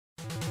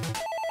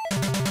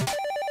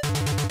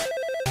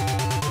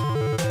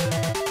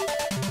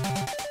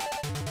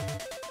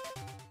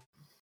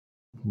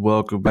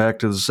Welcome back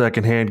to the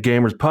Secondhand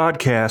Gamers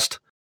podcast.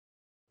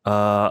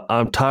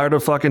 I'm tired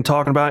of fucking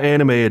talking about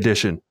Anime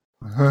Edition.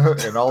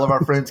 And all of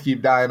our friends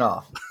keep dying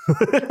off.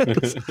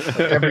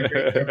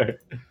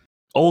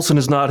 Olsen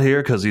is not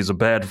here because he's a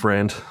bad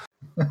friend.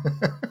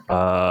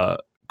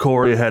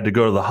 Corey had to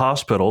go to the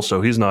hospital,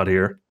 so he's not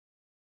here.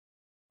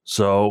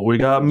 So we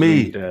got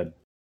me,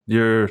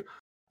 your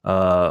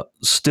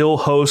still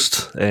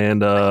host,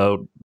 and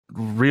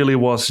really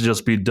wants to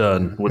just be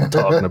done with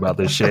talking about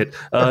this shit.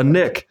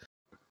 Nick.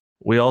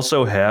 We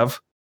also have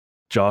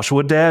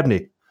Joshua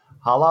Dabney.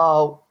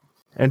 Hello.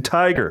 And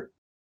Tiger.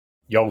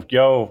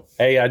 Yo.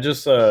 Hey, I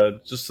just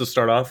to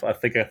start off, I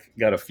think I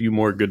got a few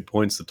more good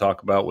points to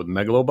talk about with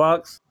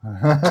Megalobox.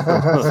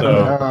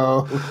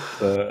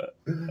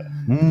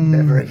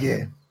 Never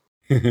again.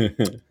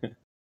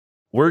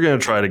 We're going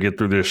to try to get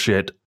through this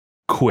shit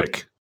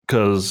quick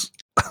because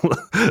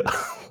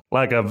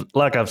like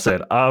I've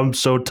said, I'm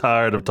so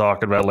tired of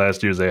talking about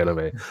last year's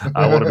anime.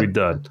 I want to be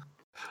done.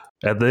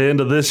 At the end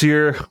of this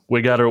year,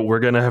 we're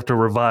gonna have to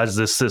revise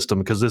this system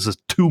because this is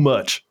too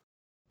much.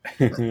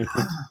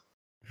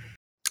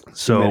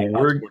 So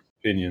we're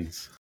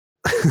opinions.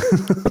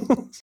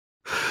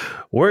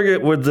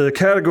 With the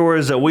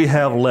categories that we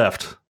have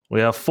left. We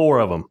have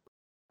 4 of them.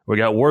 We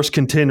got worst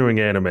continuing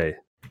anime,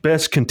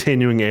 best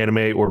continuing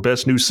anime, or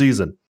best new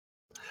season,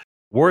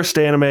 worst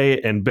anime,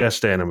 and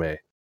best anime.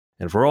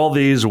 And for all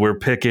these, we're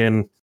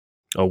picking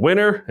a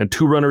winner and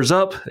 2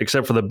 runners-up,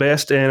 except for the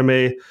best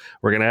anime.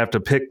 We're going to have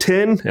to pick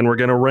 10, and we're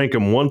going to rank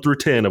them 1 through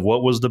 10 of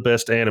what was the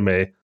best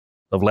anime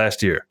of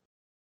last year,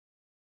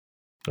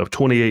 of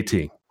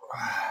 2018.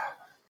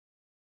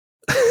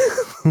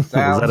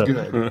 Sounds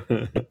good.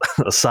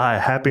 A sigh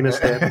of happiness?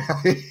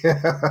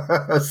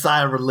 A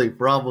sigh of relief.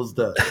 We're almost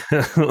done.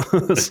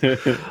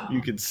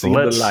 You can see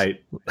the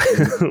light.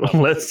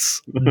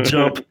 Let's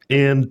jump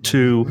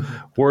into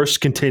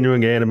worst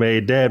continuing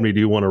anime. Dabney,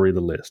 do you want to read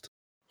the list?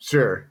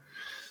 Sure.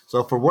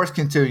 So for worst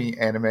continuing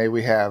anime,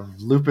 we have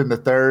Lupin the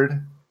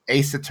Third,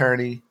 Ace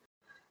Attorney,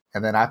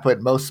 and then I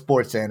put most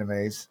sports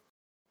animes,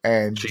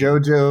 and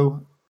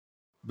JoJo,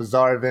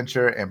 Bizarre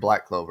Adventure, and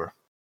Black Clover.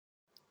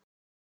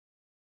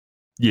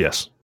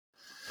 Yes.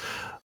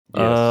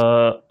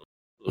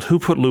 Who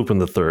put Lupin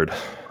the Third?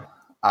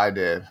 I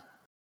did.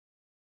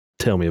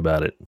 Tell me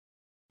about it.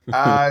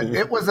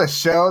 It was a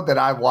show that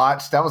I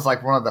watched. That was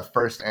like one of the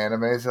first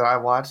animes that I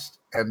watched,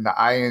 and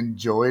I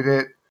enjoyed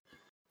it.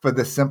 For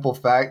the simple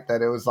fact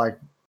that it was like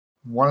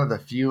one of the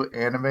few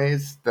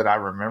animes that I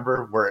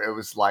remember where it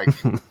was like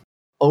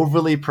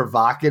overly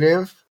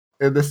provocative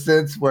in the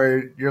sense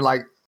where you're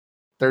like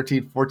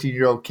 13,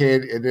 14-year-old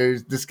kid and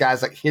there's this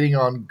guy's like hitting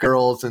on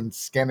girls in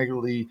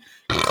scantily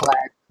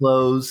clad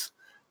clothes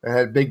that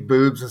had big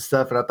boobs and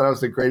stuff. And I thought it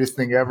was the greatest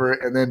thing ever.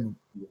 And then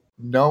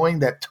knowing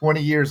that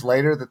 20 years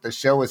later that the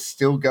show is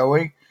still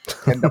going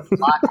and the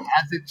plot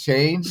hasn't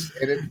changed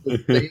and it's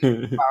the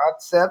same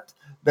concept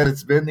that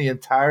it's been the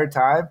entire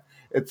time,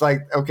 it's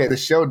like, okay, the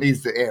show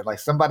needs to end. Like,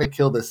 somebody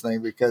kill this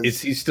thing because... Is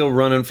he still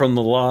running from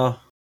the law?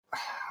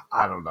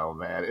 I don't know,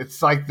 man.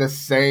 It's like the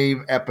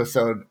same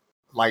episode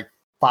like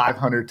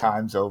 500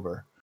 times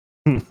over.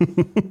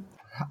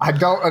 I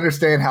don't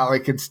understand how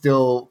it can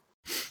still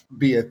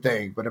be a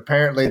thing, but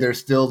apparently there's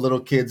still little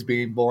kids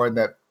being born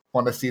that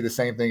want to see the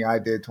same thing I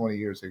did 20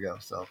 years ago,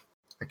 so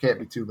I can't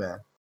be too bad.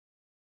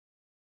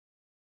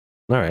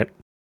 All right.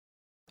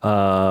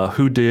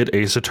 Who did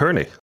Ace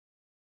Attorney?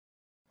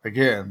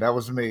 Again, that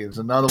was me. It was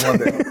another one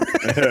that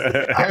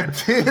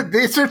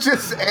these are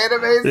just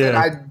animes that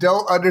I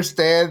don't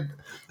understand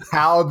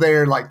how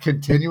they're like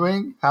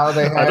continuing, how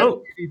they have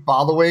any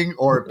following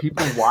or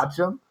people watch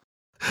them.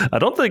 I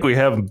don't think we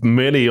have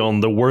many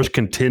on the worst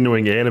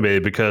continuing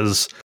anime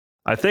because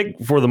I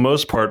think for the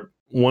most part,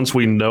 once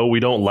we know we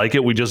don't like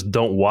it, we just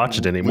don't watch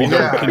it anymore.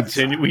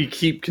 We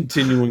keep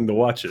continuing to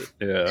watch it.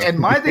 Yeah. And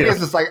my thing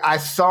is, it's like I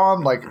saw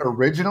them like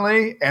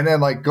originally, and then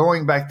like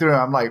going back through,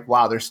 I'm like,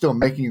 wow, they're still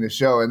making the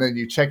show. And then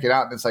you check it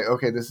out, and it's like,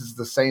 okay, this is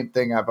the same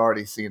thing I've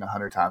already seen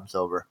 100 times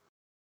over.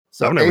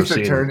 So I've never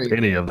seen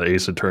any of the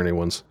Ace Attorney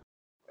ones.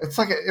 It's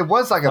like it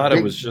was like a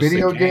big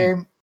video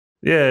game.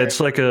 Yeah, it's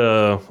like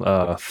a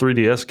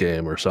 3DS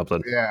game or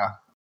something. Yeah,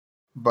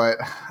 but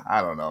I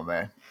don't know,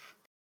 man.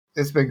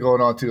 It's been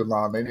going on too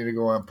long. They need to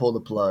go and pull the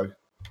plug.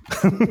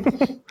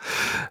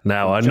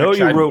 Now, I know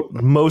you wrote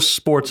most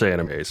sports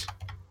animes.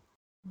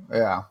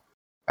 Yeah.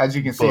 As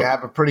you can see, I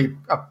have a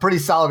pretty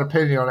solid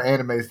opinion on the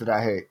animes that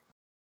I hate.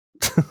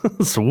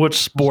 So which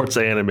sports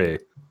anime?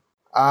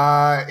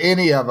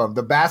 Any of them.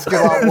 The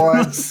basketball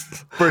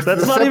ones.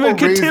 That's not even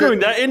continuing.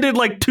 That ended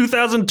like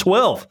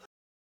 2012.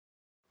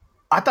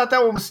 I thought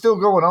that one was still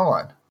going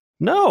on.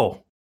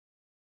 No.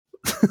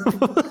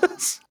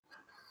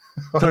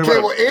 Okay,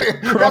 well,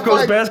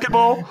 Broncos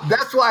basketball?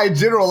 That's why I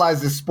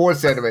generalize the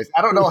sports animes.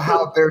 I don't know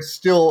how they're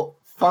still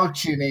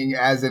functioning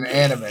as an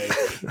anime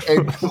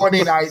in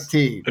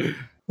 2019.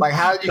 Like,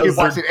 how you can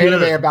watch an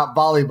anime about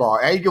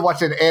volleyball, how you can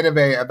watch an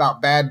anime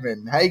about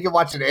badminton, how you can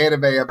watch an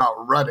anime about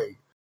running.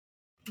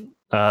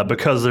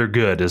 Because they're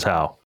good is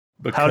how.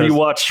 How do you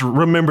watch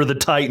Remember the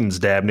Titans,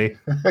 Dabney?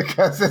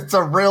 Because it's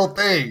a real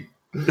thing.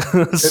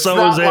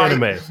 So is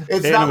anime.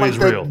 It's Anime not like is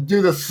they real.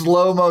 do the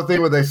slow-mo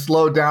thing where they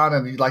slow down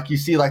and you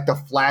see like the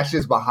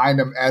flashes behind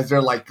them as they're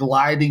like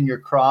gliding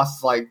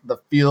across like the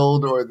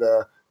field or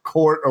the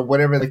court or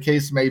whatever the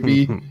case may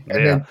be. And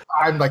then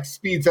time like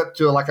speeds up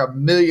to like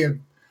 1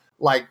 million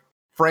like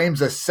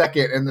frames a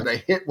second, and then they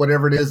hit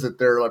whatever it is that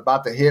they're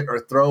about to hit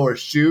or throw or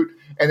shoot.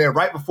 And then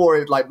right before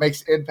it like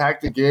makes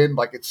impact again,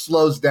 like it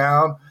slows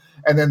down.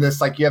 And then this,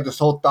 like, you have this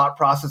whole thought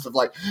process of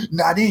like,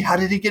 Nani, how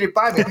did he get it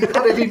by me?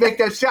 How did he make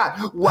that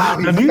shot? Wow,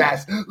 he's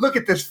fast. Look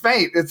at this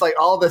feint. It's like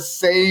all the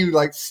same,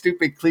 like,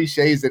 stupid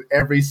cliches in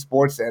every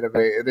sports anime.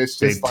 And it's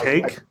just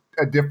like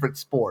a different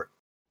sport.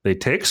 They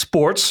take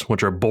sports,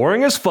 which are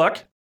boring as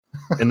fuck,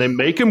 and they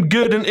make them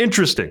good and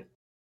interesting.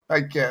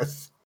 I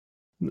guess.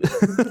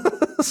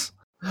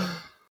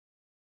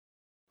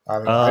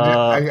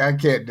 I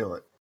can't do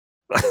it.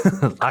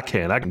 I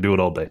can. I can do it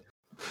all day.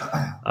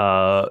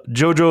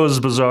 JoJo's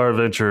Bizarre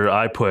Adventure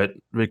I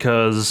put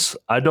because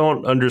I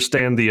don't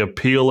understand the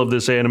appeal of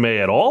this anime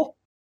at all.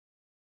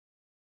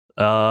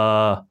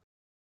 The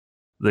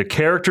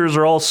characters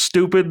are all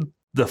stupid.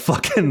 The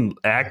fucking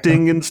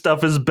acting and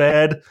stuff is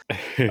bad.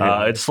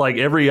 It's like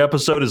every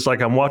episode is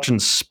like I'm watching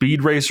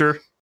Speed Racer.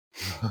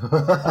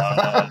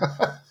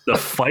 The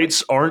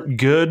fights aren't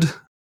good.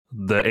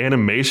 The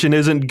animation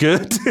isn't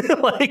good.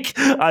 Like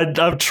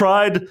I've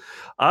tried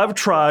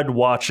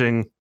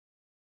watching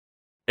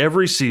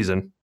every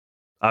season.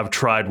 I've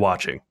tried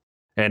watching,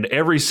 and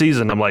every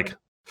season I'm like,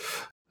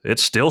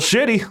 it's still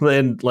shitty.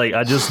 And like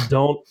I just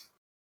don't.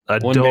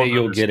 One day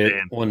you'll get it.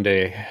 One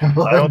day.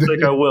 I don't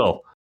think I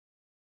will.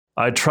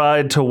 I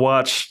tried to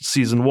watch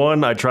season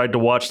 1. I tried to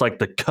watch like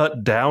the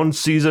cut down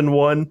season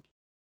 1.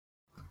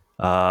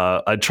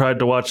 I tried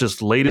to watch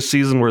this latest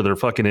season where they're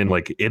fucking in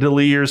like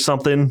Italy or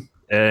something,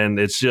 and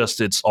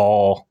it's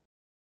all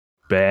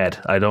bad.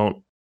 I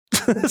don't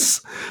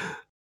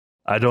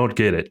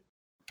get it.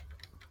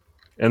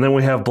 And then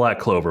we have Black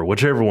Clover,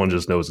 which everyone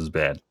just knows is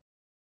bad.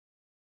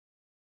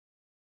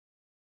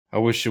 I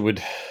wish it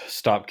would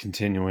stop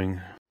continuing.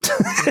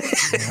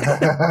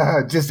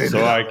 Just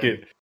so I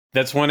could.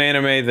 That's one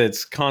anime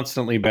that's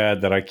constantly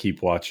bad that I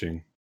keep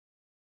watching.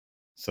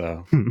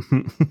 So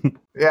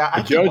yeah,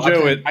 I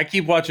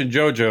keep watching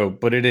JoJo,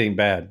 but it ain't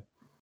bad.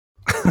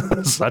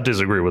 I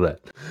disagree with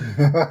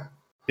that.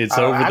 It's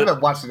I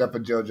haven't watched enough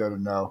of JoJo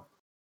to know.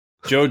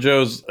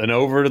 JoJo's an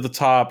over the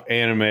top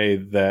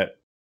anime that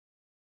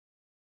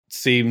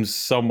seems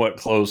somewhat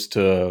close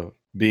to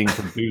being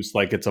produced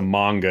like it's a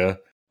manga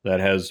that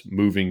has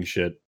moving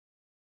shit.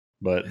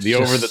 But the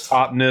over the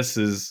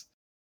topness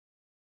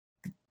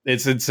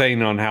it's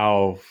insane on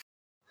how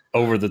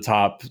over the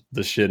top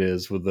the shit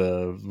is with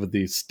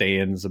the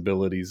Stan's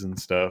abilities and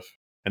stuff.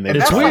 And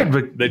it's weird,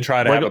 but they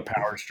try to have a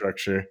power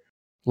structure.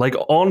 Like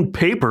on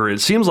paper,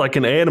 it seems like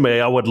an anime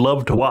I would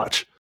love to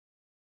watch.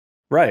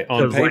 Right,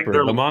 on paper,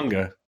 like the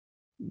manga.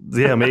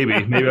 Yeah, maybe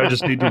I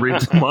just need to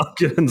read the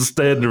manga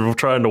instead of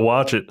trying to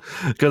watch it,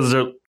 because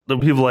the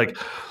people like,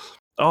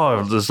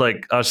 oh, it's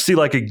like I see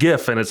like a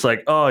GIF and it's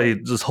like, oh,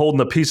 he's just holding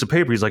a piece of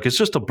paper. He's like, it's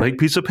just a big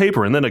piece of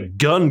paper, and then a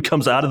gun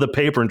comes out of the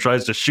paper and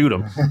tries to shoot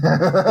him.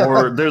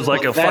 Or there's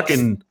like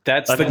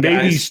that's like the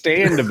guy's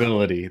stand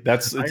ability.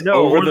 It's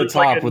over the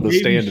top like with the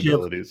stand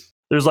abilities.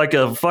 There's like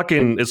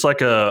it's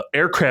like a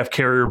aircraft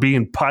carrier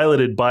being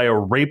piloted by a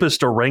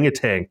rapist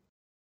orangutan.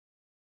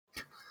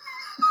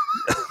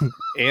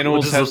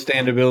 Animals have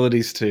stand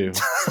abilities too.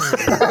 See,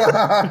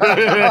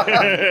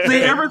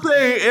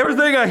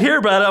 everything I hear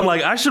about it, I'm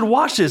like, I should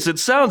watch this. It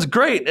sounds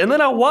great. And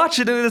then I watch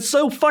it and it's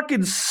so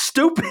fucking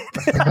stupid.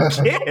 I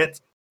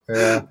can't.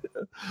 Yeah.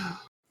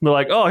 They're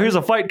like, oh, here's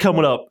a fight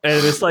coming up.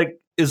 And it's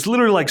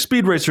literally like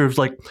Speed Racer. It's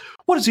like,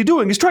 what is he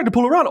doing? He's trying to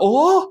pull around.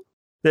 Oh,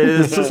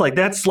 it's just like,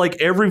 that's like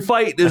every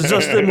fight is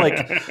just them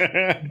like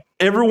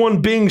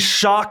everyone being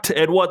shocked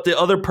at what the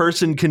other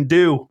person can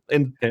do.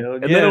 And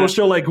then it'll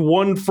show like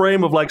one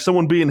frame of like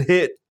someone being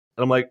hit.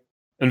 And I'm like,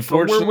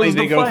 unfortunately,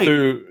 they go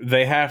through,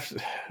 a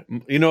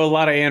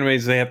lot of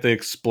animes, they have to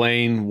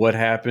explain what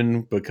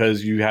happened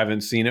because you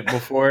haven't seen it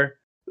before.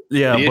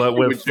 Yeah, but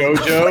with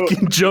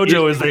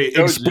JoJo is they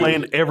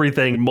explain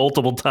everything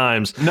multiple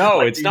times. No,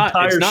 like it's not.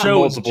 Entire it's not show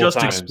multiple is just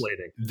times.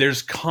 Explaining.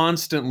 There's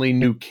constantly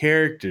new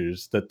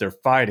characters that they're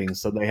fighting,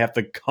 so they have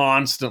to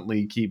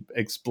constantly keep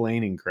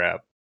explaining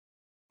crap.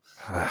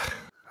 I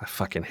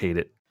fucking hate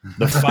it.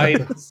 The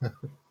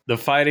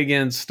fight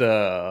against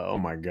oh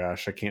my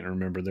gosh, I can't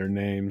remember their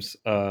names.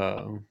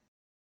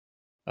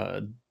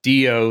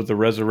 Dio, the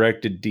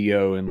resurrected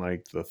Dio in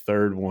like the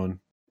third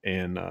one,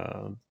 and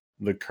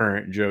the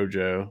current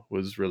JoJo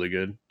was really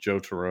good.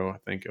 Jotaro, I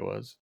think it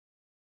was.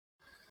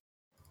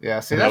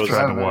 Yeah, see, that's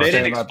what they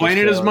didn't explain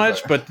it as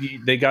much, but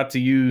they got to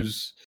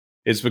use.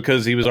 It's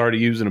because he was already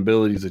using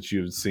abilities that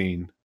you had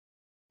seen.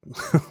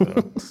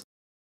 So.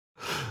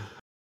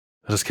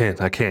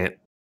 I can't.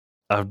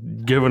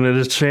 I've given it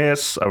a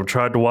chance. I've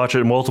tried to watch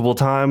it multiple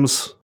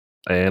times,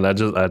 and I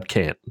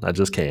can't. I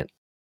just can't.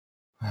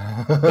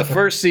 The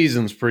first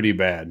season's pretty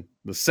bad.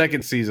 The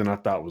second season I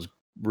thought was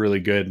really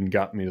good and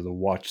got me to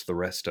watch the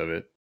rest of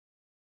it.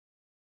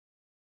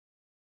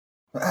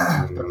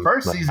 The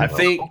first season I was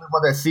think- the only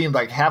one that seemed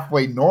like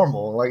halfway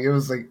normal. Like it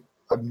was like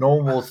a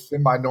normal,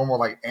 semi-normal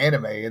like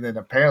anime, and then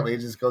apparently it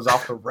just goes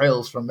off the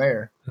rails from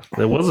there.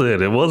 It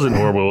wasn't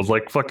normal. It was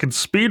like fucking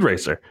Speed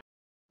Racer.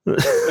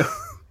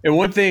 And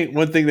one thing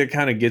that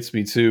kind of gets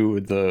me too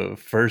with the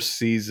first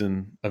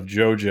season of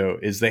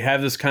JoJo is they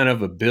have this kind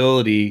of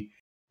ability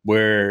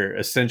where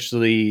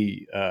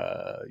essentially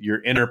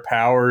your inner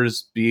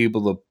powers be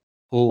able to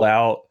pull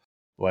out,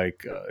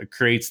 like it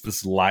creates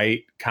this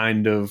light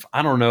kind of.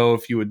 I don't know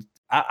if you would.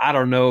 I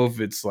don't know if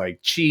it's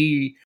like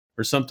chi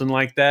or something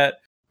like that,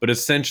 but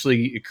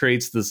essentially it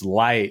creates this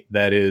light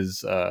that is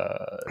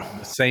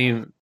the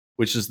same.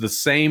 Which is the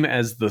same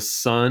as the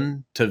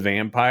sun to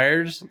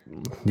vampires.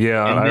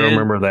 Yeah, And I then-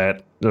 remember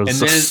that. It was and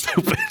so then-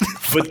 stupid.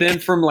 But then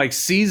from like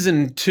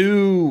season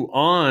 2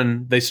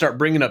 on, they start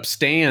bringing up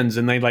stands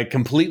and they like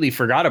completely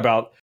forgot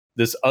about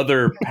this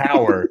other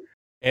power.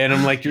 And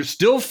I'm like, you're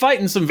still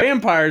fighting some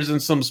vampires in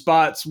some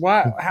spots.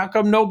 Why? How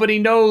come nobody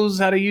knows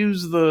how to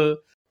use the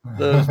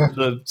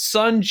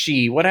sun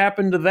chi? What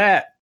happened to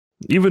that?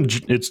 even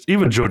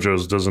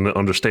JoJo's doesn't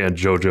understand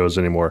JoJo's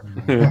anymore.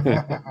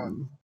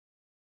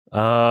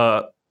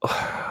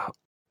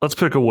 Let's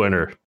pick a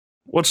winner.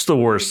 What's the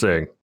worst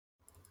thing?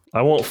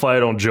 I won't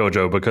fight on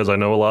JoJo because I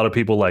know a lot of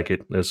people like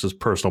it. This is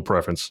personal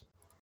preference.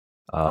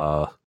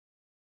 Black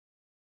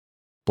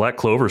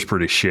Clover's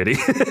pretty shitty.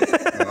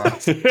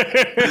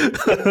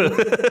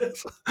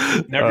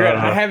 Now, Grant,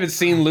 I haven't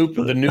seen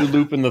the new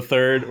Lupin the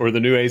Third or the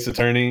new Ace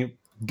Attorney,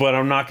 but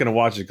I'm not going to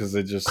watch it because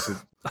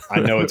I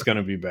know it's going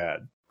to be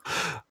bad.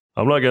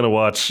 I'm not going to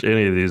watch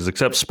any of these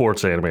except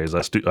sports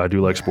animes. I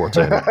do like sports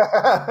anime.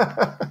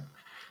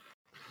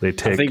 They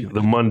take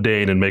the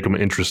mundane and make them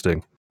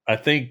interesting. I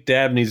think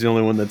Dabney's the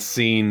only one that's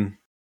seen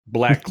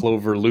Black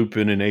Clover,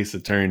 Lupin, and Ace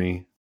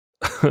Attorney.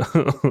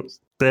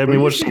 Dabney,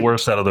 what's the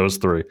worst out of those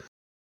three?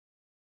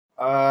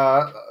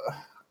 I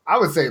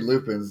would say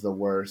Lupin's the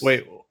worst.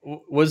 Wait,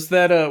 was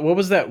that what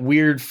was that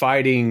weird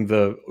fighting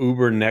the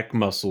Uber neck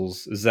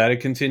muscles? Is that a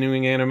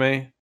continuing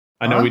anime?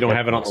 I know we don't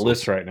have it on the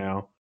list right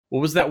now. What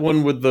was that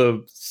one with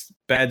the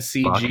bad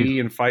CG Baki.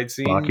 and fight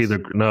scenes? That's Baki the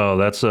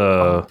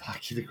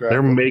they're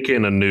Grapple.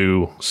 making a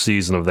new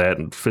season of that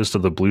in Fist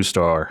of the Blue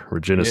Star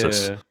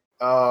Regenesis. Yeah.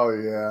 Oh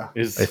yeah.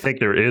 I think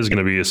there is going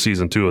to be a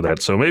season 2 of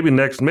that. So maybe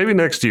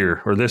next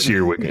year or this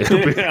year we can.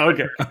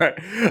 Okay, all right.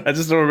 I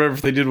just don't remember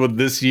if they did one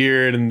this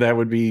year, and that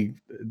would be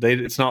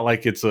it's not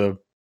like it's a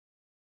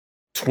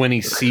 20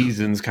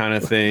 seasons kind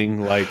of thing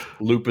like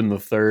Lupin the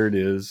Third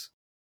is.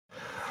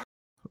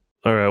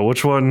 All right,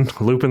 which one?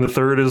 Lupin the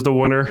Third is the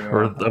winner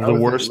or of I the would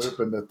say worst?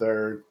 Lupin the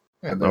Third,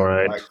 and then All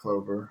right. Black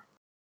Clover,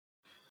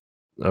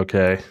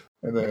 Okay.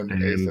 and then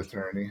And- Ace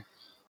Attorney.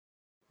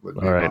 Would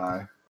be All right.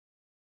 my.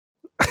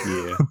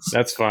 Yeah,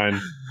 that's fine.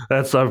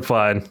 I'm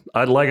fine.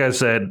 Like I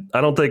said,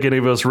 I don't think any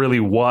of us really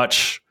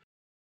watch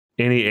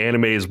any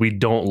animes we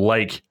don't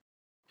like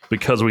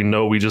because we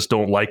know we just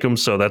don't like them.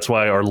 So that's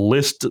why our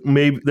list,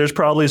 maybe there's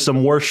probably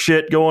some worse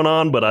shit going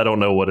on, but I don't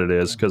know what it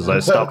is because I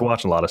stopped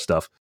watching a lot of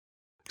stuff.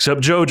 Except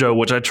JoJo,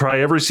 which I try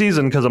every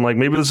season because I'm like,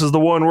 maybe this is the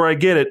one where I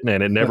get it,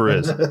 and it never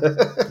is.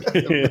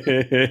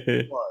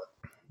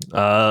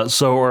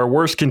 So our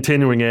worst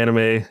continuing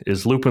anime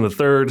is Lupin the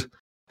Third,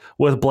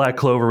 with Black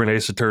Clover and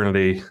Ace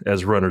Attorney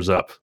as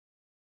runners-up.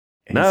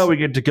 Now we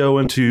get to go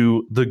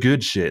into the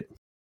good shit,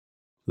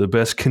 the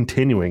best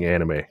continuing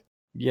anime. Tiger,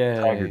 do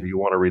Yeah. you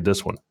want to read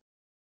this one?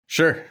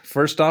 Sure.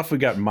 First off, we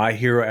got My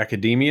Hero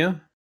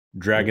Academia,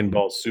 Dragon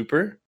Ball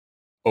Super,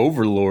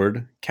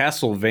 Overlord,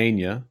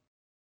 Castlevania,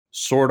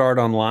 Sword Art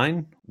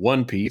Online,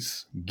 One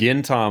Piece,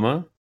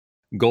 Gintama,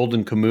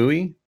 Golden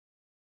Kamui,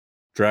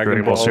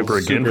 Dragon Ball Super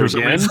again for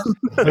some reason.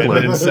 And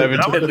then Seven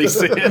Deadly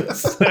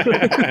Sins.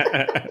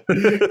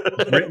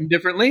 Written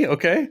differently,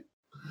 okay.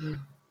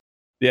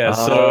 Yeah,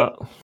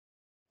 so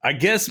I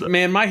guess,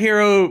 man, my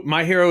hero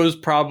is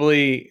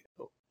probably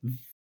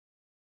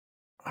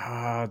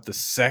the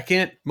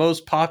second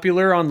most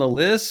popular on the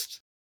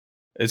list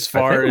as I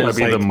far think it might as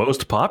be like, the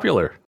most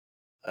popular.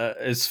 I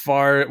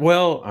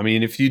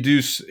mean, if you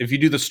do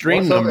the stream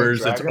What's up, numbers,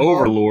 it's Dragon Ball?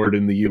 Overlord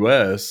in the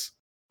US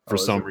for Oh,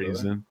 is some it really?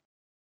 reason.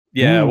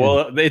 Yeah, Hmm.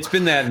 well, it's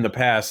been that in the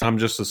past. I'm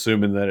just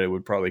assuming that it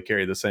would probably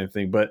carry the same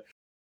thing. But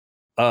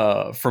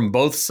from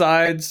both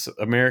sides,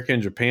 America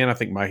and Japan, I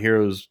think My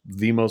Hero is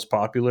the most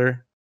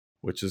popular,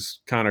 which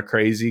is kind of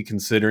crazy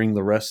considering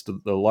the rest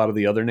of a lot of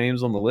the other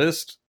names on the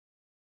list,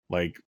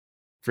 like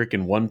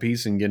freaking One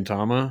Piece and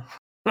Gintama.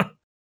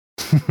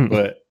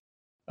 But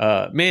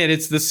man,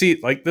 it's the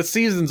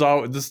season's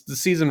all the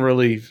season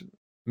really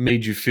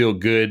made you feel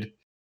good.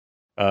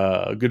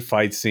 Good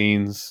fight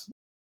scenes,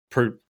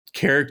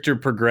 character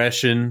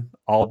progression,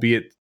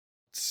 albeit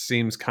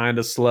seems kind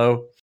of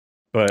slow,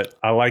 but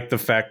I like the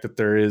fact that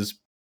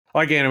I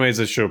like animes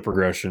that show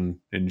progression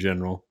in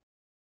general,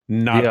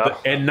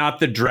 not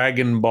the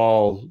Dragon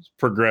Ball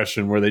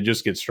progression where they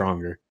just get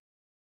stronger.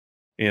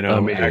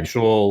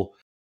 Actual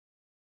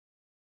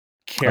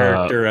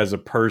character as a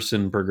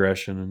person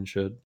progression and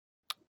shit.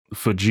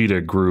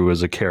 Vegeta grew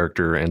as a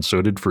character, and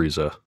so did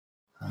Frieza.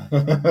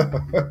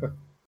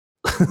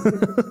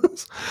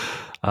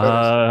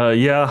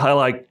 Yeah, I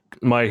like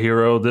My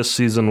Hero. This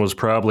season was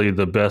probably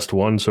the best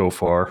one so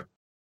far.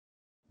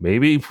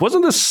 Maybe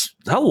wasn't this?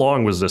 How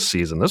long was this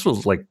season? This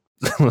was like.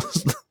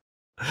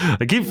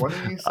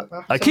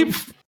 I keep.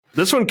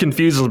 This one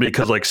confuses me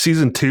because like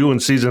season 2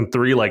 and season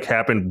 3 like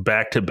happened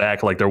back to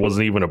back. Like there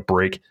wasn't even a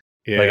break.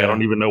 Yeah. Like I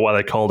don't even know why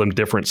they called them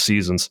different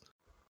seasons.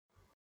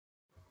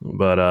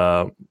 But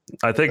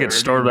I think it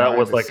started out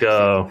with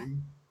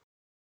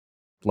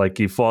like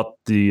he fought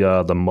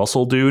the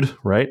muscle dude,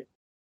 right?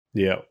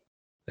 Yeah.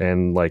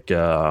 And like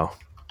the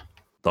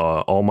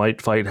All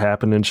Might fight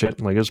happened and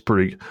shit. Like it was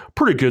pretty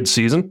good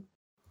season.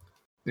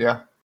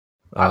 Yeah.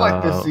 I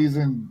like this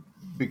season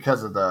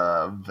because of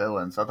the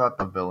villains. I thought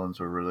the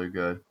villains were really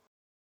good.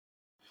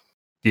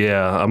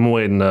 Yeah, I'm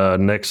waiting.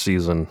 Next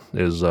season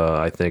is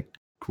I think.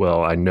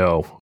 Well, I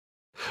know.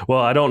 Well,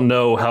 I don't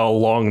know how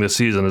long this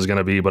season is going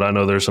to be, but I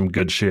know there's some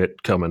good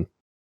shit coming.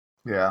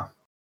 Yeah.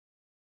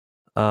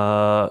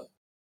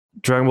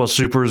 Dragon Ball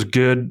Super is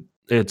good.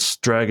 It's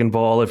Dragon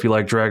Ball if you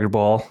like Dragon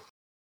Ball.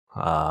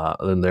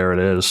 Then there it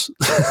is.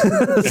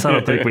 So I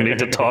don't think we need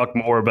to talk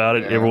more about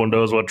it. Yeah. Everyone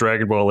knows what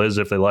Dragon Ball is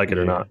if they like it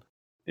or not.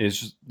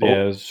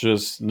 It's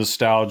just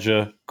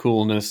nostalgia,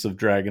 coolness of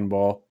Dragon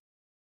Ball.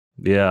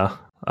 Yeah.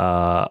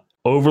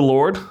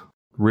 Overlord,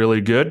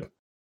 really good.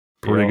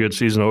 Pretty good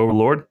season of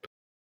Overlord.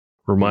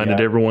 Reminded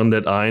everyone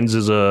that Ainz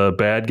is a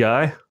bad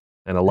guy,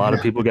 and a lot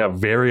of people got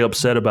very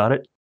upset about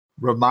it.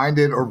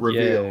 Reminded or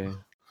revealed? Yeah.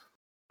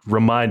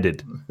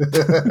 Reminded.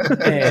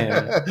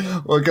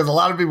 Well, because a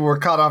lot of people were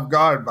caught off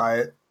guard by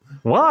it.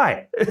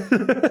 Why?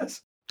 Remember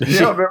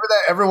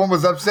that everyone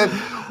was upset.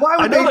 Why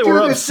would they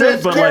were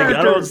upset, but like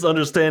I don't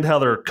understand how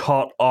they're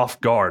caught off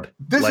guard.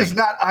 This is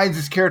not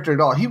Ainz's character at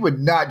all. He would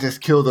not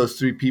just kill those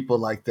 3 people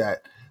like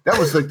that. That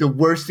was like the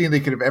worst thing they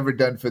could have ever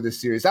done for this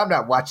series. I'm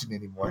not watching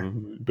anymore.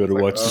 Better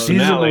watch the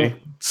finale.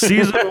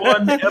 Season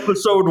 1,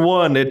 episode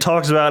 1. It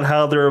talks about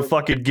how they're a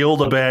fucking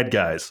guild of bad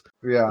guys.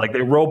 Yeah, like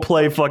they role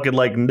play fucking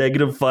like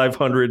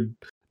 -500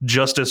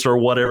 justice or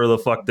whatever the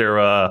fuck their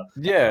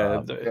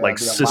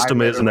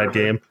system is in that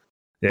game.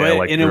 Yeah, but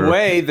like in a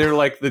way, they're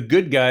like the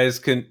good guys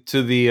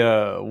to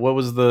the what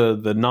was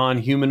the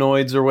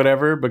non-humanoids or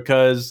whatever,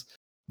 because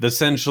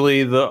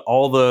essentially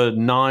all the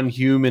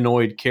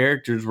non-humanoid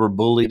characters were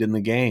bullied in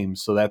the game,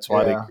 so that's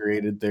why they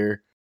created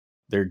their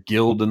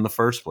guild in the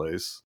first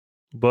place.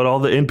 But all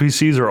the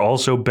NPCs are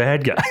also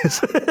bad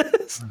guys.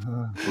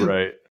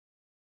 Right.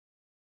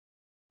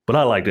 But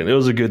I liked it. It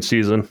was a good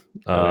season.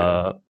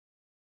 Go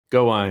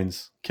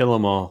Ainz. Kill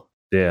them all.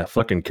 Yeah,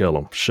 fucking kill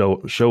them.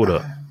 Showed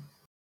up.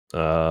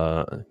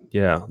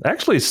 Yeah.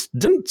 Actually,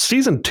 didn't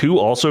season 2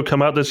 also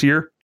come out this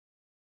year?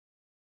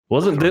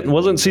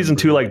 Wasn't season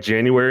 2 like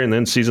January and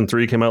then season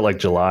 3 came out like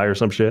July or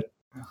some shit?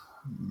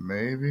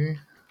 Maybe.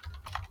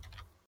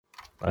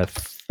 I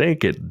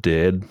think it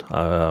did,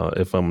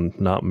 if I'm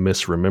not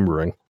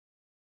misremembering.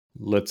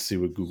 Let's see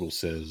what Google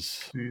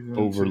says. Season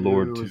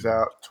Overlord 2 was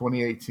out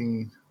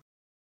 2018.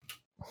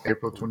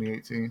 April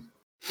 2018.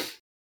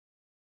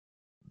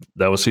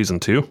 That was season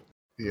 2?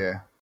 Yeah.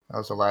 That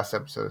was the last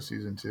episode of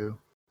season 2.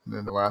 And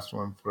then the last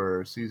one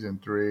for season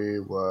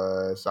 3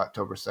 was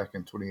October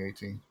 2nd,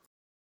 2018.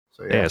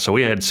 So yeah, so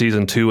we had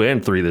season 2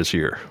 and 3 this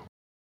year.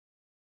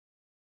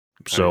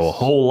 So a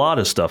whole lot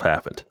of stuff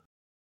happened.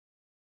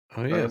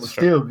 Oh yeah, it's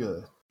still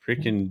good.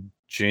 Freaking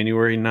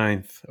January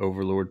 9th,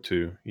 Overlord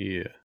 2.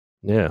 Yeah.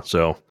 Yeah,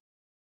 so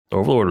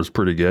Overlord was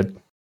pretty good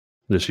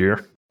this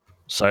year.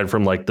 Aside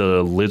from like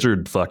the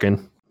lizard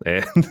fucking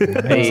and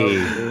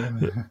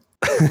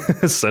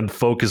and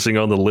focusing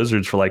on the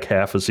lizards for like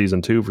half of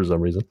season 2 for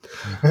some reason.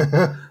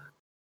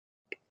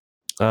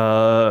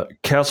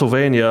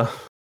 Castlevania,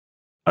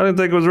 I didn't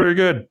think it was very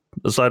good.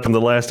 Aside from the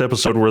last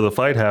episode where the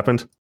fight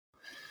happened,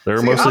 they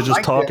were mostly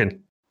just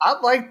talking. I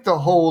like the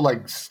whole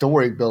like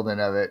story building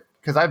of it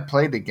because I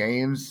played the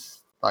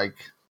games like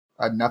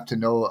enough to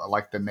know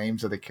like the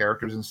names of the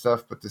characters and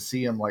stuff, but to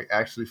see them like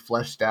actually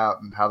fleshed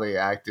out and how they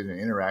acted and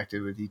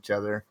interacted with each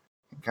other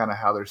and kind of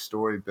how their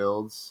story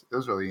builds, it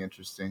was really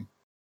interesting.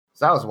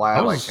 So that was why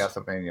I like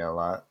Castlevania a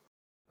lot.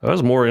 I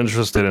was more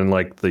interested in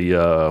like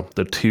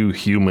the 2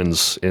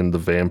 humans in the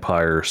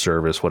vampire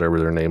service, whatever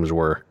their names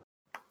were.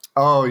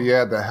 Oh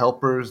yeah, the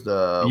helpers,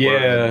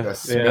 the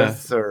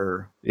Smiths,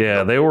 or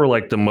they were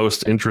like the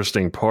most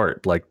interesting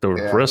part. Like the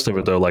rest of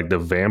it, though, like the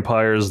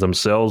vampires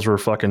themselves were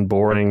fucking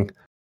boring.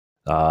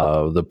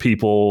 The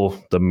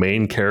people, the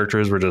main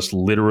characters, were just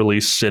literally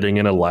sitting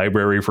in a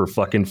library for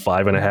fucking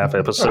 5.5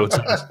 episodes.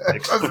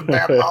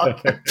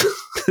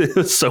 It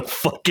was so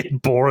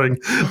fucking boring.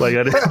 Like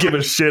I didn't give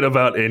a shit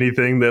about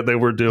anything that they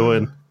were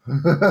doing.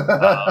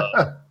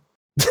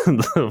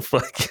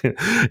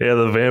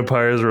 The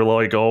vampires were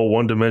like all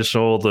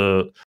one-dimensional.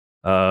 The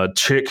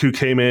chick who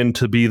came in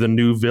to be the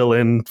new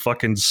villain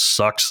fucking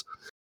sucks.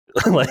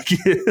 Like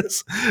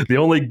the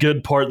only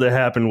good part that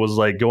happened was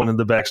like going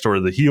into the backstory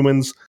of the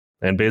humans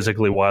and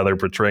basically why they're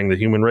portraying the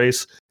human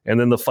race, and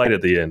then the fight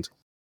at the end.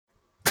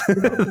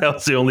 That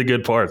was the only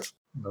good parts.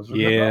 Those were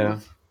good Yeah.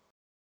 moments.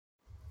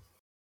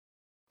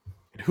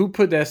 Who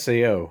put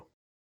SAO?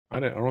 I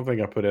don't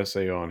think I put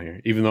SAO on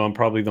here, even though I'm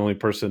probably the only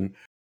person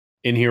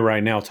in here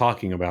right now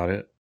talking about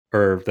it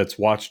or that's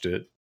watched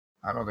it.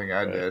 I don't think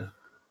I did.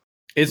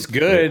 It's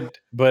good,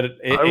 but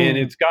and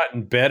it's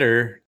gotten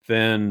better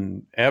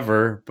than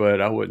ever. But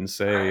I wouldn't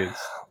say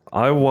it's.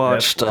 I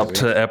watched up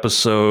to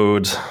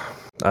episode,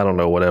 I don't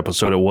know what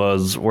episode it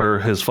was, where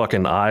his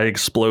fucking eye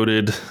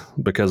exploded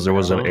because there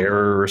was an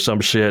error or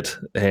some shit,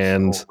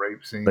 and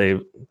rape scene.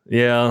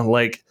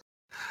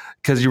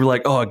 because you were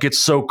like, oh, it gets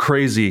so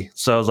crazy.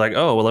 So I was like,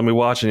 oh, well, let me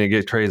watch it and it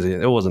get crazy.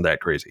 It wasn't that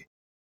crazy.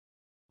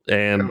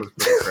 And It was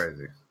pretty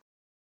crazy.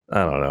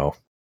 I don't know.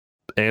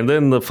 And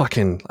then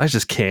I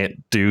just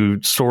can't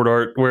do sword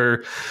art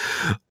where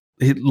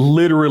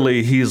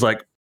he's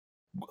like,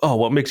 oh,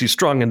 what makes you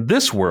strong in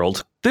this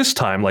world? This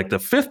time, like the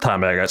 5th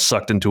time I got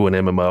sucked into an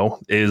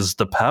MMO, is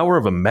the power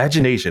of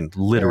imagination,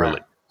 literally.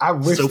 Yeah, I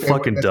wish so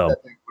fucking dumb.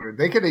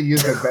 They could have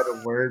used a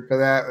better word for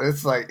that.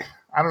 It's like,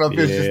 I don't know if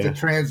it's just the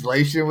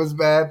translation was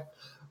bad,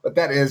 but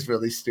that is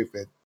really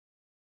stupid.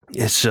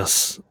 It's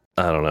just,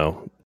 I don't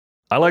know.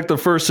 I like the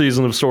first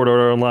season of Sword Art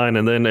Online,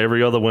 and then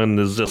every other one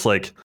is just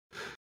like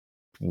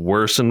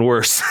worse and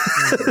worse.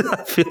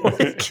 I feel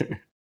like. See,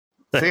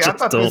 I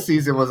thought this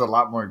season was a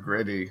lot more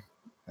gritty,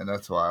 and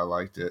that's why I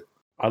liked it.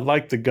 I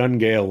like the Gun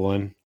Gale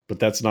one, but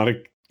that's not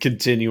a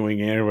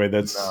continuing anyway.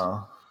 That's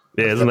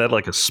isn't that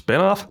like a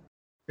spinoff?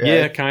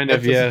 Yeah, kind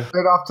of. Yeah,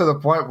 spinoff to the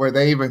point where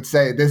they even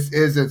say this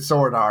isn't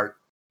sword art.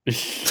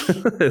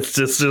 It's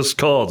just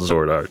called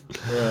sword art.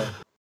 Yeah.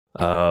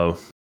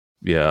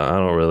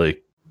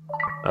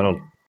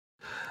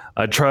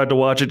 I tried to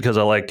watch it because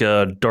I like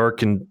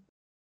dark and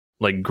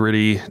like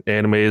gritty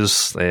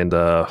animes, and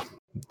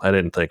I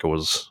didn't think it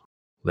was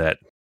that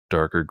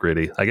dark or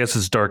gritty. I guess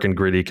it's dark and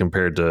gritty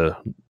compared to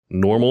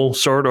normal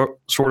sword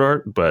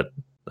art, but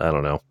I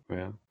don't know.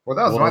 Yeah. Well,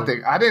 that was one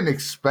thing. I didn't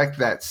expect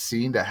that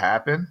scene to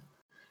happen,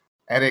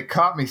 and it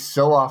caught me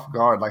so off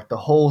guard. Like the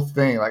whole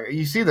thing, like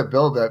you see the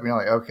build up, and you're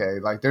like, okay,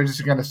 like they're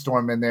just gonna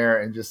storm in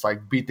there and just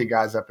like beat the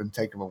guys up and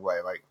take them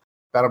away. Like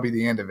that'll be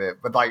the end of it.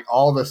 But like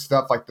all the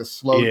stuff, like the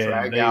slow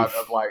drag out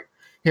of like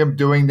him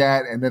doing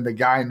that, and then the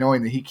guy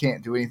knowing that he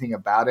can't do anything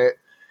about it,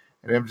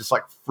 and him just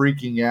like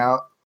freaking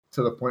out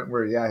to the point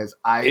where his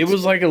eyes. It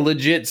was like a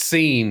legit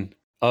scene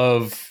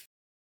of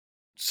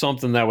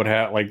something that would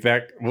happen, like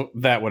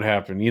that would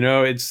happen. You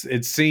know, it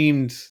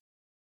seemed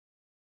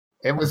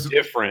it was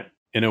different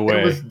in a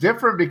way. It was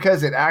different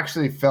because it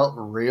actually felt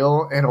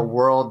real in a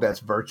world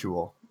that's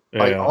virtual.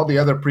 Like all the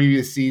other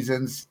previous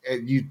seasons,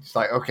 it's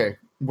like, okay,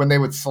 when they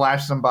would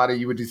slash somebody,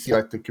 you would just see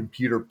like the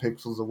computer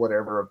pixels or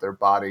whatever of their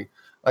body.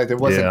 Like there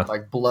wasn't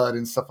like blood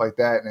and stuff like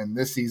that. And in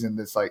this season,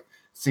 it's like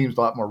seems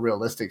a lot more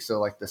realistic. So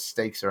like the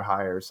stakes are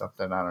higher or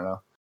something. I don't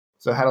know.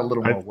 So it had a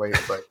little more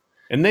weight, but.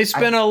 And they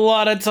spent a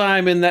lot of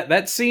time in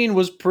that scene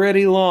was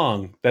pretty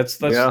long. That's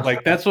to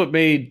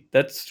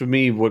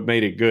me what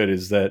made it good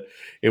is that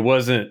it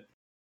wasn't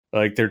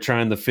like they're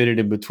trying to fit it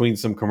in between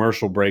some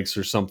commercial breaks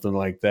or something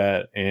like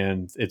that,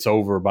 and it's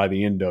over by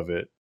the end of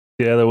it.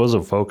 Yeah, there was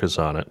a focus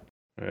on it.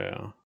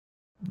 Yeah.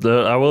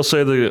 I will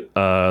say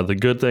the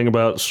good thing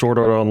about Sword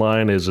Art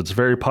Online is it's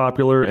very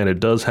popular and it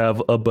does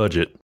have a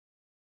budget.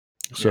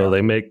 So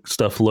they make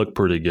stuff look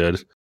pretty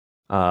good.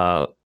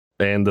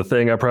 And the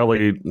thing I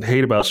probably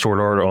hate about Sword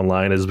Art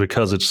Online is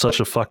because it's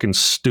such a fucking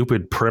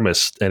stupid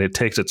premise and it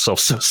takes itself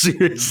so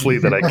seriously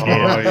that I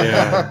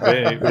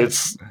can't.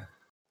 It's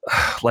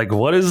like,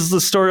 what is the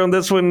story on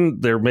this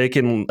one? They're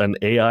making an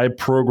AI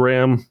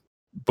program,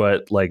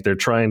 but like they're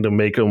trying to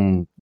make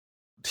them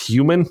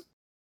human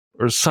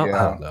or something.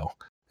 I don't know.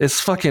 It's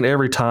fucking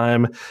every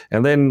time.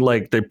 And then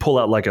like they pull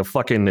out like it's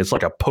like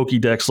a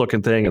Pokédex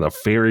looking thing and a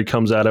fairy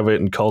comes out of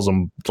it and calls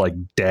them like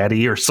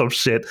daddy or some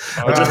shit.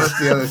 That's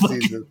the other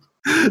season.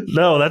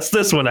 No, that's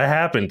this one. It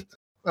happened.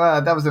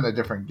 That was in a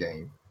different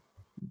game.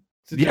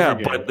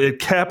 But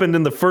it happened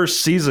in the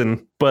first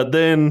season, but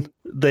then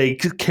they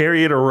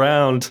carry it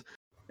around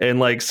and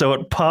like, so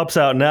it pops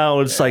out now.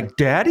 It's like,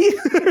 daddy?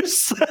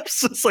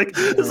 It's like,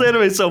 this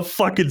anime is so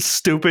fucking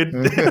stupid.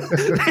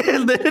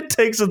 And then it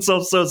takes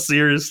itself so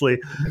seriously.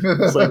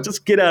 It's like,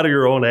 just get out of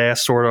your own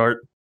ass, Sword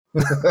Art.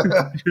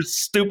 You're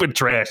stupid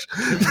trash.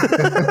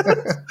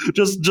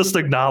 just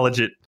acknowledge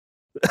it.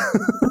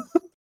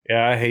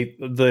 Yeah, I hate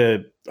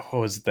what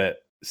was that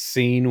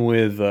scene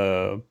with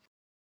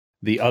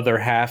the other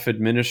half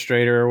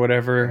administrator or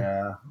whatever?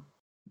 Yeah.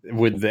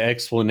 With the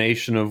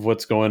explanation of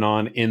what's going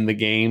on in the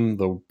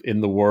game, in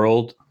the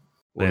world.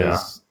 It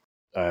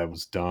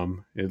was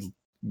dumb.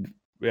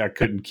 I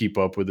couldn't keep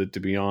up with it, to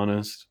be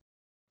honest.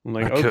 I'm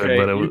like, you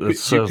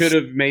could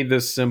have made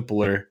this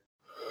simpler.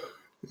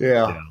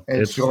 Yeah,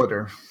 and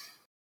shorter.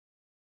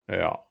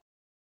 Yeah.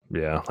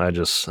 Yeah,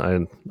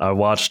 I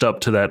watched up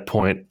to that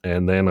point,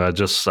 and then I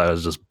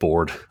was just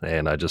bored,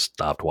 and I just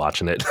stopped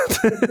watching it.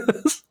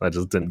 I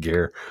just didn't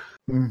care.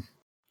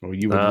 Well,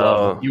 you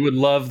would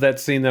love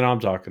that scene that I'm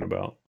talking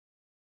about.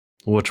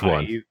 Which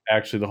one?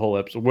 Actually, the whole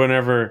episode.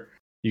 Whenever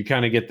you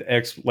kind of get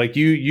the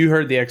you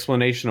heard the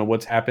explanation of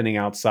what's happening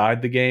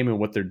outside the game and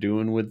what they're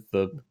doing with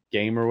the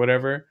game or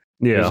whatever.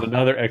 Yeah. There's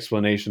another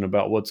explanation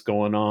about what's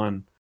going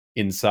on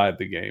inside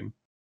the game.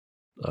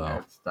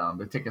 That's dumb.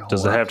 They take a whole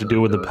Does it have to do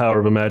with the power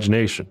of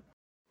imagination?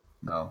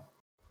 No.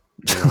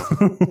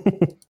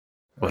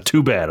 Well,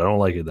 too bad. I don't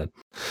like it then.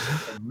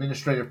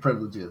 Administrative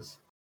privileges.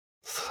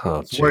 Oh,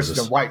 It's worse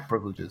Jesus. than white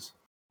privileges.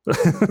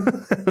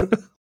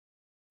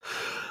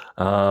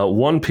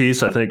 One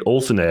Piece, I think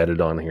Olsen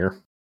added on here,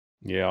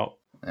 Yeah.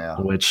 Yeah.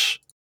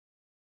 which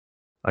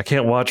I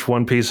can't watch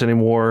One Piece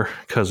anymore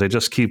because they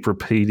just keep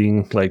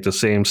repeating like the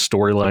same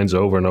storylines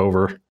over and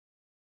over.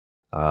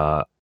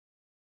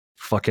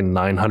 Fucking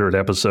 900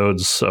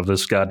 episodes of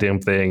this goddamn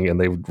thing, and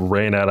they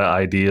ran out of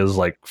ideas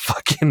like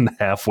fucking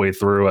halfway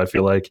through, I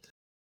feel like.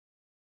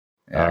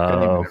 Yeah, I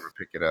couldn't even ever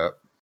pick it up.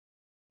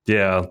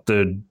 Yeah,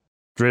 the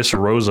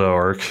Dressrosa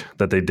arc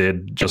that they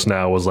did just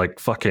now was like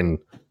fucking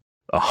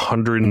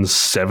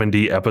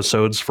 170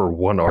 episodes for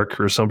one arc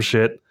or some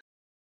shit.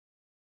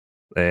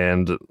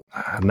 And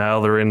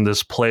now they're in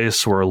this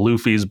place where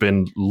Luffy's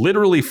been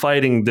literally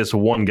fighting this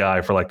one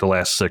guy for like the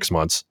last 6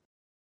 months.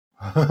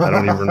 I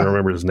don't even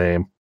remember his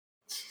name.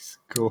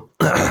 Cool.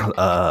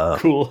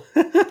 Cool.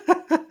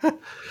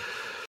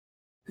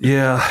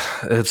 Yeah,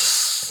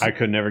 it's... I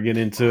could never get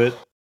into it.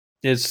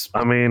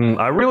 I mean,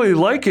 I really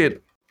like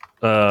it.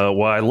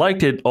 Well, I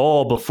liked it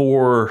all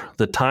before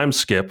the time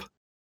skip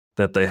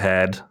that they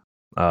had,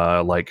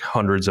 like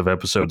hundreds of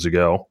episodes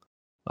ago.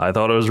 I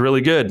thought it was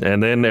really good,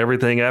 and then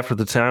everything after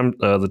the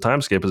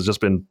time skip has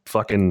just been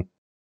fucking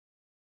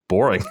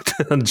boring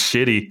and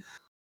shitty.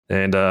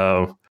 And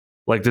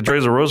like the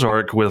Dressrosa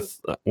arc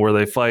where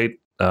they fight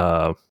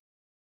the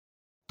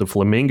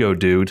Flamingo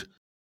dude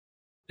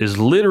is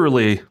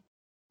literally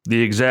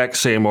the exact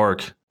same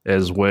arc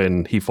as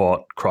when he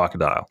fought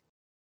Crocodile.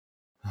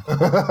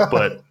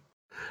 But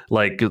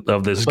like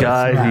of this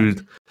guy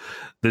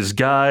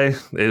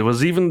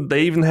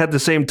they even had the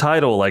same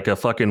title, like a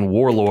fucking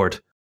warlord,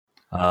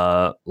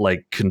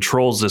 like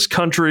controls this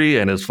country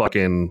and is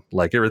fucking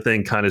like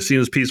everything kind of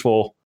seems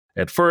peaceful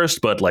at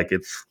first, but like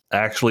it's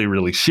actually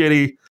really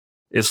shitty.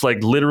 It's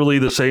like literally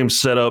the same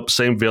setup,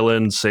 same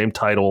villain, same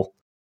title.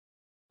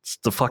 It's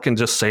the fucking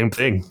just same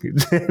thing.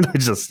 I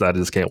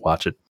just can't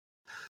watch it.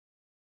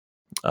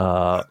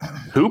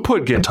 Who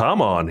put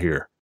Gintama on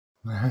here?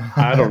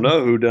 I don't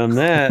know who done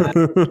that.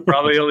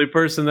 Probably the only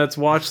person that's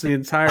watched the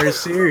entire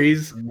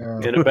series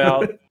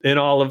in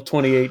all of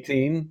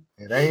 2018.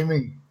 It ain't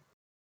me.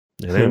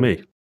 It ain't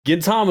me.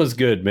 Gintama's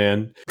good,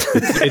 man.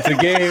 It's a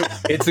game.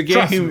 It's a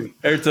game.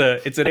 Or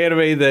it's an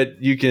anime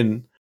that you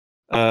can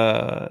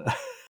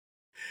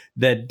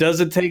that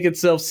doesn't take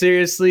itself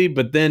seriously,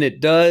 but then it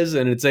does,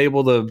 and it's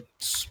able to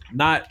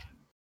not.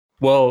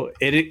 Well,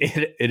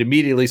 it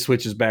immediately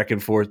switches back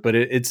and forth, but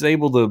it's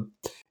able to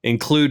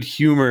include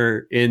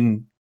humor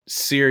in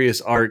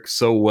serious arcs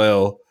so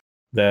well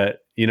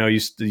that you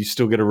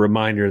still get a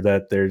reminder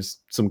that there's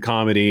some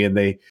comedy, and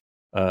they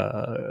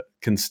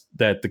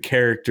that the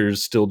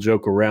characters still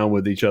joke around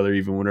with each other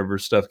even whenever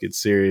stuff gets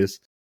serious.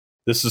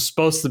 This is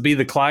supposed to be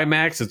the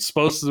climax. It's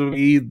supposed to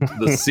be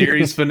the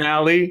series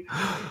finale,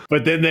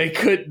 but then they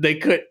could.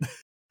 The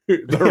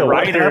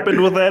What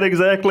happened with that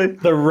exactly?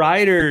 The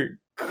writer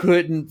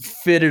couldn't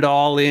fit it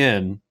all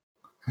in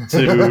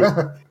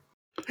to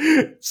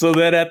so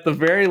that at the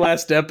very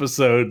last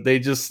episode they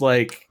just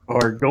like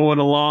are going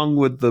along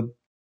with the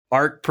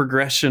arc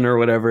progression or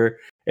whatever,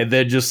 and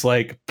then just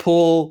like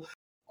pull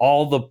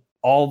all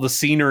the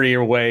scenery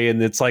away,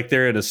 and it's like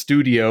they're in a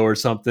studio or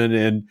something,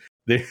 and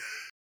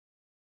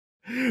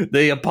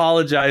they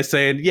apologize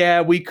saying,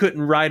 yeah, we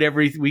couldn't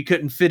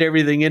fit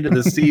everything into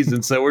the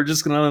season, so we're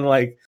just gonna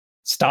like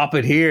stop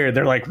it here.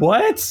 They're like,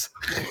 what?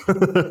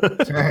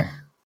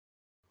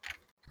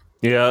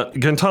 Yeah,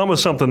 Gintama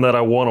is something that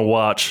I want to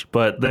watch,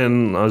 but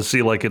then I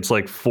see like it's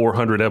like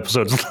 400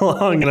 episodes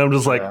long, and I'm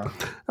just like,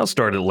 I'll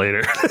start it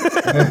later.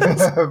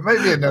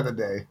 Maybe another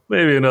day.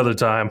 Maybe another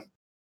time.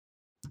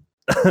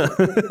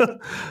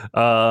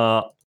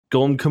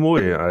 Golden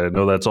Kamuy, I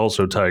know that's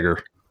also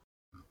Tiger.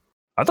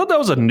 I thought that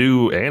was a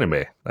new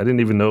anime. I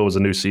didn't even know it was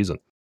a new season.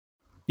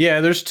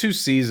 Yeah, there's 2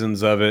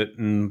 seasons of it,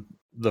 and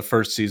the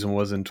first season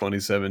was in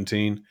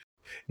 2017.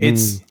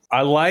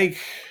 I like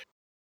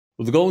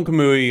with the Golden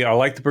Kamuy, I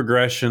like the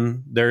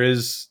progression.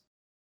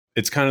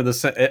 It's kind of the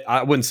same.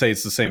 I wouldn't say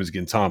it's the same as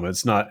Gintama.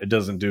 It's not. It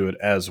doesn't do it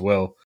as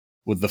well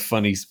with the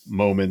funny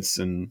moments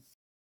and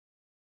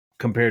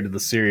compared to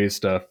the serious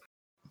stuff.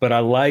 But I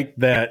like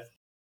that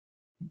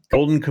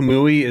Golden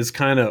Kamuy is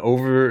kind of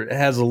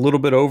has a little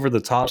bit over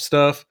the top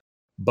stuff,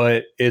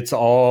 but it's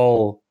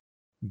all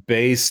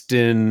based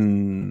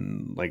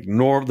in like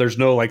there's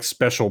no like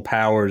special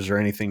powers or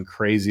anything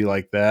crazy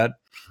like that.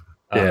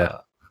 Yeah.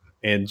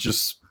 And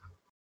just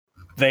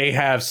they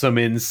have some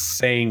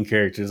insane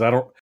characters.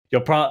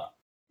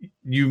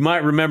 You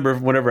might remember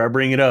whenever I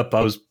bring it up,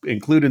 I was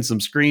including some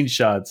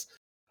screenshots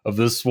of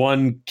this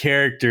one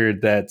character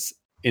that's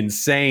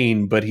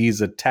insane, but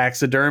he's a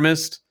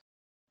taxidermist,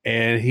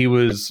 and he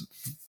was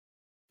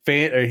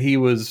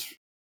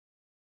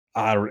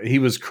he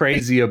was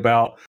crazy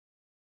about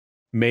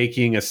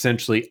making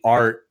essentially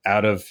art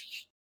out of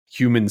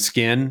human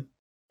skin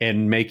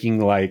and making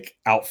like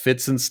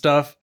outfits and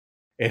stuff.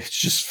 It's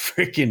just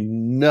freaking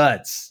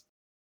nuts.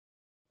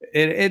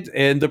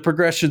 And the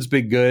progression's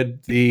been good.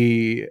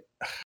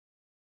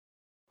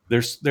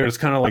 There's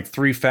kind of like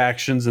 3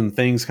 factions and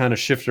things kind of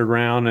shifted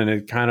around, and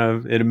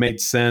it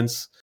made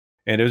sense.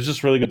 And it was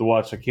just really good to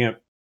watch. They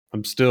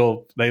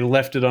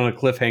left it on a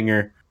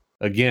cliffhanger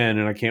again,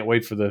 and I can't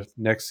wait for the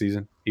next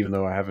season, even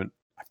though I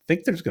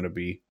think there's going to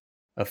be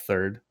a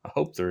third. I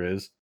hope there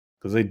is,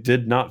 because they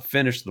did not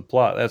finish the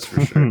plot, that's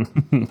for sure.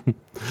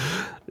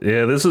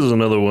 Yeah, this is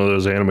another one of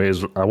those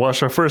animes. I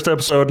watched our first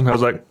episode, and I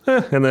was like,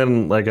 and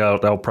then like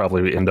I'll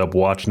probably end up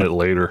watching it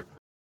later.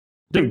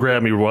 Didn't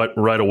grab me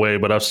right away,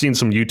 but I've seen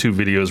some YouTube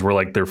videos where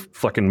like they're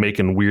fucking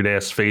making weird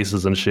ass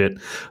faces and shit.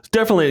 It's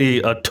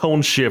definitely a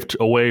tone shift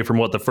away from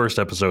what the first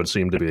episode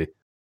seemed to be.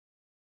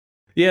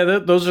 Yeah,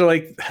 those are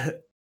like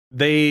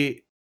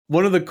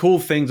one of the cool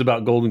things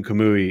about Golden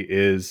Kamui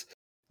is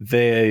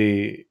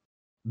they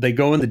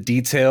go into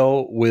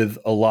detail with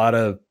a lot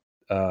of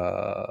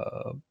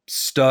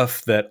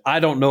stuff that I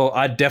don't know.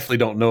 I definitely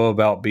don't know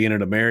about being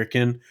an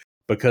American,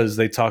 because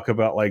they talk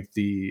about like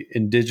the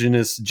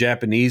indigenous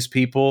Japanese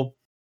people,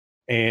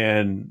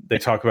 and they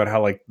talk about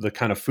how like the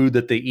kind of food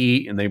that they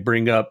eat, and they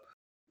bring up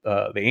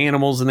the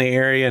animals in the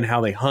area and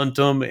how they hunt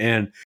them.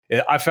 And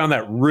I found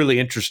that really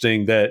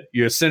interesting, that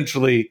it's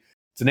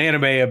an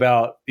anime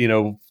about,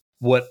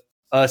 what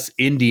us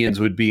Indians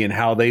would be and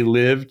how they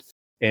lived.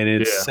 And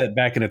it's set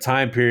back in a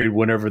time period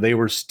whenever they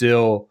were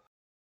still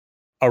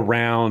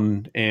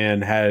around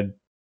and had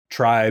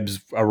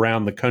tribes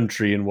around the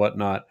country and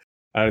whatnot.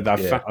 I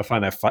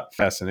find that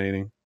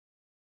fascinating.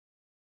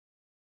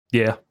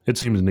 Yeah, it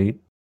seems neat.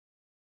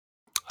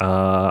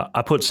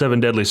 I put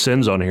 7 Deadly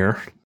Sins on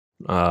here.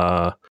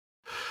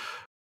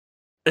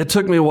 It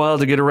took me a while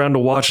to get around to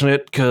watching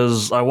it,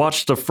 because I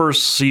watched the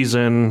first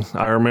season.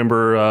 I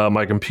remember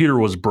my computer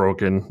was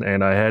broken,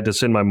 and I had to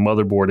send my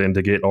motherboard in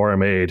to get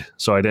RMA'd,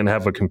 so I didn't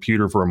have a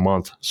computer for a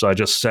month. So I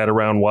just sat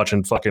around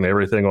watching fucking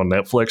everything on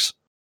Netflix.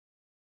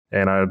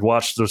 And I had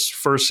watched this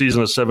first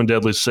season of 7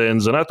 Deadly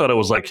Sins, and I thought it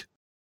was like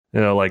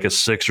a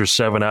 6 or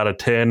 7 out of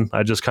 10.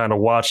 I just kind of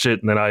watched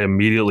it, and then I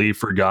immediately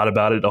forgot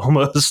about it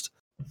almost.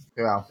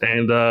 Yeah.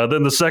 And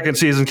then the second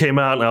season came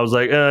out, and I was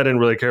like, I didn't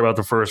really care about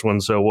the first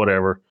one, so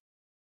whatever.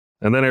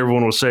 And then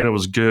everyone was saying it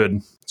was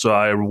good. So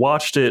I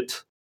watched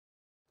it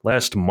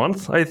last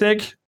month, I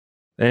think.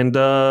 And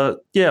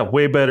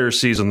way better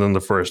season than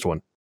the first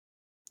one.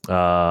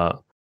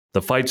 The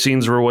fight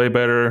scenes were way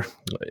better.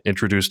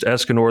 Introduced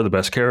Escanor, the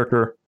best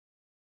character.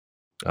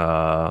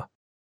 It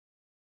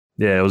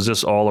was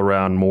just all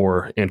around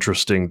more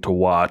interesting to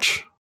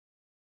watch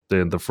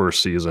than the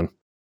first season.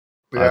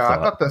 Yeah, I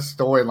thought the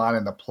storyline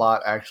and the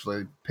plot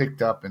actually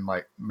picked up and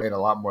like made a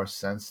lot more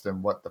sense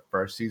than what the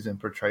first season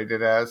portrayed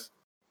it as.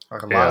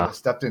 Like a lot of the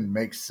stuff didn't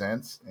make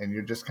sense, and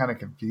you're just kind of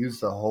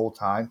confused the whole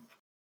time.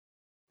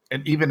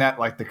 And even at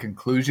like the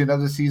conclusion of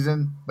the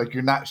season, like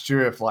you're not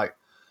sure if like,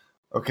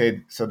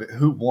 okay, so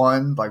who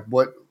won? Like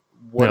what?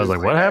 I was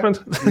like, what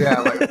happened?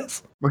 Yeah, like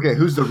okay,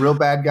 who's the real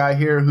bad guy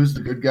here? Who's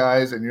the good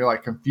guys? And you're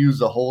like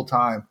confused the whole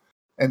time.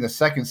 And the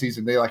second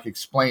season, they like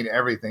explain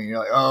everything. You're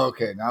like, oh,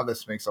 okay, now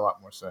this makes a lot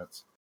more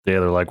sense. Yeah,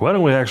 they're like, why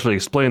don't we actually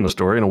explain the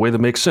story in a way that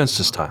makes sense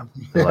this time?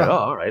 They're like, oh,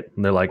 all right.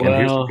 And they're like, and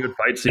here's some good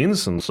fight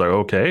scenes. And so,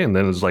 okay. And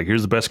then it's like,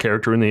 here's the best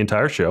character in the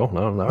entire show. Oh,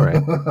 all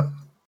right.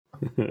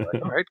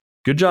 Like, all right.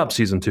 Good job,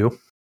 season 2.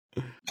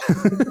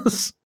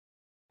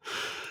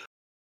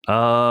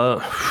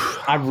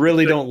 I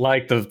really don't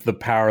like the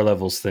power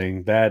levels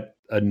thing. That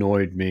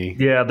annoyed me.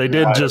 Yeah, they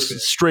did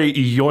straight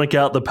yoink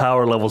out the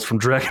power levels from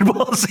Dragon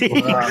Ball Z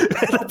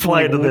and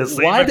apply it to this.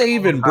 Why they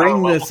even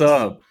bring this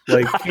up?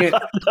 Like,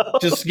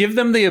 just give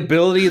them the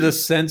ability to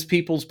sense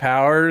people's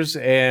powers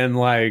and,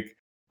 like,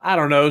 I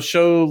don't know,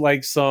 show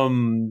like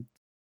some.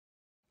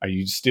 Are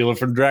you stealing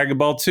from Dragon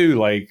Ball 2,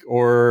 like,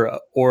 or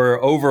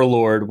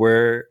Overlord,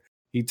 where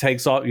he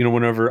takes off?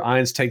 Whenever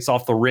Ainz takes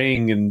off the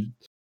ring and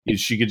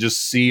she could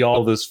just see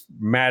all this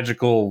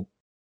magical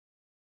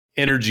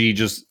energy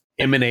just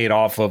emanate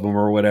off of him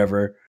or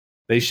whatever.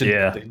 They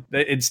should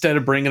instead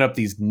of bringing up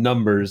these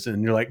numbers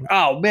and you're like,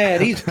 oh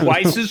man, he's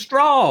twice as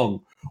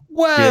strong.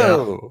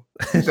 Whoa,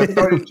 he's a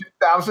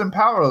 32,000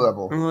 power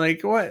level. I'm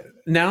like, what?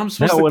 Now I'm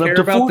supposed to care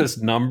about this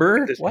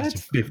number? What?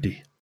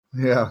 50.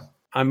 Yeah.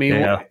 I mean,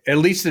 at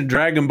least in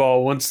Dragon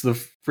Ball, once the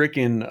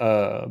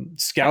freaking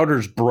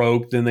scouters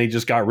broke, then they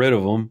just got rid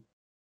of them.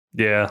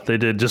 Yeah, they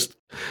did just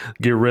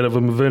get rid of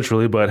them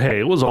eventually, but hey,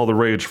 it was all the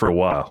rage for a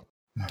while.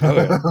 Oh,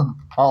 yeah.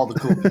 All the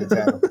cool kids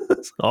had them.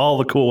 All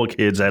the cool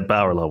kids had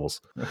power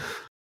levels.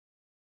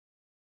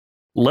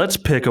 Let's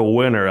pick a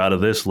winner out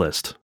of this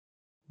list.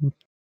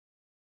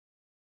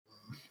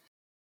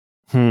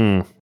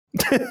 I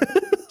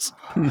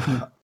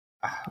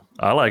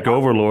like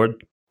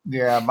Overlord.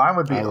 Yeah, mine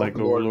would be I like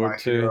Overlord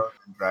too.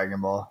 Dragon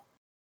Ball.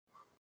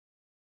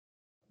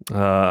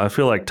 I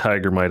feel like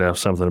Tiger might have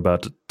something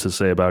to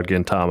say about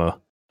Gintama.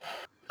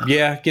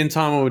 Yeah,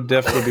 Gintama would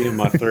definitely be in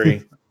my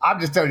 3. I'm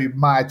just telling you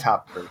my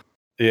top 3.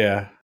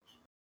 Yeah.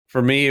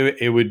 For me,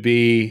 it would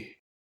be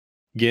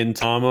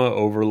Gintama,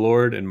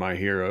 Overlord, and My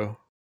Hero.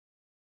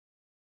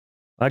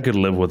 I could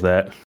live with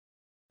that.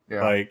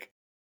 Yeah. Like,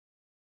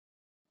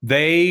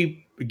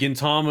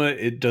 Gintama,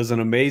 it does an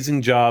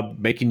amazing job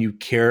making you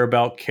care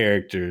about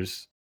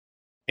characters,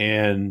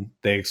 and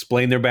they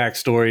explain their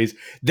backstories.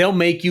 They'll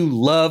make you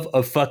love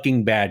a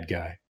fucking bad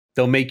guy.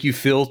 They'll make you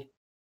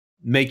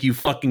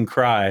fucking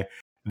cry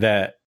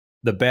that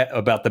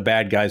about the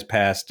bad guy's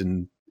past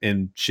and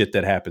shit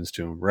that happens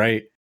to him,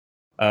 right?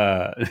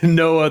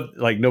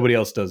 Nobody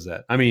else does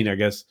that. I mean, I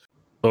guess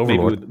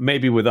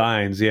maybe with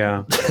Ainz,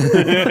 yeah.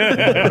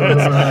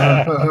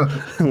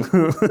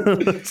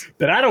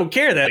 But I don't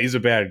care that he's a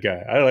bad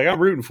guy. I'm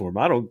rooting for him.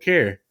 I don't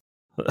care.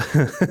 I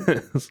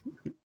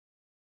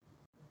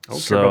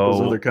don't care about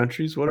those other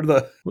countries. What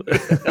the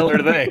hell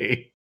are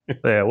they?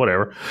 Yeah,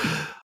 whatever.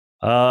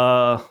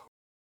 Was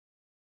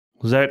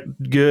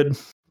that good?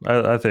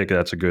 I think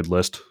that's a good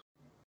list.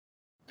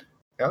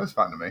 Yeah, it was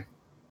fun to me.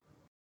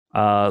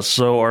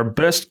 So our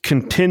best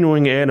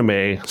continuing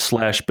anime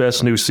 /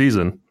 best new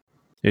season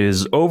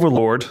is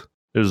Overlord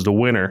is the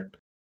winner,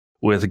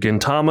 with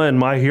Gintama and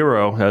My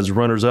Hero as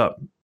runners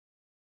up.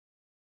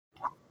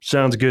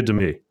 Sounds good to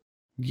me.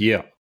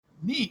 Yeah.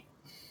 Neat.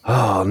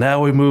 Oh,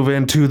 now we move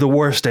into the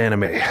worst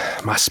anime,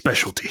 my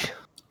specialty.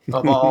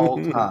 Of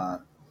all time.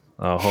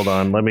 Oh, hold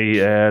on. Let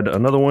me add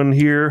another one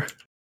here.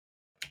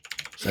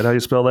 Is that how you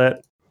spell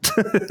that?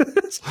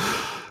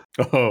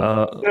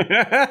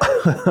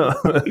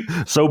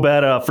 So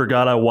bad I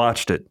forgot I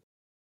watched it.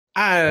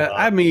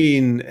 I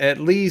mean, at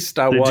least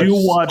I watched. Did you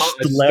watch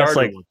the last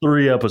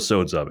 3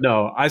 episodes of it?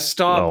 No, I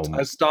stopped.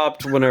 I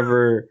stopped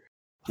whenever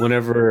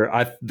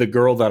the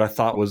girl that I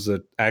thought was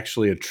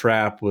actually a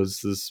trap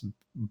was this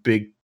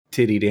big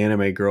tittied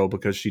anime girl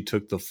because she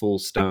took the full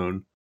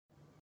stone.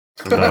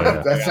 Oh,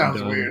 yeah. That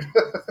sounds weird.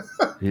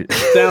 It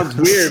sounds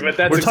weird, but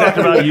that's we're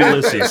talking about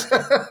Ulysses.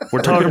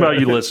 We're talking about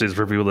Ulysses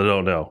for people that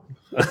don't know.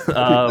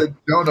 The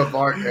Joan of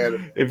Arc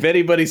anime. If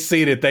anybody's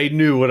seen it, they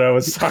knew what I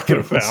was talking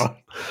about.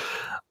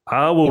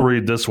 I will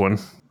read this one.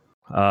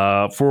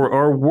 For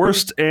our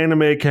worst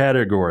anime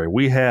category,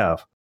 we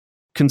have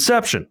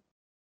Conception,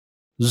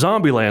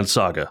 Zombieland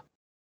Saga,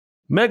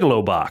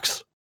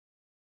 Megalobox,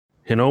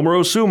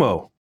 Hinomuro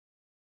Sumo,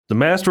 The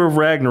Master of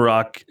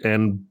Ragnarok,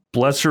 and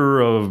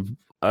Blesser of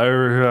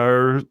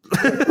Iron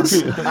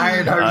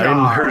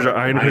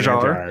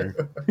Hajar,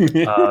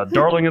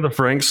 Darling of the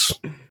Franks,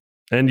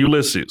 and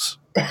Ulysses.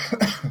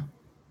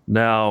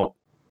 Now,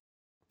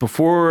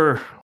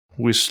 before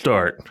we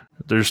start,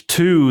 there's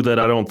 2 that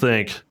I don't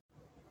think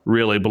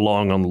really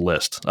belong on the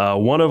list.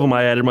 One of them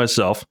I added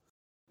myself,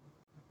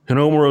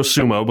 Hinomuro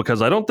Sumo,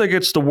 because I don't think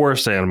it's the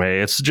worst anime.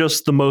 It's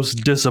just the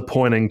most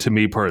disappointing to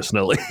me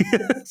personally.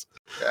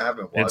 I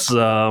haven't watched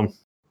it.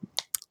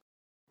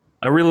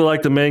 I really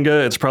like the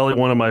manga. It's probably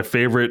one of my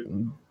favorite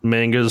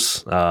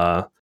mangas.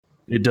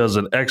 It does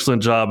an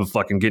excellent job of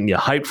fucking getting you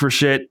hyped for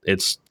shit.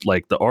 It's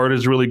like the art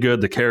is really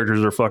good. The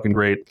characters are fucking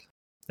great.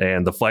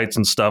 And the fights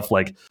and stuff,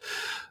 like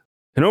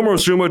Hinomuro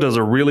Sumo does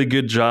a really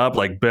good job,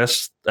 like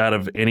best out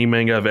of any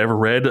manga I've ever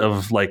read,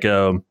 of like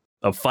a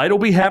fight will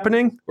be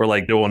happening, or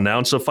like they'll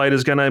announce a fight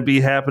is going to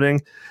be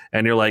happening.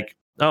 And you're like,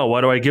 oh,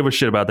 why do I give a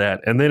shit about that?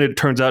 And then it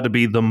turns out to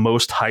be the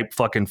most hype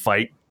fucking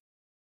fight.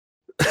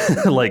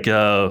 Like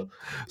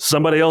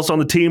somebody else on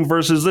the team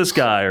versus this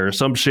guy or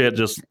some shit,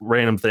 just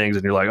random things.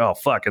 And you're like, oh,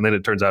 fuck. And then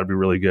it turns out to be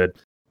really good.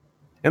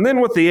 And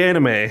then with the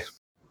anime,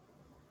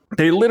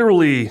 they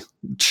literally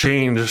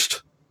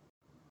changed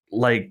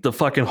like the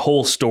fucking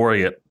whole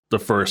story at the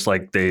first.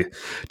 Like they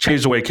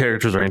changed the way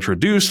characters are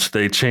introduced.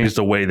 They changed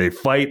the way they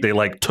fight. They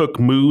like took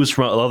moves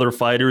from other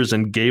fighters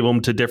and gave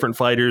them to different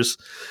fighters.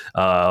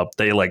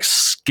 They like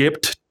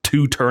skipped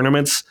 2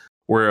 tournaments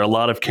where a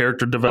lot of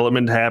character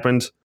development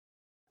happened.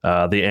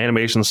 The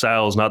animation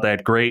style is not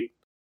that great.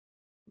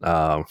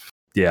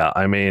 Yeah,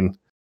 I mean,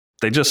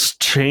 they just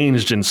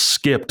changed and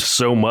skipped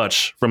so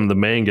much from the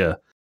manga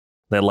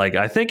that, like,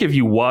 I think if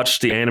you watch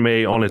the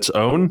anime on its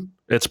own,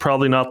 it's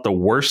probably not the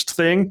worst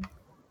thing.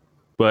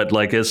 But,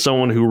 like, as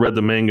someone who read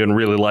the manga and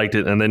really liked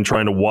it, and then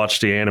trying to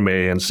watch the anime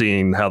and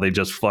seeing how they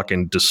just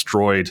fucking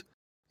destroyed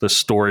the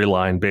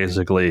storyline,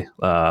 basically,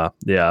 yeah,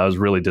 I was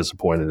really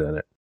disappointed in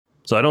it.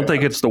 So I don't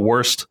think it's the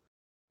worst,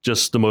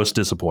 just the most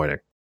disappointing.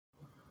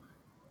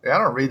 Yeah, I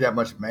don't read that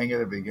much manga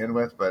to begin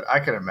with, but I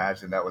can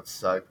imagine that would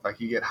suck. Like,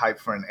 you get hyped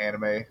for an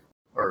anime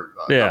or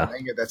a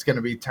manga that's going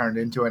to be turned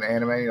into an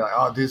anime. You're like,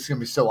 oh, dude, it's going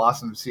to be so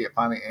awesome to see it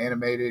finally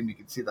animated, and you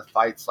can see the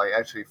fights like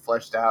actually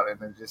fleshed out,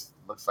 and it just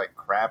looks like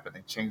crap, and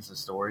they changed the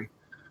story.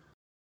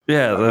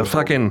 Yeah, the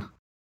fucking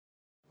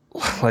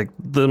like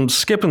them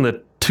skipping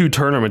the 2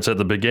 tournaments at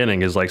the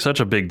beginning is like such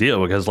a big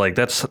deal because like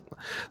there's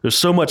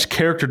so much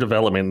character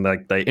development.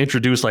 Like they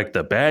introduce like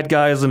the bad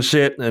guys and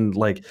shit, and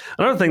like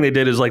another thing they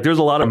did is like there's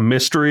a lot of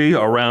mystery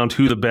around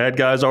who the bad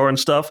guys are and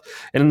stuff.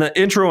 And in the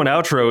intro and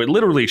outro, it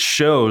literally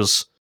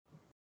shows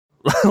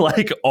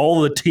like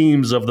all the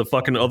teams of the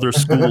fucking other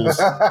schools.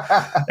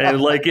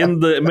 And like in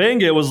the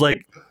manga, it was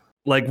like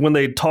when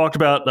they talked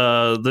about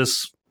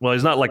this well,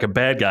 he's not like a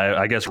bad guy,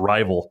 I guess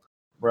rival.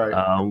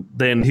 Right.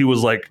 Then he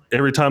was like,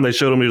 every time they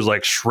showed him, he was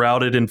like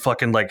shrouded in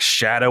fucking like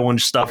shadow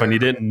and stuff, and you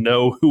didn't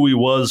know who he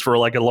was for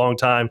like a long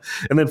time.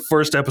 And then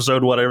first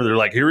episode, whatever, they're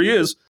like, here he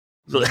is,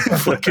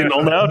 fucking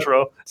on the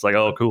outro. It's like,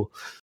 oh, cool.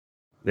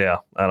 Yeah,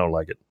 I don't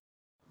like it.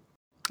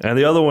 And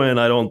the other one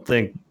I don't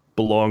think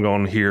belong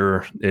on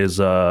here is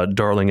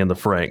Darling in the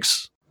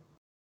Franxx.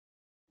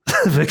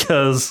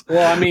 Because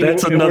well, I mean,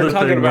 that's another we're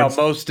talking thing about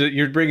most.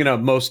 You're bringing up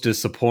most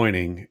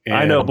disappointing. And,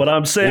 I know, but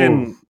I'm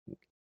saying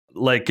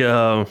like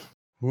my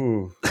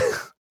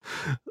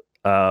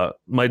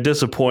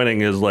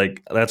disappointing is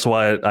like, that's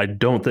why I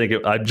don't think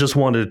it, I just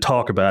wanted to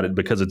talk about it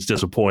because it's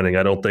disappointing.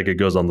 I don't think it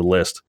goes on the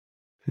list.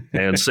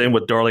 And same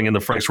with Darling in the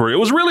Franxx, where it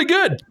was really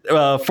good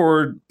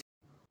for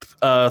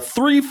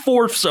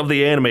 3/4 of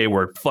the anime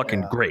were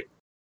fucking great.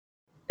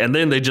 And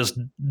then they just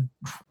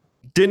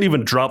didn't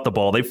even drop the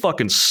ball. They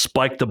fucking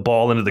spiked the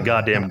ball into the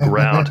goddamn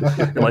ground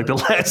in like the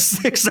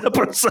last 6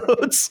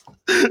 episodes.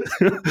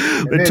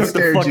 They took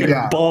the fucking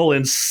ball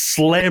and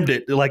slammed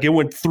it like it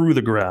went through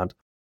the ground.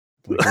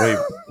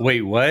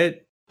 Wait,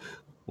 what?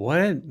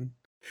 What?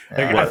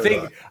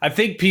 Like, I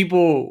think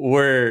people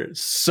were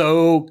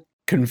so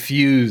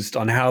confused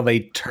on how they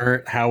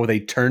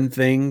turn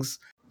things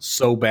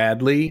so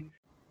badly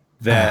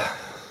that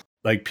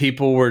like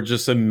people were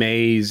just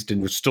amazed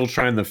and were still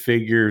trying to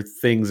figure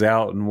things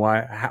out and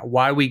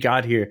why we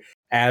got here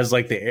as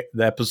like the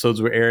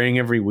episodes were airing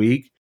every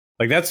week.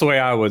 Like that's the way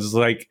I was.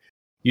 Like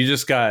you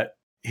just got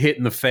hit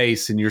in the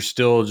face and you're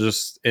still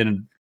just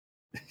in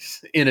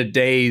a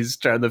daze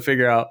trying to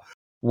figure out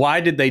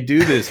why did they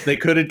do this. They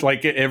could have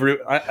like they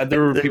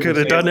could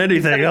have done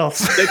anything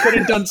else. They could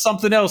have done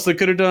something else. They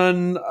could have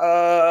done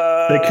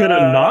they could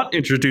have not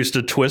introduced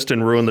a twist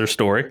and ruined their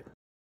story.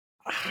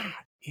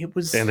 It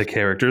was and the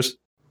characters.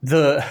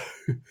 The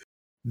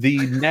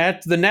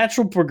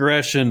natural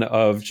progression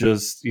of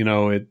just, you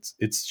know,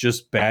 it's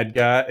just bad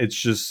guy. It's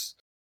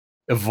just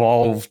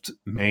evolved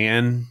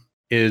man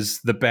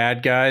is the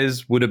bad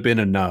guys would have been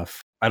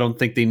enough. I don't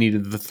think they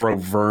needed to throw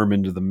Verm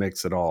into the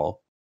mix at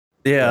all.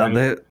 Yeah,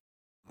 right?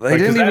 They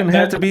didn't even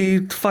have to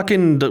be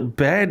fucking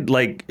bad,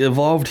 like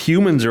evolved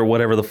humans or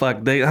whatever the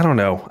fuck. I don't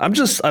know.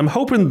 I'm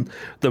hoping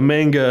the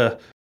manga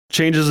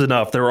changes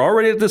enough. They're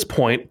already at this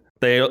point.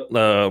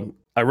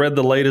 I read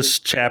the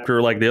latest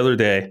chapter like the other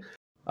day.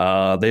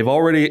 They've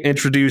already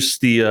introduced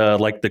the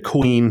like the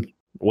queen,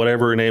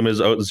 whatever her name is,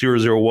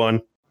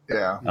 001.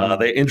 Yeah.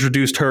 They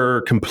introduced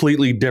her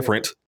completely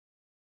different.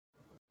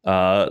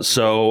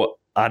 So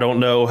I don't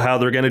know how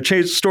they're going to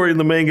change the story in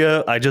the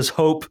manga. I just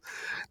hope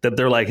that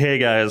they're like, hey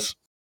guys,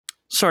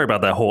 sorry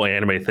about that whole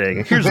anime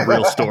thing. Here's the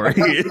real story.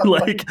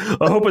 Like,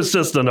 I hope it's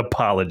just an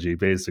apology,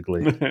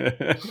 basically.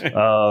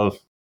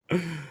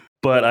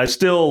 But I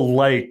still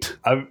liked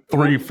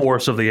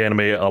 3/4 of the anime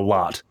a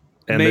lot.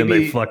 And then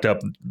they fucked up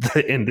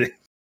the ending.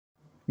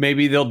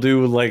 Maybe they'll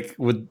do like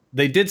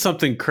they did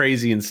something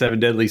crazy in Seven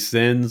Deadly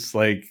Sins.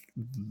 Like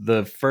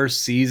the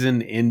first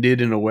season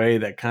ended in a way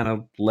that kind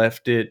of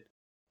left it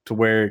to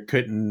where it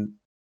couldn't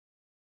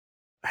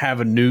have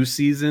a new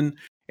season.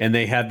 And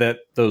they had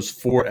those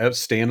 4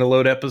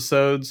 standalone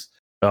episodes.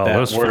 Oh,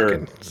 those were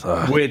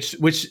which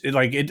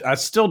like it, I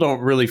still don't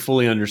really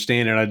fully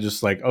understand it. I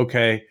just like,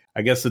 okay,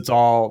 I guess it's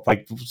all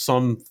like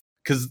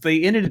because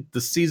they ended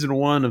the season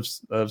 1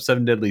 of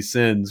Seven Deadly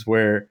Sins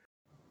where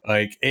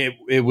like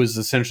it was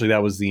essentially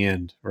that was the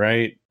end,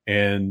 right?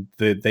 And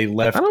they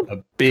left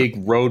a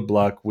big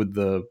roadblock with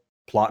the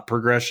plot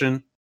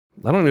progression.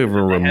 I don't even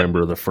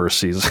remember the first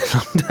season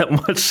that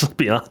much, to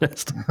be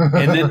honest.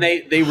 And then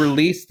they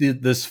released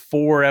this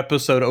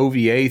 4-episode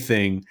OVA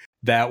thing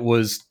that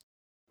was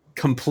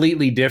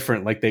completely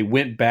different. Like they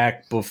went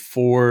back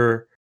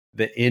before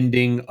the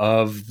ending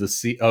of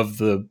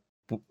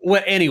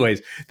well,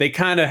 anyways, they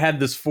kind of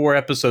had this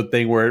 4-episode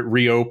thing where it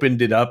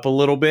reopened it up a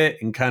little bit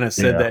and kind of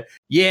said that,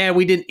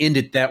 we didn't end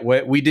it that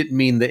way. We didn't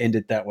mean to end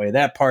it that way.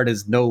 That part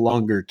is no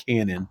longer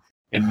canon.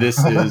 And this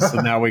is,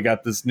 so now we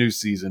got this new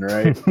season,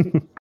 right?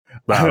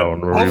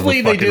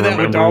 Hopefully they do that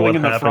with Darling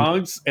in the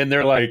Franxx, and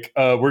they're like,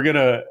 we're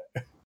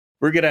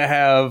gonna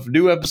have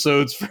new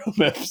episodes from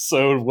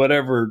episode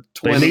whatever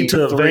 23. They need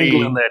to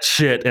evangelize that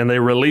shit, and they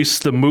release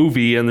the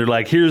movie, and they're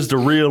like, here's the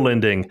real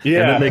ending.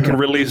 Yeah. And then they can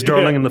release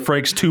Darling in the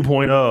Franxx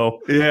 2.0.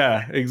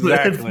 Yeah,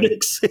 exactly.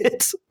 Fix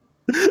it.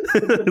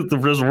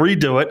 Just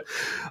redo it.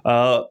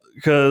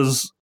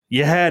 Because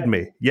you had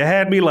me. You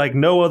had me like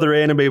no other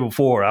anime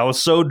before. I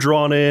was so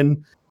drawn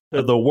in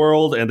to the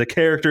world and the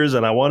characters,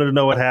 and I wanted to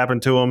know what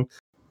happened to them.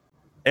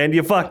 And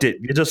you fucked it.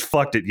 You just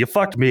fucked it. You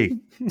fucked me.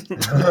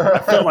 I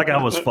felt like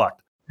I was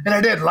fucked. And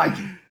I didn't like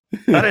it.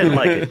 I didn't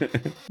like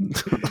it.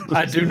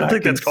 I do not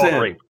think that's called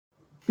rape.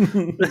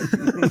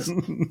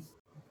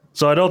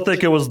 So I don't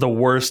think it was the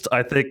worst.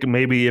 I think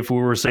maybe if we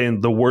were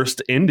saying the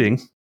worst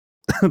ending,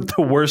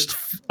 the worst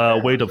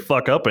way to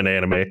fuck up an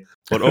anime.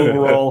 But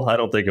overall, I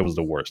don't think it was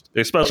the worst,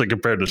 especially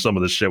compared to some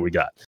of the shit we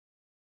got.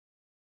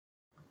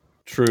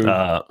 True.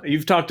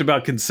 You've talked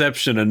about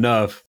conception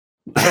enough.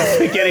 I don't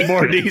think any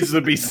more needs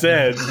to be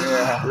said.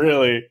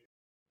 Really.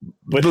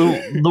 But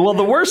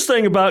the worst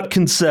thing about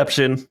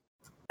Conception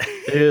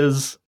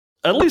is,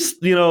 at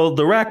least,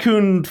 the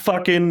raccoon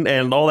fucking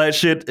and all that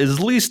shit is,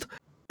 at least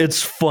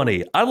it's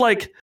funny.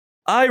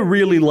 I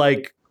really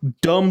like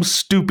dumb,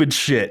 stupid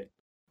shit.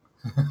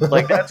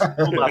 Like, that's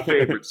my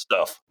favorite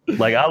stuff.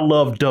 Like, I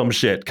love dumb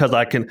shit because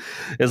I can,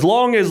 as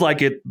long as like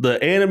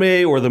the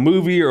anime or the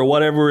movie or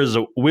whatever is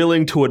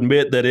willing to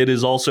admit that it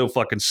is also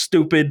fucking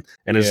stupid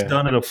and it's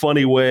done in a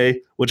funny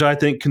way, which I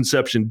think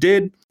Conception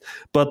did.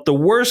 But the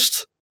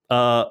worst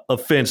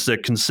offense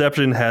that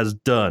Conception has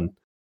done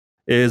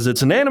is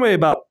it's an anime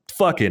about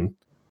fucking,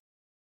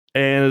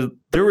 and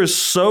there is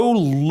so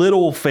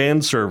little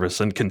fan service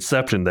in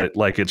Conception that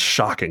like it's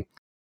shocking.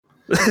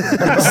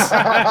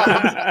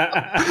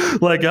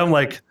 Like, I'm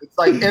like, it's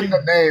like in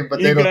the name,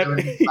 but they don't do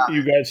anything about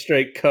you got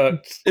straight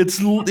cucks.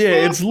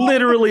 it's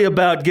literally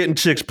about getting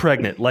chicks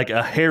pregnant, like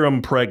a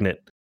harem pregnant,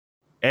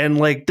 and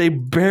like they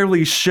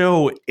barely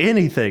show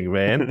anything,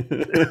 man.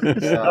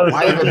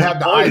 Why even have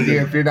the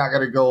idea if you're not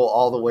going to go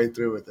all the way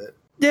through with it?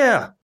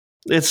 Yeah,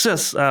 it's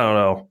just, I don't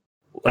know.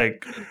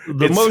 Like,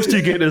 the most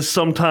you get is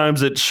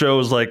sometimes it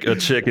shows like a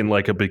chick in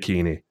like a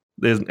bikini,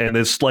 and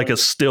it's like a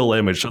still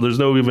image, so there's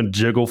no even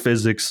jiggle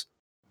physics.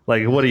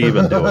 Like, what are you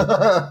even doing?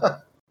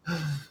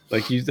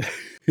 Like, you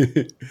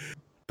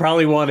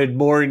probably wanted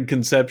more in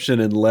Conception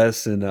and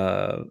less in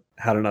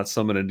How to Not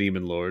Summon a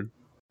Demon Lord.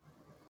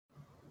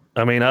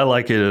 I mean, I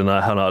like it in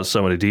How Not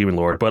Summon a Demon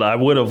Lord, but I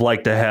would have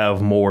liked to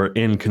have more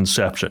in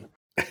Conception.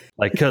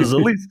 Like, because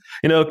at least,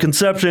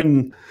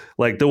 Conception,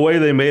 like the way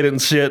they made it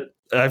and shit,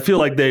 I feel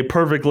like they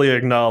perfectly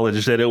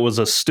acknowledged that it was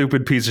a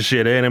stupid piece of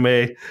shit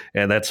anime,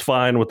 and that's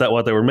fine with that,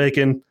 what they were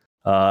making.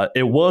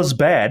 It was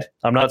bad.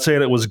 I'm not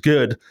saying it was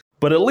good,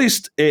 but at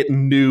least it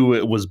knew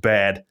it was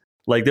bad.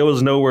 Like, there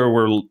was nowhere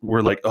where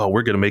we're like, oh,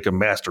 we're going to make a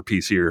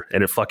masterpiece here,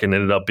 and it fucking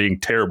ended up being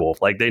terrible.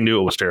 Like, they knew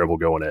it was terrible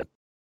going in.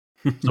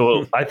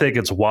 So I think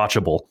it's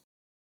watchable.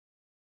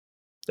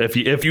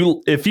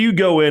 If you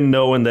go in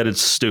knowing that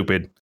it's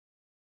stupid,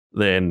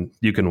 then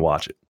you can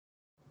watch it.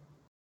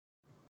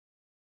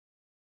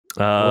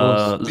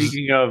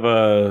 Speaking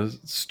of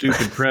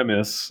stupid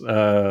premise, with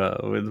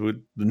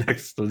the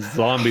next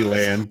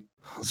Zombieland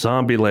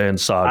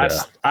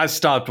Saga. I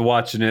stopped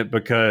watching it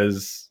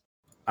because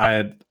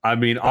I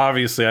mean,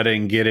 obviously I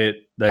didn't get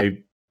it.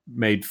 They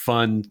made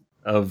fun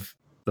of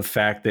the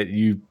fact that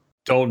you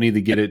don't need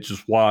to get it,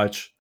 just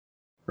watch,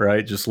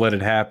 right? Just let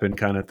it happen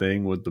kind of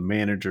thing with the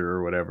manager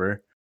or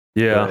whatever.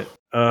 Yeah.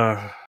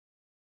 But,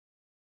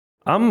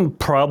 I'm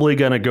probably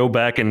going to go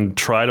back and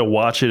try to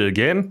watch it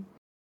again,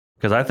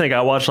 because I think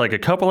I watched like a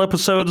couple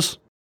episodes,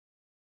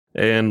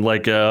 and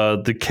like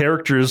the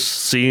characters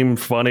seem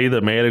funny,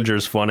 the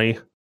manager's funny.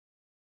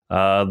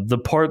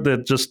 The part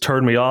that just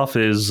turned me off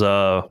is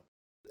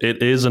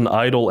it is an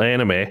idol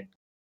anime.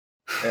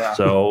 Yeah.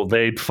 So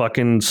they'd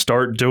fucking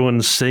start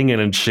doing singing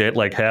and shit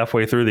like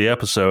halfway through the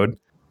episode.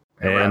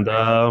 And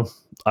I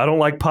don't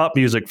like pop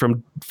music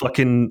from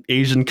fucking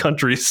Asian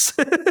countries.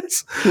 I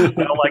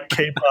don't like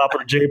K-pop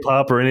or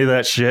J-pop or any of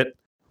that shit.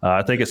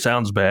 I think it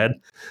sounds bad.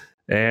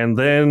 And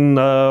then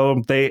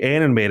they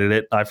animated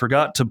it. I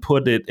forgot to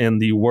put it in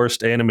the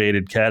worst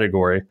animated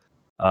category.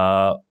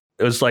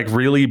 It was like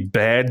really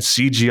bad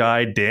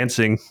CGI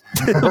dancing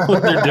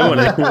when they're doing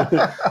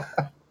it.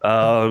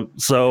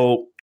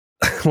 So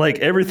like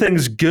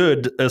everything's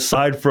good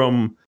aside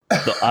from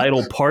the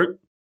idol part,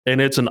 and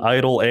it's an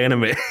idol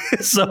anime.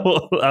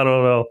 So I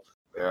don't know.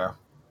 Yeah.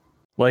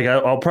 Like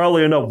I'll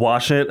probably end up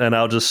watching it and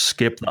I'll just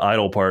skip the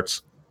idol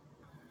parts.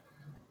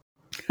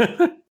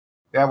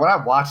 Yeah, when I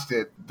watched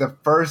it, the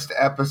first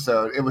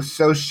episode, it was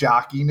so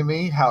shocking to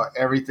me how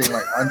everything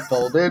like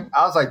unfolded.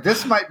 I was like,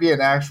 this might be an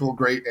actual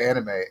great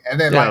anime. And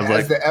then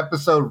as the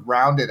episode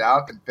rounded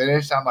out and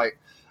finished, I'm like,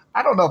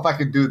 I don't know if I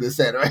can do this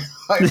anime.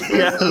 Like,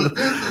 Yeah.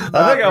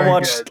 I think I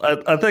watched,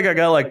 I think I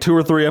got like 2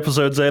 or 3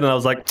 episodes in and I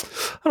was like,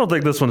 I don't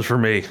think this one's for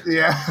me.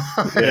 Yeah.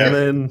 And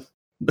then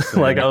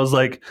like I was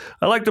like,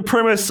 I like the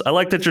premise. I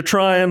like that you're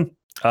trying,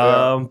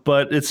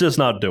 but it's just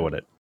not doing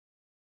it.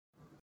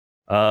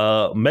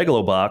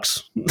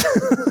 Megalobox.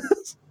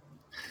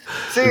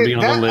 See,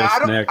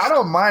 I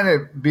don't mind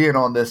it being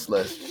on this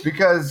list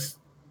because,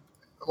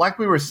 like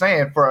we were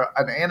saying, for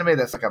an anime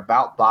that's like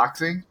about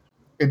boxing,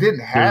 it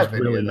didn't have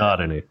There's really not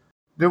any.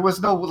 There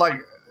was no like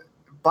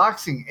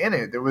boxing in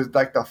it. There was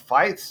like the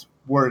fights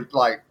were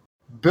like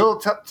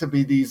built up to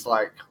be these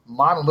like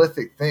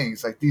monolithic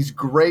things, like these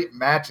great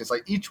matches.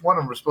 Like each one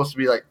of them was supposed to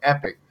be like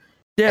epic.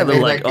 Yeah, they're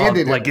like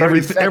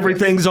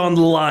everything's on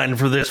the line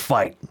for this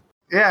fight.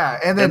 Yeah,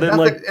 and then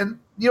and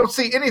you don't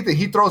see anything.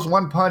 He throws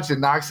one punch and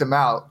knocks him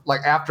out,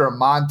 like after a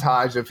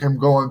montage of him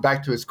going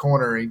back to his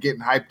corner and getting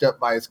hyped up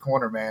by his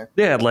corner man.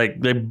 Yeah,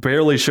 like they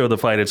barely show the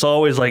fight. It's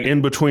always like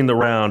in between the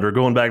round or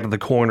going back to the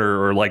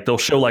corner, or like they'll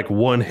show like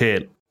one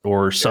hit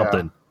or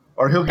something. Yeah.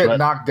 Or he'll get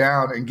knocked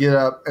down and get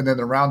up, and then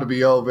the round will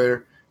be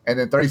over. And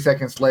then 30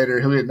 seconds later,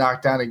 he'll get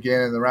knocked down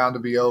again, and the round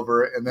will be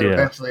over. And then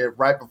eventually,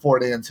 right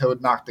before it ends, he'll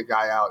knock the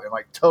guy out and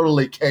like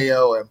totally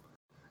KO him,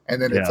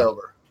 and then it's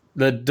over.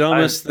 The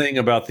dumbest thing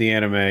about the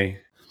anime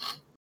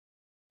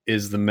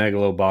is the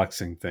megalo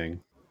boxing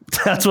thing.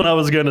 That's what I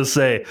was going to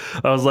say.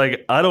 I was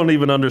like, I don't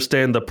even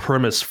understand the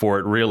premise for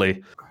it,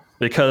 really.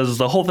 Because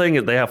the whole thing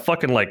is they have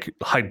fucking like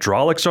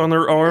hydraulics on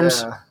their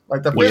arms. Yeah.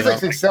 Like the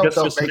physics itself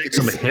don't make it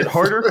them hit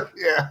harder.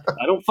 Yeah.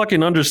 I don't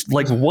fucking understand.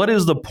 Like, what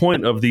is the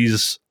point of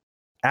these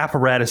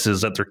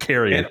apparatuses that they're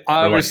carrying? It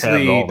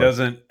obviously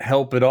doesn't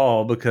help at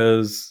all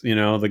because, you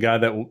know, the guy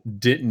that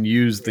didn't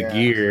use the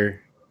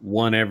gear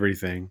won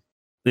everything.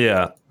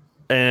 Yeah.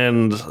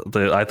 And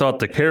I thought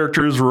the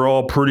characters were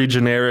all pretty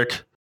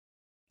generic.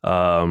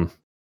 I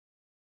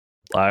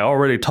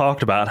already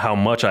talked about how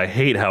much I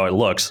hate how it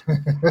looks.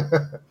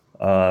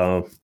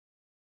 The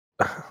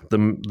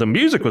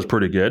music was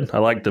pretty good. I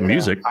liked the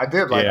music. I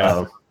did like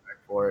that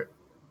for it.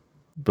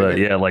 But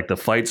yeah, like the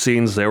fight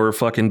scenes, they were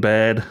fucking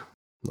bad.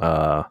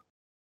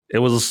 It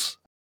was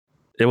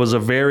a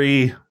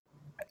very.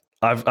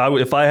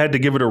 If I had to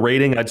give it a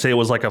rating, I'd say it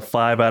was like a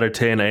 5 out of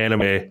 10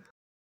 anime.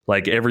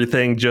 Like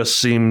everything just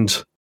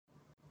seemed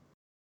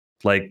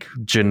like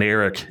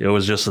generic. It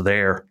was just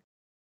there.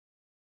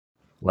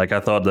 Like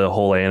I thought the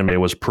whole anime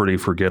was pretty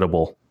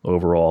forgettable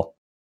overall.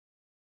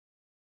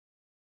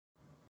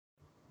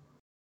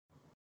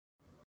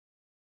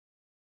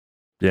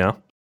 Yeah.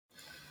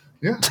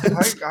 Yeah,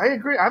 I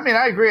agree. I mean,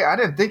 I agree. I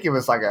didn't think it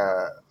was like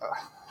a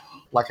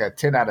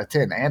 10 out of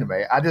 10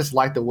 anime. I just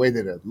liked the way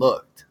that it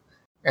looked.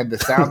 And the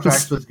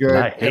soundtrack was good.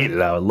 I hated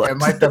how it looked.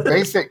 And like the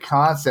basic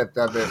concept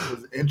of it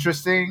was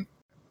interesting.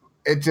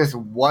 It just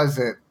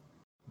wasn't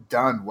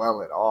done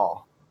well at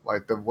all.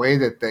 Like the way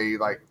that they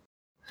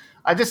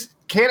I just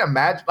can't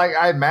imagine. Like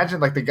I imagine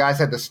like the guys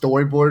had the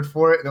storyboard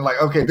for it, and they're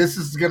like, okay, this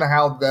is gonna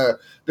how the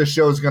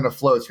show's gonna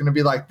flow. It's gonna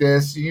be like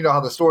this. You know how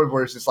the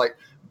storyboard is just like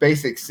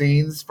basic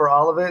scenes for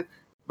all of it.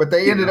 But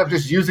they ended up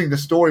just using the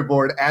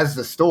storyboard as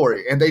the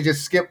story, and they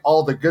just skip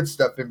all the good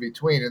stuff in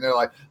between. And they're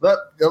like,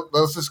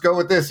 let's just go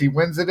with this. He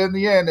wins it in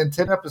the end in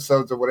 10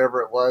 episodes or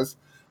whatever it was.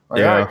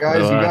 Like, all right,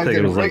 guys, you guys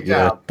did a great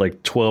job.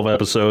 Like 12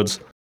 episodes.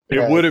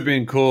 It would have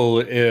been cool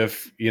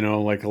if, you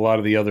know, like a lot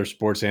of the other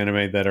sports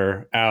anime that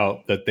are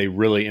out, that they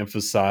really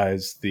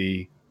emphasize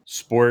the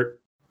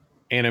sport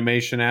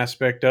animation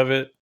aspect of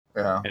it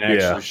and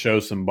actually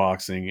show some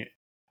boxing.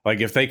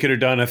 Like if they could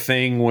have done a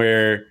thing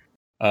where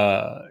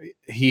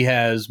he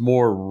has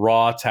more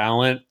raw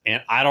talent,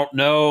 and I don't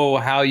know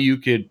how you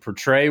could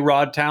portray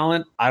raw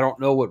talent. I don't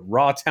know what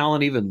raw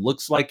talent even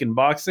looks like in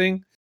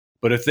boxing,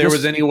 but if there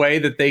was any way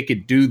that they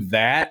could do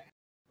that,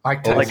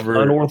 like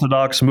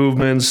unorthodox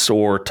movements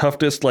or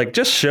toughness, like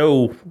just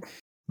show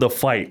the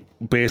fight.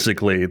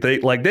 Basically, they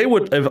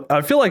would.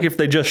 I feel like if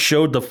they just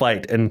showed the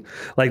fight and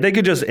like they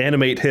could just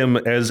animate him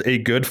as a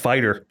good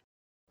fighter.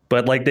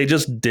 But like they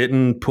just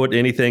didn't put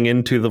anything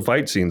into the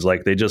fight scenes.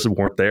 Like they just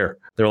weren't there.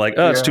 They're like,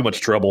 oh, it's too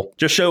much trouble.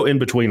 Just show in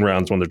between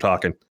rounds when they're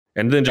talking,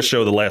 and then just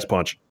show the last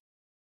punch.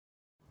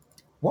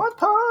 One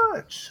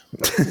punch.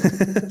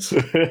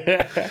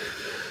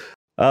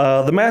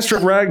 The Master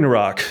of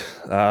Ragnarok.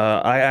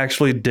 I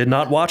actually did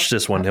not watch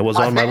this one. It was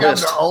on my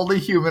list. I'm the only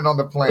human on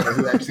the planet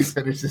who actually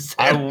finished this.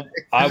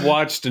 I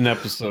watched an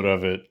episode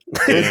of it.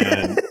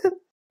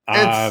 And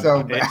it's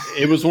so bad.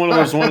 It was one of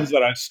those ones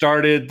that I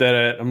started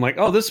that I'm like,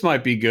 oh, this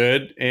might be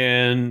good,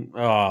 and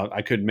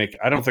I couldn't make.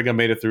 I don't think I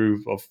made it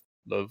through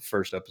the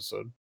first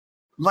episode.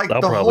 Like the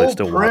whole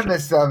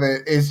premise of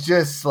it is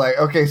just like,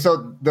 okay,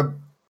 so the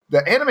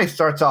anime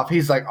starts off.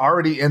 He's like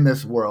already in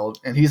this world,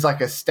 and he's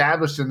like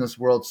established in this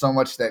world so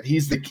much that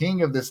he's the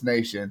king of this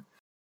nation.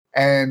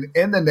 And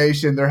in the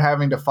nation, they're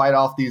having to fight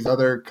off these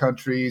other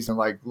countries and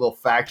like little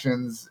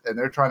factions, and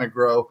they're trying to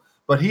grow.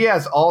 But he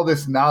has all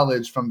this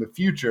knowledge from the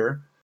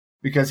future,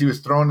 because he was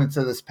thrown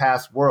into this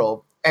past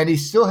world, and he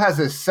still has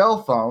his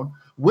cell phone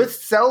with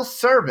cell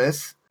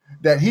service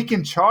that he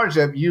can charge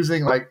up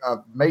using like a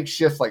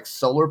makeshift like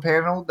solar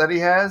panel that he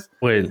has.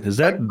 Wait, is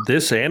that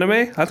this anime?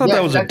 I thought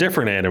that was a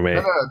different anime.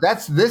 No,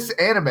 that's this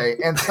anime.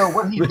 And so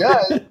what he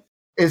does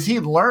is he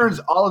learns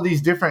all of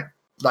these different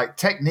like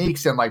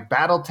techniques and like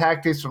battle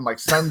tactics from like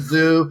Sun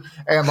Tzu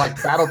and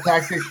like battle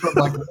tactics from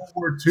like World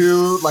War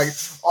II, like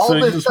all so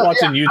this you're just stuff.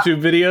 watching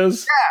YouTube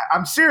videos? Yeah,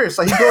 I'm serious.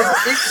 Like he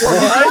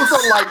goes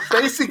on like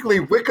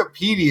basically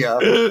Wikipedia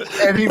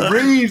and he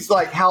reads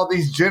like how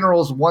these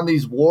generals won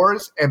these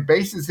wars and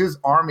bases his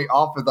army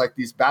off of like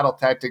these battle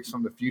tactics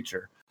from the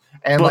future.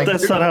 And but like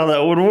that's not how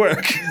that would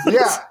work.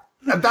 Yeah.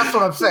 And that's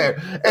what I'm saying.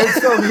 And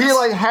so he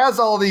like has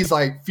all these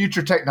like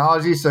future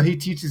technologies. So he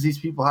teaches these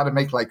people how to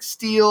make like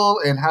steel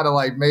and how to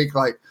like make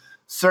like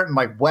certain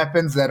like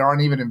weapons that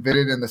aren't even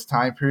invented in this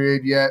time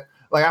period yet.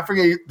 Like I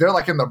forget, they're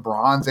like in the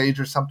Bronze Age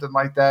or something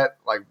like that.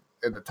 Like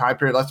in the time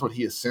period, that's what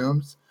he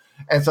assumes.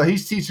 And so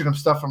he's teaching them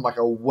stuff from like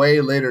a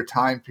way later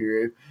time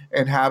period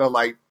and how to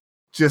like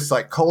just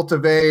like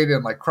cultivate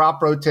and like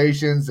crop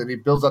rotations. And he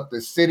builds up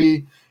this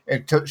city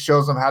and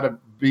shows them how to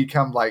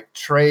become like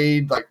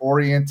trade like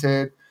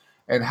oriented.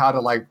 And how to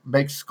like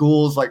make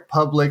schools like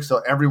public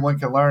so everyone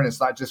can learn. It's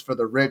not just for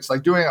the rich,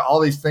 like doing all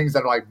these things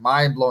that are like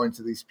mind blowing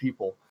to these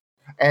people.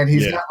 And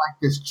he's got like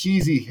this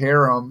cheesy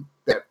harem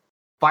that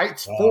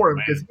fights for him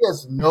because he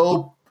has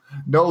no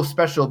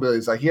special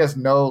abilities. Like he has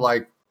no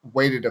like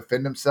way to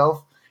defend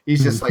himself.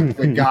 He's just like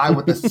the guy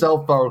with the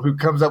cell phone who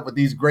comes up with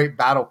these great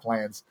battle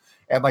plans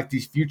and like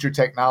these future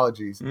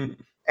technologies.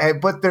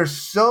 But they're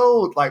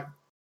so like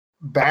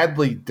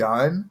badly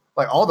done.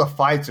 Like all the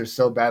fights are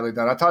so badly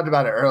done. I talked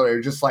about it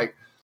earlier. Just like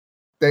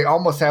they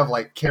almost have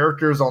like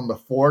characters on the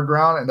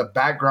foreground and the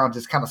background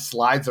just kind of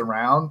slides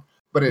around,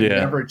 but it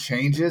never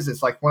changes.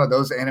 It's like one of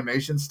those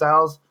animation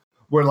styles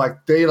where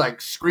like they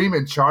like scream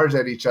and charge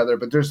at each other,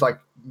 but there's like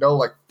no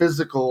like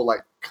physical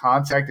like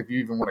contact, if you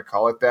even want to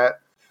call it that,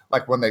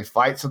 like when they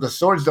fight. So the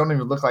swords don't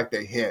even look like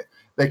they hit.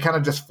 They kind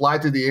of just fly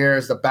through the air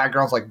as the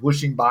background's like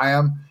whooshing by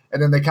them,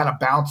 and then they kind of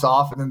bounce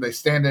off, and then they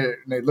stand there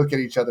and they look at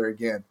each other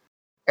again.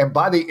 And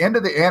by the end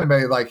of the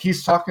anime, like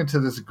he's talking to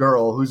this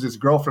girl who's his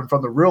girlfriend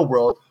from the real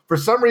world. For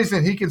some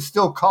reason, he can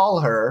still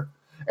call her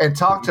and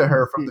talk to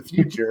her from the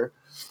future.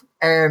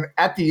 And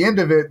at the end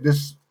of it,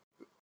 this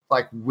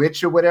like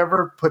witch or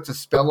whatever puts a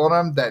spell on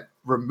him that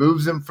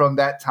removes him from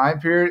that time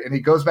period. And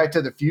he goes back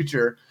to the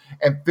future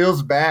and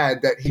feels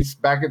bad that he's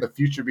back in the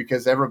future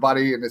because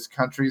everybody in his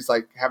country is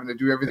like having to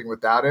do everything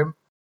without him.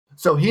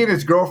 So he and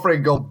his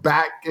girlfriend go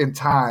back in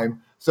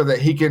time so that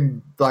he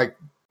can like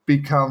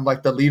become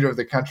like the leader of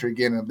the country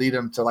again and lead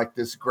him to like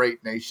this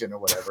great nation or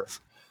whatever.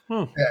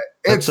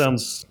 That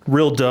sounds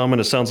real dumb, and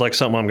it sounds like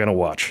something I'm going to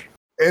watch.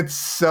 It's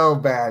so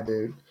bad,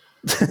 dude.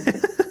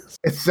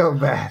 It's so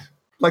bad.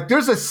 Like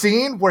there's a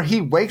scene where he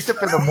wakes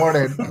up in the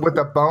morning with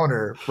a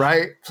boner,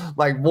 right?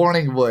 Like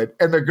morning wood.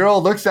 And the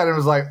girl looks at him and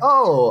is like,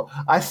 oh,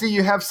 I see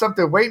you have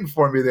something waiting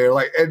for me there.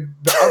 Like, and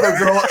the other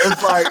girl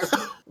is like,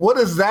 what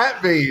does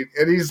that mean?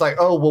 And he's like,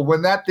 oh, well,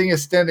 when that thing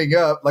is standing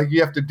up, like you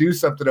have to do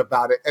something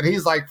about it. And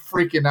he's like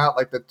freaking out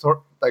like the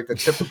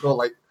typical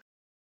like,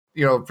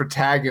 you know,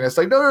 protagonist.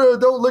 Like, no,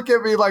 don't look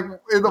at me like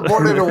in the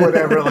morning or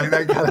whatever. Like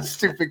that kind of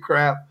stupid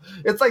crap.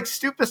 It's like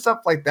stupid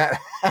stuff like that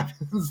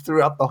happens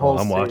throughout the whole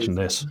I'm series. watching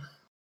this.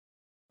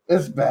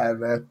 It's bad,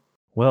 man.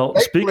 Well,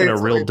 speaking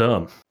of real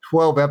dumb.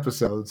 12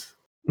 episodes.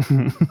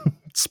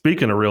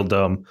 Speaking of real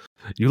dumb,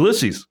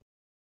 Ulysses.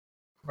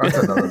 That's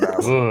another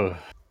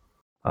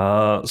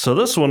bad. So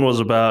this one was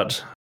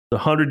about the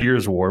 100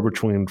 Years' War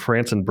between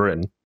France and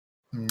Britain.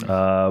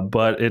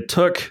 But it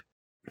took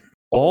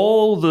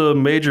all the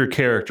major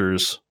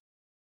characters,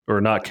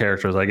 or not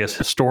characters, I guess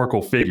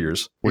historical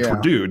figures, which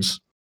were dudes,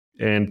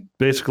 and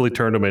basically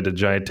turned them into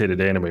giant titted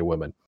anime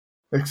women.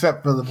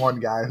 Except for the one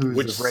guy who's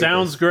which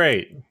sounds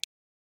great.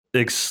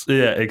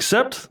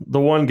 Except the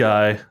one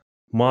guy,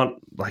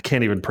 I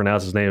can't even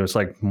pronounce his name. It's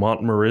like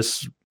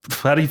Montmoris.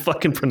 How do you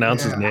fucking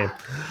pronounce his name?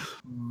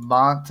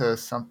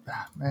 Something,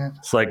 man.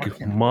 It's like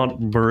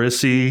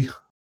Montmorency.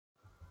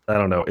 I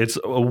don't know. It's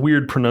a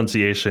weird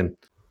pronunciation.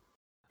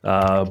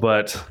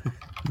 But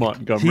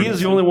he is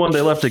the only one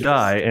they left a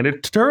guy, and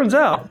it turns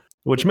out,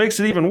 which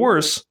makes it even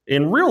worse,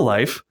 in real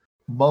life,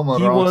 he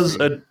was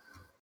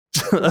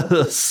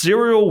a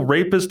serial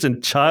rapist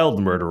and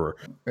child murderer.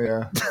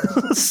 Yeah.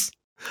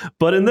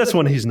 But in this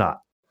one, he's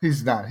not.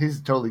 He's not. He's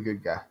a totally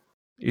good guy.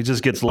 He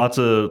just gets lots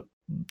of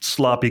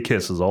sloppy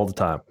kisses all the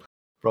time.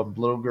 From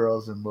little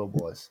girls and little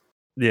boys.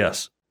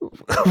 Yes.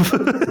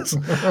 But,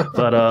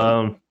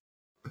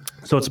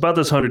 so it's about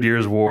this 100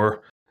 Years'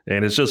 War,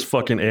 and it's just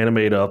fucking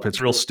animated up.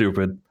 It's real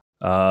stupid.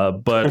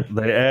 But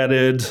they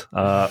added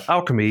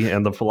alchemy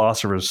and the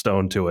Philosopher's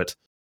Stone to it.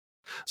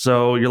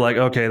 So you're like,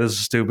 okay, this is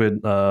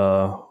stupid.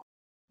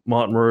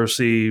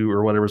 Montmorency,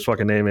 or whatever his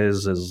fucking name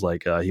is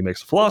like, he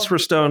makes a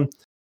Philosopher's Stone,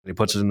 and he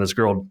puts it in this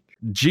girl,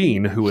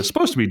 Jean, who is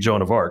supposed to be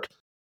Joan of Arc.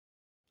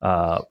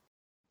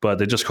 But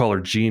they just call her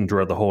Jean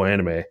throughout the whole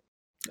anime.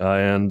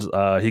 And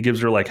he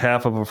gives her like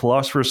half of a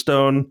Philosopher's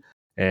Stone,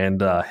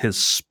 and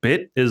his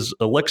spit is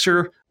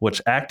elixir,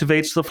 which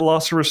activates the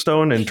Philosopher's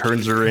Stone and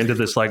turns her into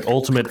this like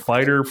ultimate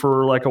fighter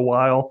for like a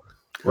while.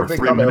 What they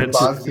call it,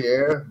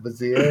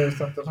 Bazier or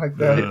something like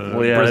that?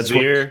 Well, yeah, it's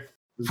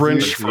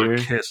French for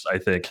kiss, I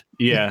think.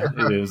 Yeah,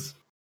 it is.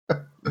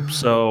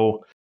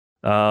 So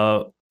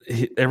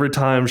every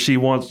time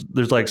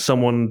there's like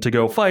someone to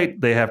go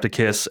fight, they have to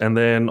kiss. And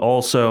then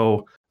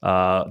also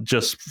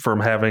just from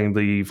having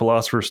the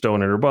Philosopher's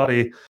Stone in her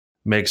body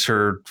makes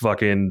her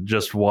fucking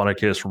just want to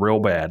kiss real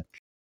bad.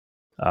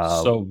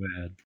 So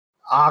bad.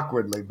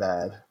 Awkwardly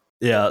bad.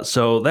 Yeah,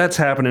 so that's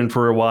happening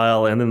for a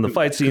while, and then the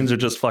fight scenes are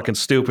just fucking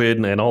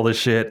stupid and all this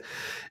shit.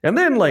 And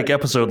then like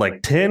episode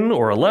like 10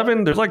 or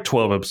 11, there's like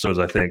 12 episodes,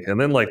 I think. And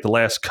then like the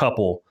last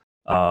couple,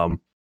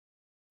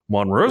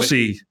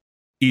 Montmorency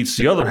eats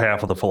the other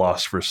half of the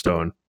Philosopher's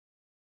Stone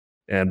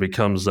and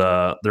becomes,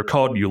 they're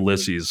called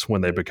Ulysses when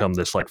they become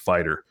this like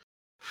fighter.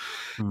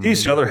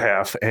 He's the other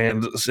half,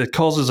 and it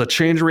causes a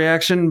change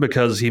reaction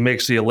because he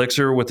makes the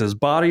elixir with his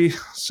body.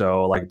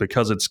 So, like,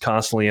 because it's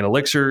constantly an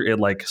elixir, it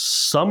like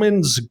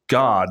summons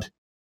God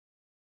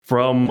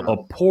from a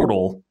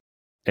portal,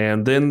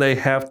 and then they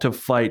have to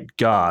fight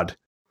God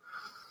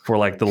for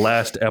like the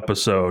last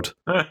episode.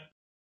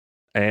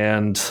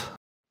 And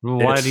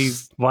why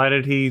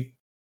did he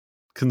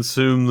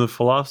consume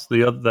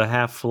the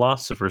half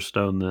Philosopher's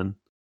Stone then?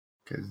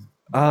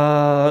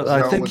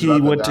 I think was he about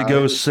to went to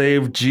go die.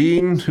 save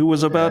Jean, who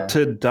was about Yeah.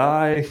 to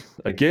die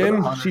again.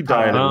 For the She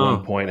died at 100th one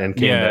time. point and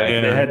came back.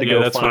 Yeah, They had to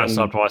go that's when I find.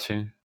 stopped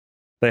watching.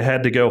 They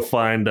had to go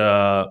find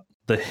the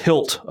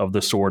hilt of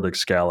the sword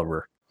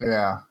Excalibur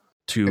Yeah.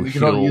 to And you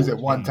can heal. only use it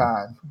one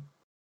time.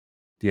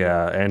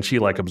 Yeah, and she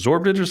like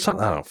absorbed it or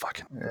something. I don't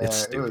fucking. Yeah,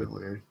 It's it was stupid.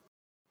 weird.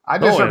 I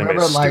The just whole anime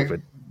remember is like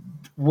stupid.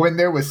 when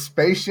there was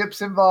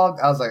spaceships involved,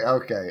 I was like,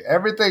 okay,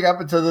 everything up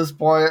until this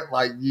point,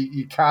 like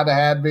you kind of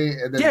had me.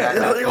 And then Yeah.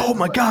 that happened, Oh it's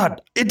my like,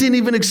 god! It didn't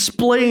even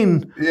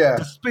explain Yeah.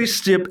 the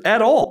spaceship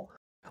at all.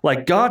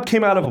 Like God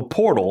came out of a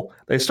portal.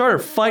 They started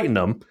fighting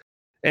him.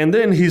 And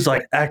then he's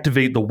like,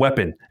 activate the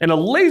weapon. And a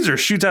laser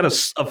shoots out a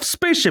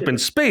spaceship in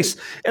space.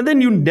 And then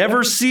you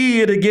never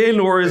see it again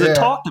or is it Yeah.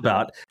 talked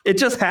about. It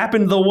just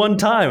happened the one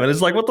time. And it's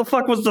like, what the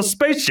fuck was the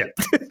spaceship?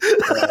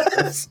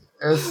 It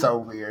was so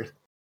weird.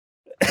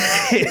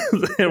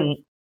 And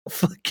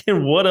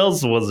fucking what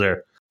else was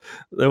there?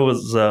 There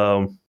was,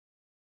 oh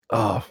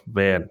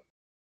man.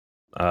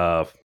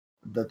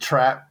 The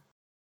trap.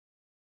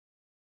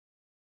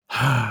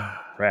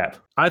 Crap.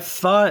 I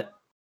thought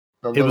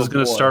The it was little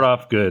going to boy. start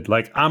off good.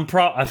 Like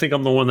I think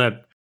I'm the one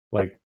that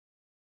like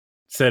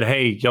said,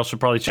 "Hey, y'all should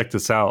probably check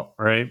this out,"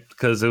 right?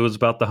 Because it was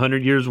about the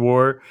 100 Years'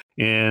 War,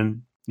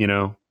 and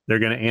they're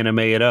going to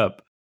animate it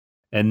up,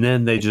 and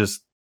then they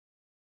just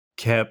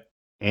kept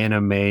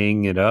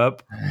animating it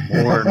up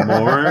more and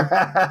more,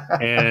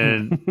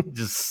 and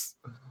just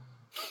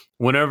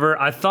whenever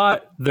I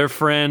thought their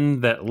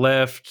friend that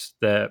left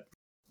that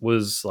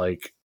was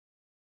like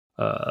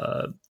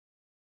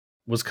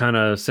was kind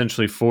of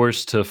essentially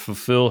forced to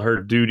fulfill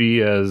her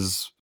duty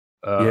as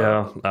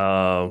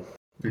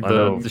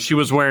she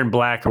was wearing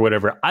black or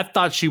whatever. I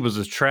thought she was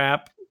a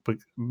trap, but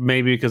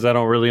maybe because I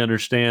don't really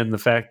understand the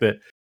fact that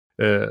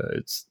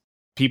it's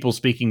people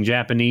speaking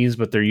Japanese,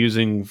 but they're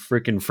using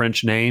freaking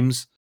French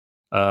names,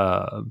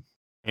 and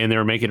they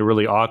were making it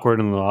really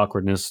awkward. And the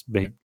awkwardness,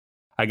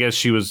 I guess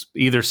she was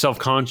either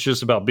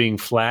self-conscious about being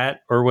flat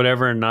or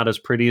whatever, and not as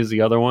pretty as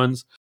the other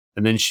ones.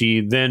 And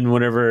then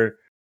whenever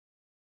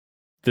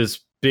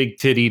this big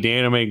tittied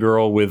anime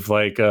girl with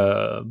like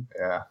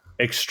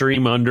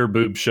extreme under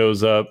boob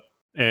shows up,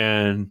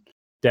 and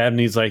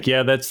Dabney's like,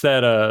 yeah, that's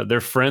that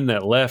their friend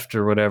that left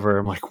or whatever.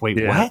 I'm like,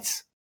 wait,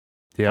 what?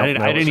 Yeah, I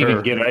didn't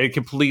even get it. It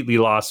completely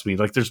lost me.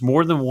 Like, there's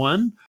more than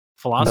one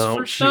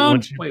Philosopher's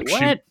Stone? Wait,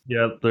 what?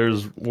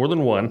 There's more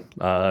than one.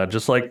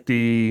 Just like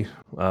the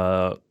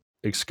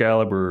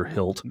Excalibur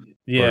hilt.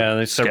 Yeah,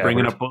 they start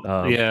bringing up.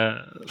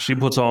 She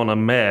puts on a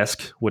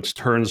mask, which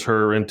turns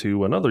her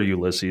into another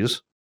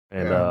Ulysses,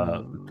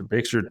 and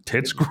makes her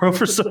tits grow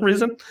for some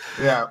reason.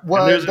 Yeah,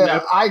 well,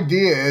 the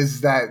idea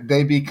is that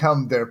they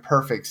become their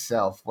perfect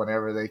self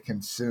whenever they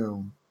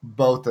consume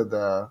both of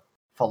the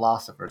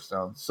Philosopher's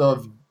Stones. So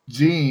if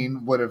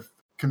Jean would have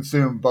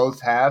consumed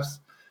both halves,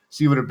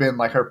 she would have been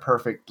like her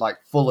perfect, like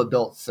full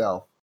adult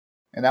self.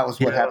 And that was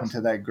what happened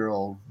to that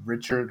girl,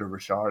 Richard or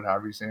Richard,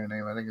 however you say her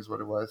name, I think is what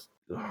it was.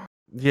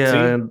 Yeah,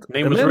 and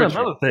then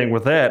another thing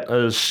with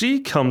that, she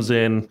comes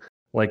in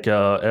like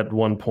at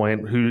one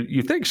point, who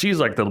you think she's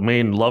like the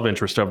main love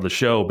interest of the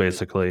show,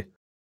 basically.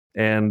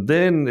 And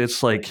then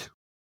it's like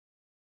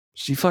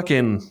she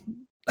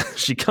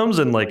comes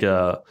in like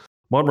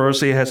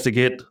Montmorency has to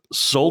get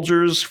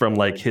soldiers from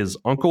like his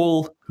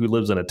uncle who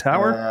lives in a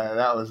tower. Yeah,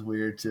 that was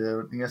weird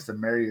too. He has to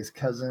marry his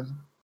cousin.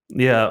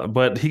 Yeah,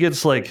 but he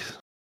gets like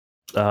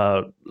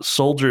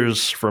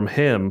soldiers from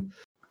him,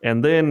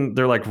 and then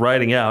they're like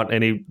riding out,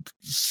 and he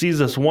sees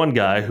this one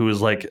guy who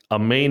is like a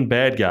main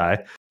bad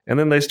guy, and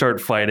then they start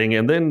fighting,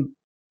 and then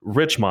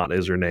Richmond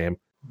is her name.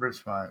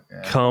 Richmond,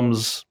 yeah.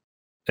 Comes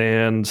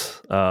and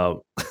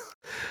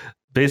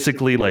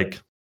basically like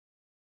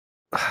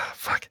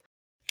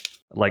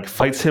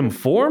fights him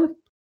for him,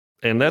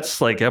 and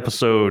that's like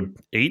episode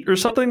 8 or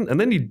something, and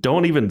then you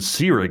don't even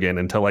see her again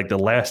until like the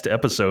last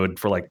episode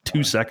for like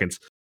 2 seconds.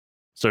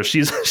 So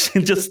she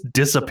just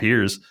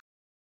disappears.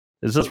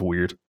 It's just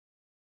weird.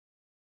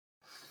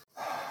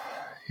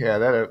 Yeah,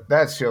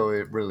 that show,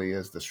 it really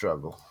is the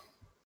struggle.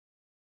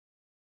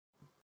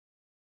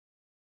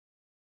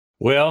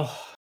 Well,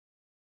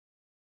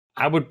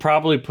 I would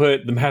probably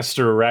put the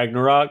Master of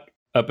Ragnarok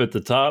up at the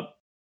top,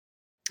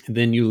 and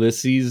then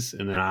Ulysses,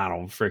 and then I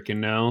don't freaking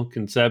know,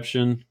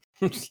 Conception.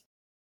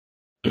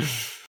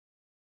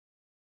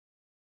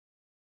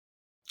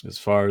 As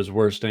far as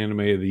worst anime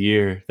of the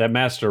year, that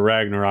Master of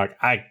Ragnarok,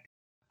 I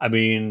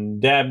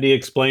mean, Dabney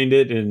explained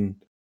it, and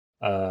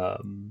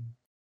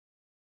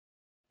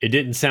it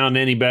didn't sound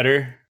any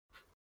better.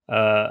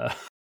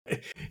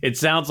 It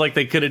sounds like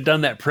they could have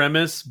done that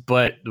premise,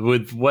 but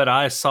with what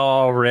I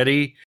saw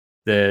already,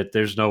 that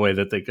there's no way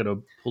that they could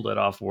have pulled it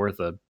off worth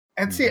it.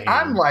 And see,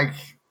 I'm like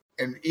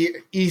an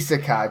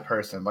isekai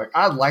person. Like,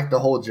 I like the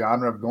whole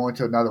genre of going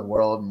to another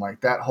world and like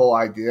that whole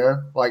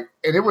idea. Like,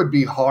 and it would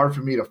be hard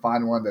for me to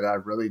find one that I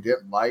really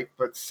didn't like,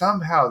 but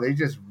somehow they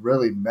just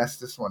really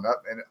messed this one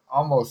up, and it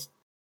almost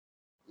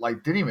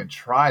like didn't even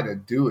try to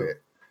do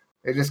it.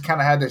 They just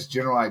kind of had this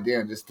general idea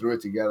and just threw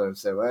it together and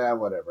said, well,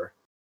 whatever.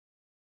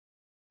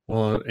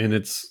 Well, and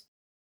it's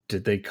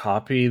Did they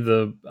copy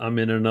the "I'm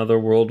in another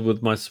world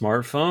with my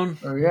smartphone"?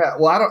 Oh yeah.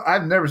 Well,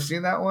 I've never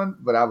seen that one,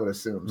 but I would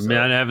assume. So. I mean,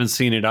 I haven't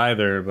seen it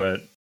either, but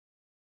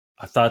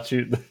I thought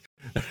you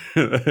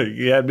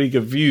had me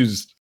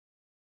confused.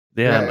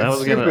 Yeah, Yeah, I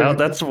was gonna.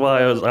 That's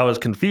why I was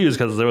confused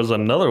because there was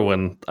another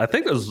one. I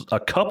think there's a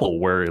couple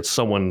where it's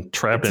someone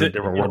trapped in a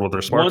different world with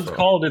their smartphone. One's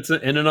called "It's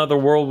in another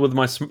world with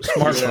my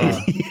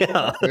smartphone."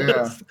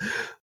 Yeah.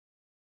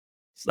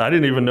 I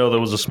didn't even know there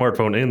was a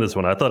smartphone in this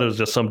one. I thought it was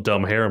just some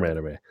dumb harem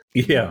anime.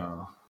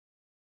 Yeah.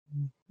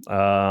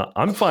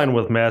 I'm fine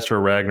with Master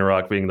of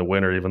Ragnarok being the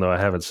winner, even though I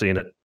haven't seen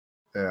it.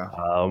 Yeah.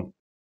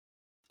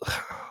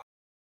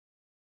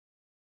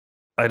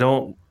 I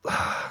don't.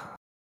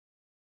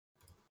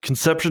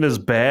 Conception is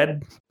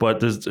bad,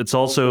 but it's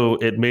also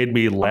it made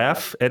me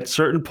laugh at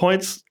certain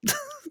points,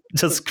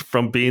 just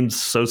from being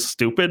so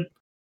stupid.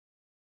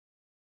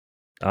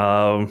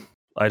 I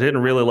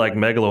didn't really like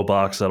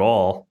Megalobox at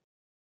all,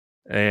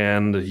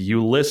 and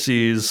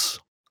Ulysses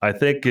I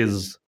think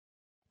is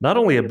not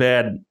only a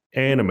bad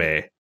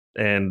anime,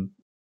 and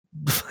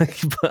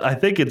but I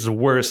think it's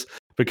worse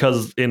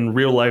because in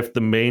real life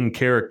the main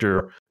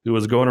character who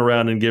was going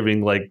around and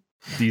giving like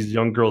these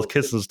young girls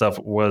kisses and stuff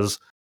was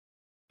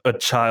a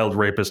child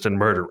rapist and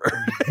murderer.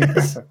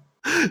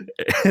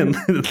 And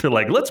they're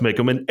like, let's make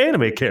him an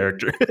anime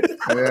character.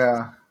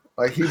 Yeah.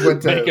 Like he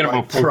went to making him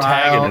a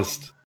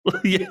protagonist.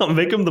 Yeah,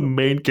 make him the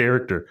main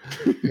character.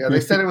 Yeah, they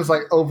said it was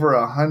like over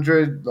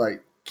 100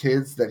 like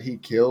kids that he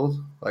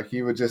killed. Like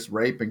he would just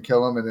rape and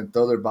kill them and then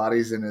throw their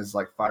bodies in his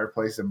like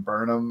fireplace and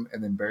burn them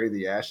and then bury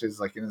the ashes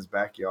like in his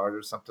backyard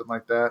or something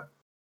like that.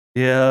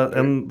 Yeah,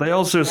 and they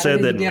also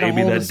said that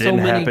maybe that didn't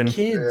happen.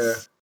 Yeah.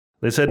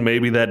 They said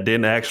maybe that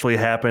didn't actually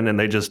happen, and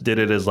they just did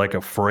it as like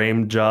a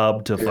frame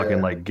job to fucking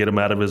like get him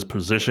out of his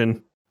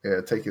position. Yeah,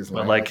 take his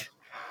land. But like,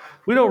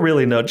 we don't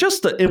really know.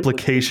 Just the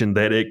implication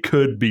that he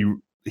could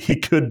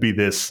be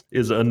this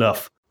is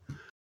enough.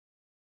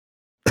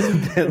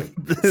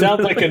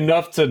 Sounds like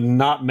enough to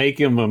not make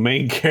him a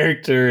main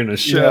character in a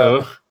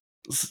show.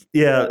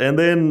 Yeah, and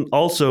then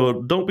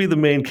also don't be the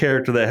main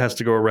character that has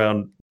to go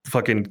around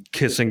fucking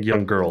kissing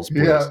young girls.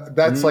 Please. Yeah,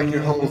 that's like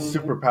your whole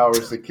superpower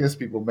is to kiss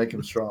people, make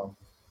them strong.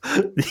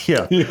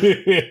 Yeah.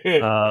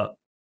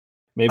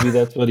 Maybe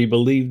that's what he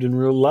believed in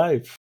real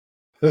life.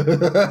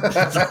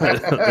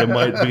 It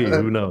might be.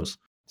 Who knows?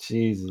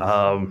 Jesus. It's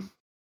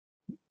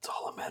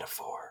all a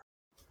metaphor.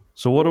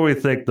 So what do we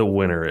think the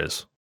winner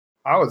is?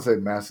 I would say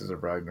Masters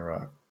of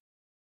Ragnarok.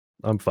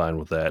 I'm fine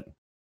with that.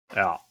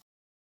 Yeah.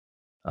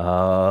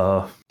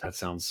 That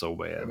sounds so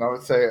bad. And I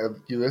would say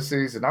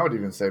Ulysses, and I would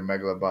even say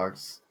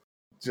Megalobox,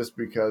 just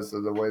because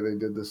of the way they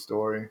did the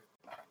story.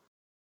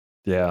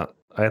 Yeah,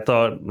 I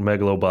thought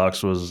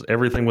Megalobox was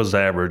everything was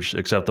average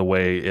except the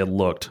way it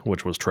looked,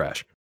 which was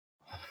trash.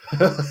 Are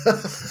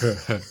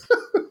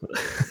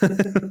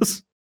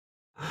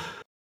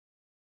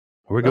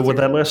we good with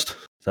that list?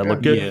 Does that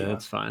look good? Yeah,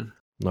 that's fine.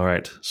 All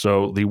right.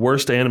 So the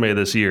worst anime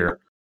this year,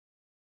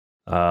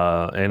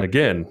 and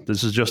again,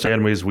 this is just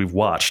animes we've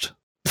watched.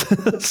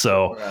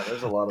 So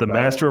there's a lot of The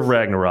Master of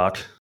Ragnarok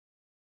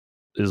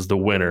is the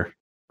winner,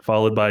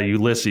 followed by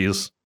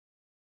Ulysses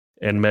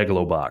and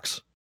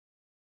Megalobox.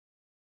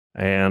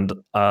 And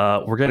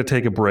we're going to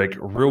take a break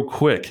real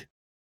quick.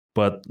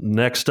 But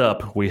next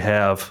up, we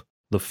have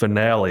the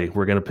finale.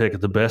 We're going to pick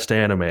the best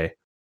anime.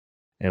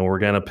 And we're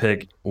going to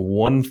pick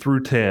 1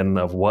 through 10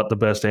 of what the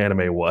best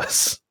anime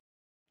was.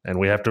 And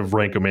we have to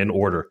rank them in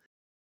order.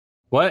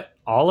 What?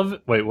 All of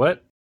it? Wait,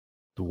 what?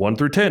 1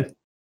 through 10.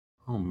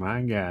 Oh,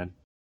 my God.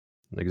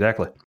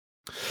 Exactly.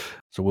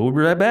 So we'll be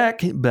right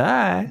back.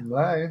 Bye.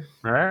 Bye.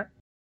 All right.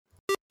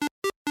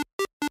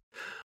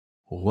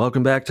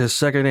 Welcome back to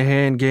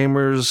Secondhand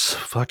Gamers,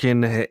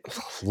 fucking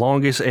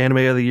longest anime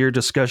of the year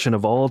discussion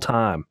of all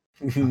time.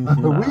 We've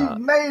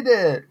made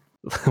it.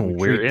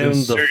 We're in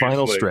the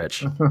final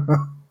stretch.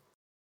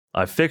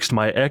 I fixed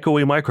my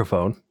echoey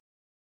microphone.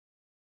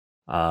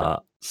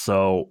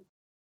 So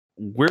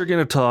we're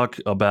going to talk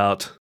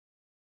about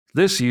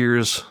this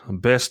year's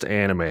best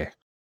anime.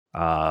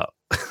 And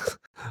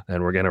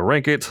we're going to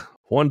rank it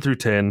 1 through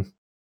 10.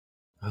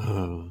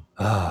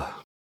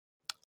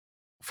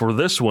 For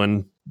this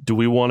one, do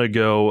we want to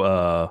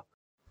go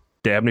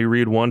Dabney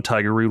read 1,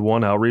 Tiger read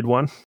 1, I'll read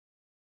 1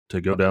 to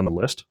go down the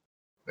list?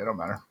 They don't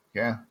matter.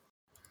 Yeah.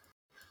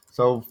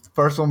 So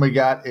first one we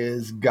got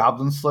is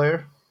Goblin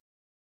Slayer.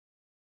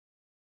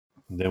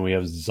 Then we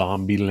have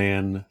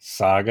Zombieland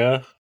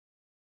Saga.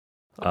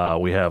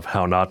 We have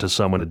How Not to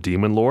Summon a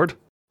Demon Lord.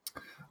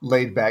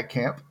 Laid Back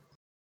Camp.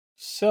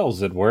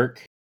 Cells at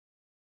Work.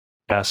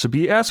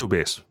 Asobi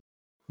Asobase.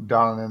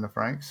 Darling in the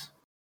Franxx.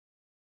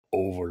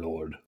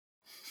 Overlord.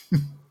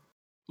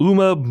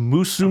 Uma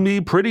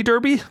Musume Pretty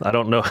Derby? I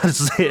don't know how to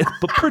say it,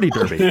 but Pretty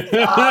Derby.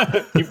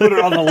 You put it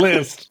on the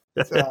list.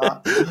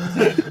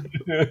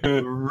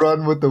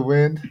 Run with the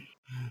Wind.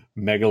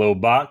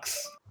 Megalobox.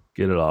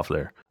 Get it off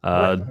there.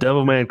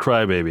 Devilman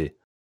Crybaby.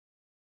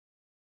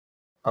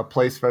 A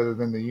Place Further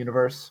Than the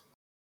Universe.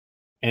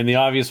 And the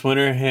obvious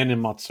winner, Hen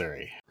and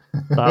Matsuri.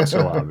 Not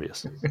so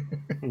obvious.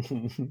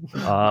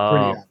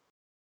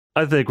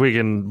 I think we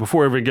can,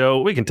 before we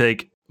go, we can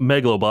take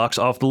Megalobox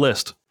off the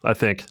list, I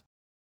think.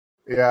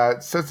 Yeah,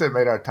 since it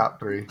made our top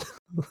 3.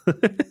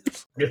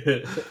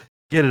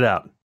 Get it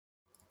out.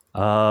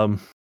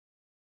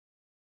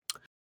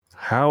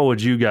 How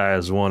would you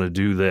guys want to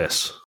do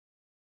this?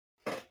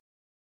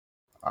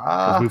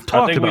 'Cause we've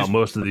talked about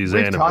most of these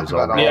animes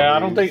already. Yeah, I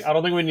don't think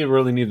we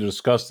really need to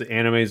discuss the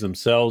animes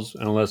themselves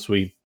unless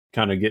we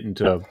kind of get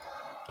into a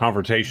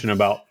confrontation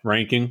about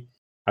ranking.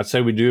 I'd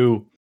say we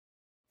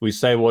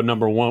say what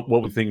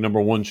we think number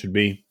 1 should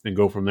be, and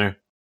go from there.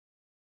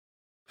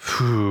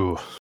 Phew.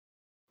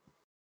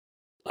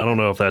 I don't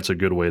know if that's a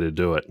good way to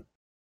do it.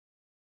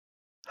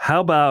 How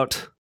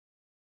about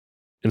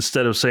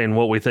instead of saying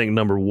what we think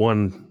number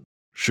 1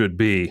 should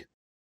be,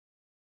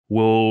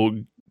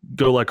 we'll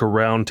go like a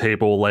round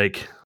table,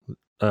 like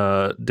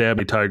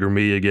Dabney Tiger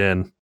Me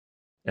again,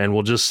 and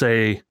we'll just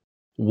say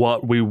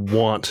what we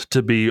want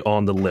to be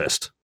on the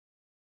list.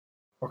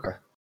 Okay.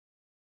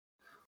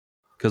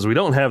 Because we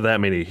don't have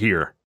that many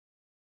here.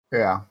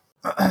 Yeah.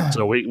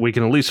 So we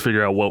can at least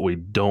figure out what we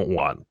don't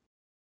want.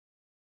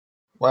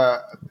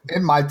 Well,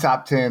 in my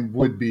top 10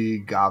 would be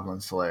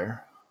Goblin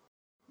Slayer.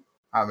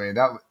 I mean,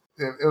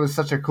 it was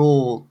such a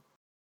cool...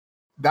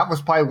 That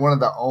was probably one of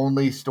the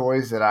only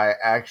stories that I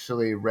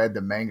actually read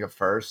the manga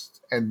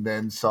first and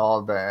then saw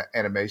the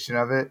animation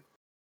of it.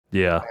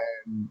 Yeah.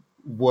 And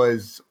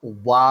was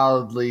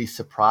wildly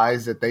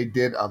surprised that they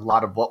did a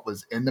lot of what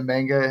was in the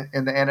manga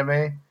in the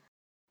anime.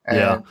 And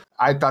yeah.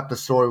 I thought the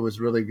story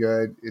was really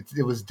good.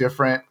 It was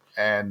different,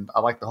 and I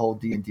like the whole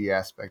D&D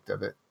aspect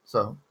of it.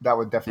 So that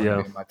would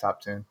definitely be in my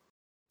top 10.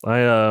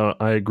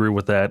 I agree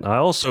with that. I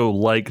also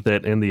like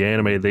that in the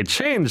anime they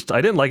changed. I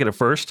didn't like it at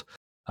first.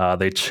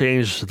 They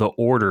changed the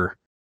order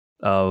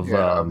of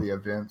the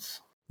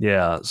events.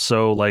 Yeah,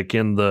 so like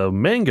in the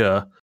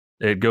manga,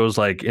 it goes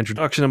like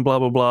introduction and blah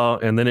blah blah,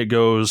 and then it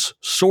goes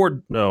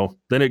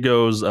then it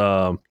goes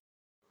like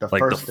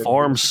the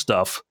farm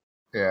stuff.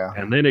 Yeah.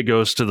 And then it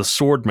goes to the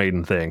Sword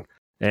Maiden thing.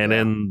 And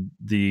in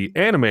the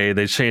anime,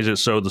 they changed it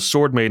so the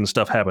Sword Maiden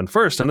stuff happened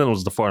first, and then it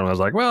was the farm. I was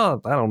like,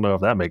 well, I don't know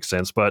if that makes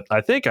sense, but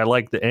I think I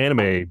like the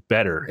anime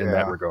better in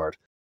that regard.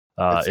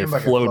 It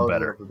like flowed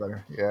better.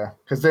 Yeah,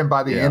 because then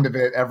by the end of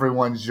it,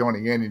 everyone's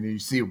joining in, and you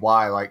see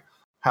why, like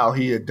how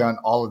he had done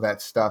all of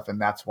that stuff, and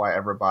that's why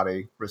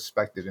everybody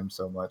respected him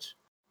so much.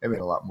 It made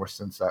a lot more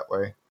sense that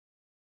way.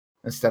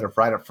 Instead of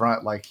right up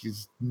front, like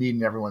he's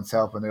needing everyone's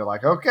help, and they're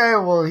like, okay,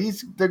 well,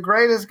 he's the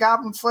greatest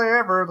Goblin Slayer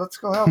ever. Let's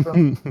go help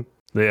him.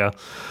 Yeah.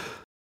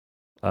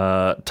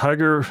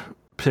 Tiger,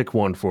 pick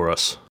one for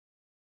us.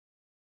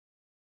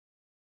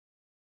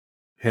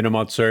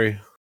 Hinamatsuri.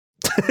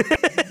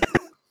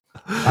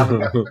 I'm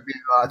going to be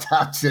on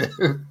top 2.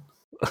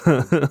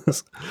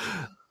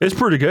 It's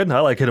pretty good. I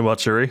like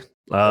Hinamatsuri.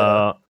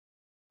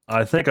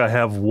 I think I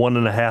have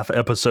 1.5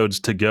 episodes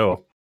to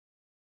go.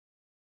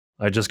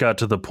 I just got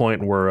to the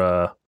point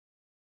where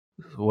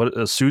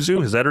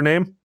Suzu, is that her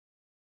name?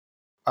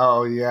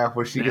 Oh yeah,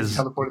 where she gets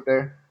teleported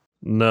there?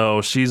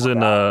 No, she's in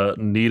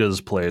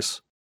Nita's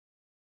place.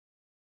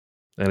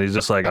 And he's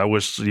just like, I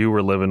wish you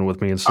were living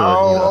with me instead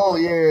of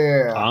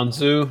yeah.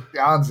 Anzu?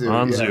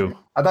 Anzu. Yeah.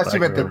 I thought she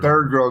meant the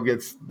third girl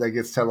gets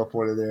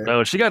teleported there.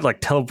 No, she got like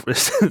Did they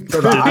just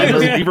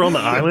leave her on the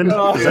island?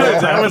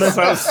 That was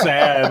so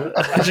sad.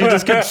 She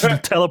just gets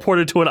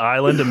teleported to an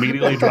island,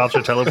 immediately drops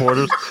her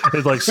teleporters,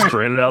 is like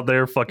stranded out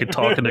there fucking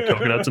talking to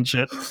coconuts and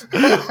shit.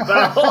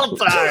 That whole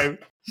time.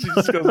 She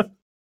just goes...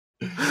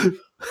 That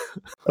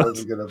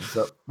was a good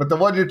episode. But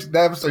the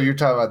episode you're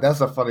talking about,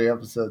 that's a funny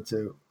episode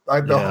too.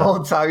 Like the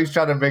whole time he's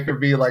trying to make her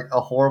be like a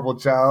horrible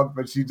child,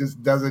 but she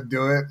just doesn't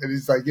do it, and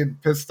he's like getting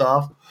pissed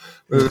off.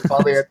 But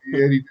finally at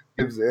the end, he just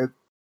gives in.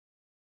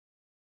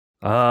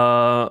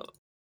 I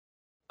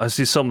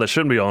see something that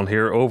shouldn't be on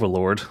here,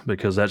 Overlord,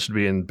 because that should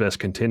be in best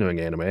continuing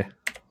anime.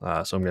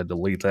 So I'm going to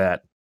delete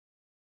that.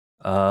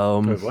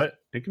 Wait, what?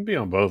 It can be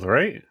on both,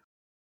 right?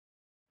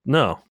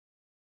 No.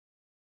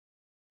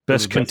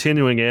 Best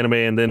continuing anime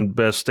and then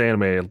best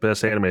anime.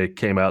 Best anime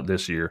came out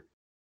this year.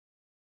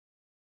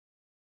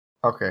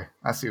 Okay,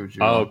 I see what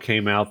you're doing.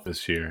 Came out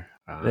this year.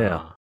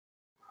 Yeah.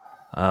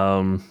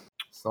 So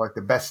like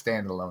the best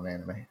standalone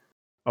anime.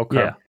 Okay.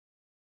 Yeah.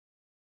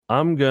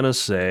 I'm gonna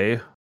say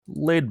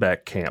Laid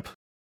Back Camp.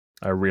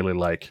 I really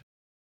like.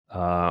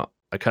 I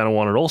kind of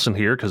wanted Olsen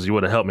here because he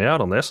would have helped me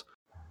out on this.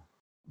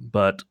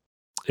 But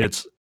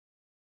it's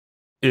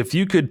if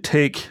you could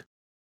take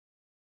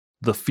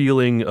the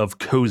feeling of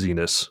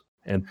coziness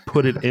and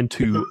put it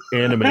into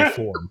anime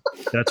form,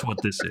 that's what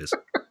this is.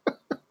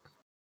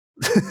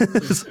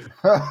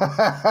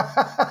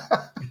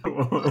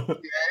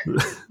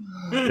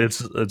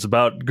 It's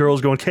about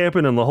girls going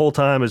camping, and the whole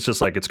time it's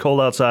just like it's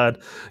cold outside,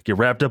 get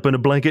wrapped up in a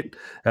blanket,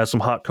 have some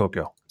hot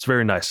cocoa. It's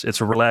very nice.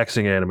 It's a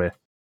relaxing anime.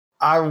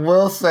 I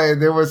will say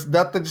there was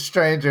nothing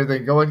stranger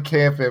than going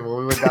camping when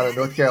we went down to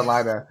North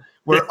Carolina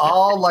We're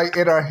all like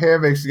in our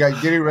hammocks,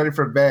 like getting ready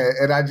for bed,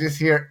 and I just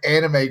hear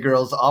anime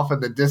girls off in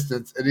the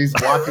distance, and he's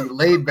watching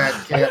laid back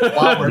camp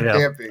while we're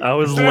camping. I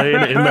was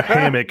laying in the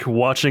hammock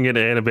watching an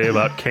anime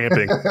about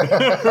camping.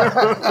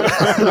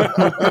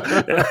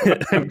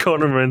 And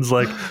Conan's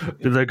like,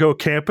 "Did I go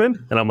camping?"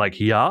 And I'm like,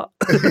 "Yeah."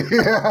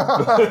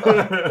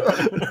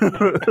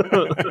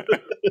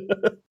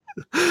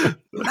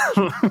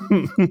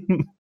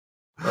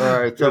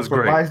 All right, so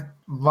for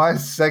my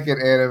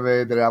second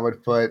anime that I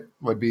would put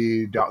would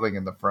be Darling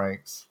in the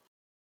Franxx.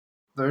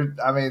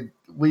 I mean,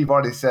 we've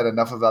already said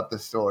enough about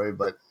this story,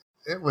 but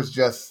it was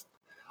just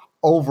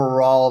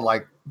overall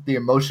like the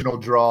emotional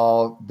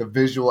draw, the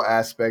visual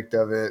aspect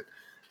of it,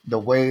 the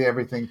way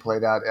everything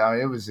played out. I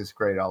mean, it was just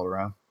great all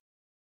around.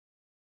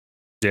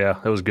 Yeah,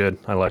 it was good.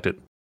 I liked it.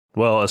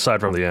 Well,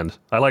 aside from the end,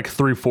 I like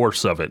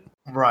 3/4 of it.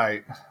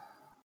 Right.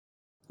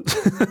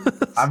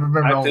 I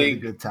remember only the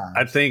good times.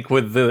 I think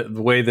with the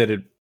way that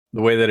it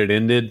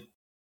ended,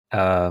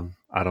 I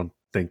don't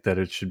think that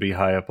it should be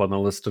high up on the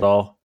list at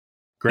all.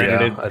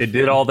 Granted, it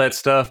did all that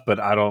stuff, but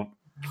I don't.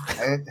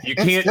 You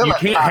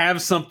can't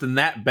have something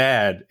that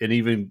bad and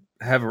even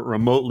have it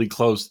remotely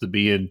close to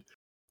being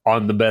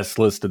on the best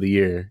list of the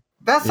year.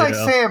 That's like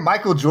saying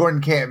Michael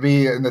Jordan can't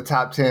be in the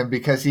top 10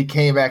 because he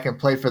came back and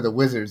played for the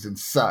Wizards and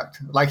sucked.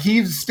 Like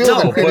he's still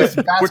the greatest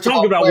basketball we're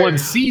talking about player. One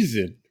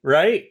season,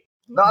 right?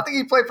 No, I think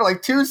he played for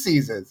like 2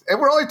 seasons. And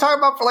we're only talking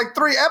about for like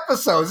 3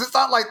 episodes. It's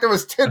not like there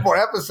was 10 more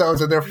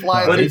episodes and they're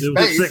flying in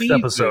space. 6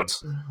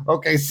 episodes.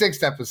 Okay,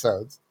 6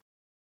 episodes.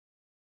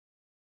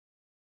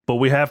 But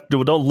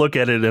don't look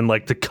at it in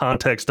like the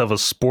context of a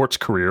sports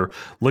career.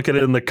 Look at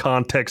it in the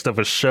context of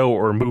a show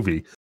or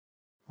movie.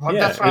 Well,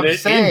 that's what I'm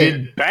saying. It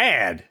ended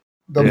bad.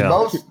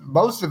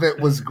 Most of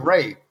it was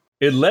great.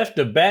 It left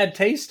a bad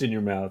taste in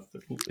your mouth.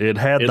 It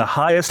had the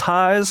highest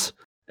highs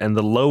and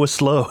the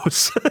lowest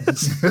lows.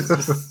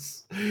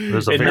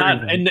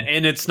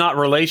 And it's not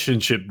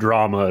relationship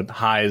drama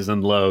highs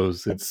and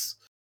lows. It's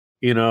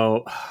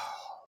I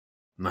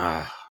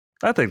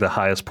think the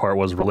highest part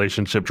was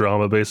relationship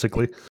drama,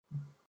 basically.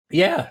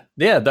 Yeah.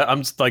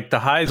 I'm like the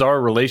highs are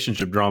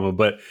relationship drama,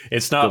 but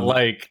it's not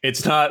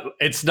it's not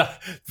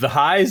the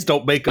highs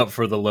don't make up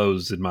for the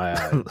lows in my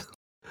eyes.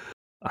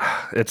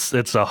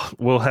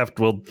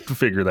 We'll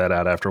figure that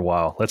out after a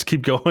while. Let's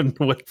keep going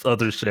with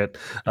other shit.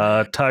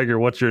 Tiger,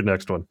 what's your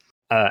next one?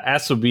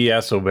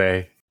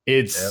 Asobi.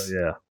 It's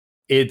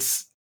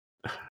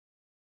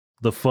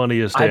the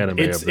funniest anime of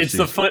the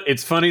season.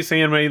 It's funniest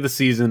anime of the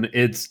season.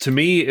 It's, to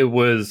me, it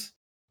was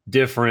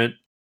different.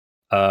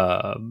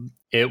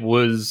 It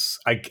was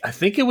I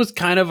think it was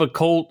kind of a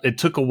cult. It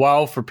took a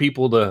while for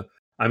people to.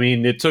 I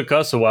mean, it took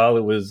us a while.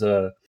 It was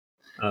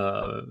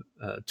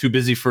Too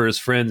Busy for His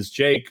Friends,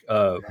 Jake,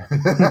 that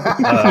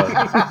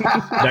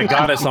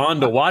got us on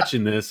to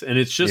watching this, and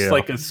it's just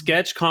like a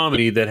sketch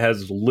comedy that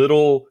has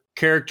little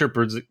character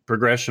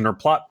progression or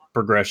plot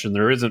progression.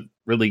 There isn't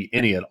really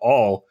any at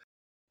all,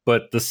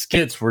 but the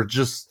skits were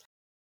just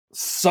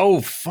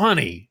so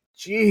funny.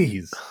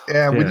 Jeez.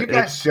 Yeah, when you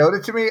guys showed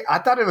it to me, I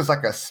thought it was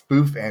like a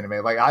spoof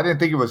anime. Like, I didn't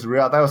think it was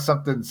real. That was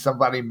something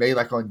somebody made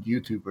like on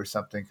YouTube or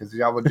something, because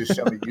y'all would just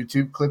show me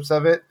YouTube clips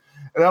of it.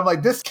 And I'm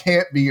like, this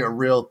can't be a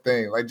real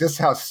thing. Like, just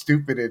how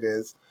stupid it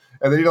is.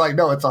 And then you're like,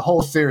 no, it's a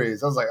whole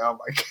series. I was like, oh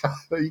my God,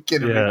 are you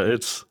kidding me? Yeah,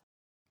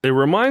 it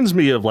reminds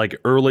me of like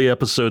early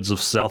episodes of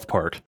South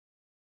Park.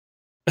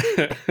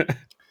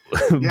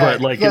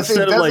 But like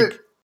instead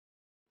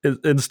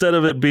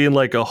of it being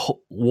like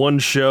one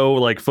show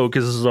like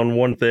focuses on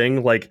one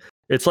thing, like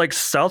it's like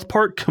South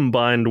Park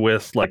combined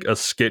with like a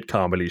skit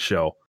comedy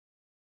show,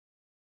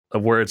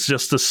 of where it's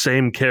just the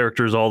same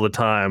characters all the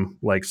time,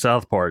 like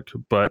South Park,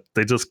 but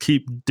they just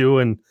keep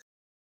doing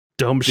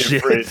dumb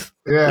shit.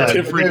 Yeah,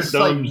 there's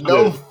like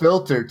no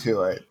filter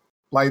to it.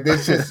 Like,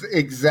 this is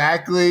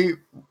exactly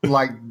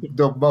like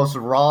the most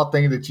raw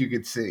thing that you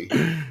could see.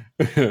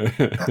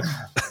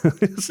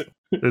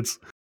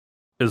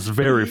 It's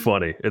very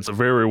funny. It's a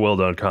very well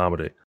done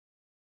comedy.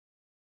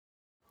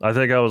 I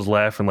think I was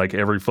laughing like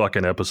every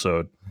fucking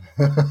episode.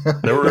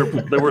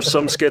 There were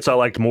some skits I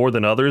liked more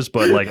than others,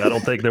 but like I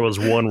don't think there was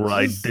one where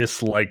I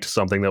disliked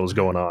something that was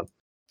going on.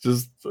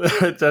 There's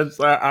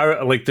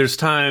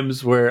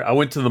times where I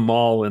went to the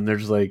mall and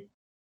there's like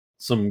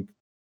some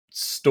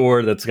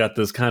store that's got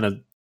this kind of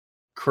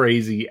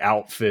crazy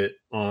outfit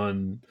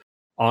on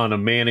a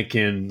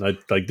mannequin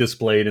like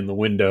displayed in the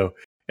window,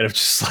 and it's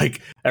just like,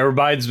 it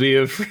reminds me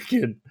of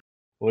freaking,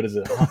 what is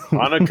it,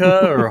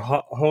 Hanukkah or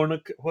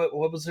Honukkah? What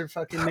was their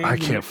fucking name? I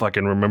can't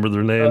fucking remember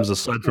their names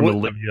aside from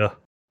Olivia.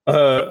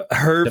 Her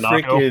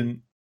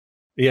freaking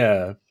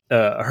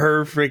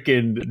her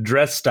freaking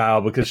dress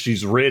style, because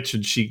she's rich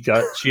and she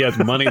has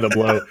money to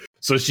blow,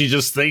 so she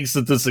just thinks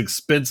that this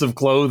expensive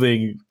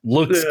clothing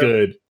looks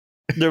good.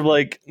 They're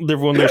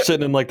when they're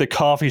sitting in like the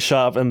coffee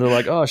shop and they're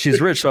like, oh, she's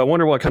rich, so I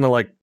wonder what kind of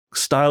like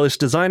stylish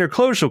designer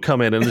clothes she'll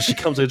come in, and then she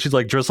comes in, she's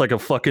like dressed like a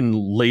fucking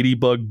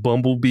ladybug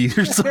bumblebee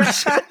or some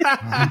shit.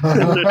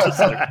 And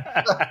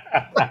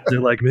they're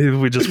like, maybe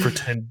we just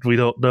pretend we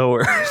don't know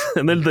her.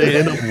 And then they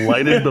end up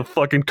lighting the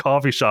fucking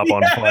coffee shop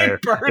on fire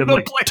in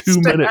like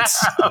 2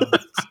 minutes.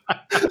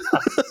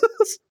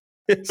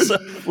 It's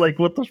like,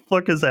 what the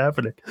fuck is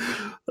happening?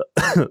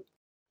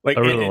 Like,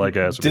 I really like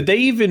Aspen.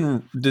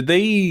 Did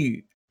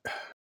they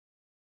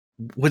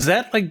was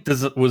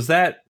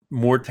that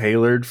more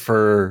tailored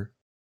for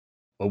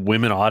a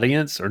women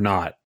audience or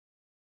not?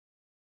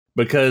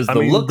 Because the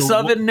looks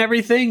of it and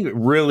everything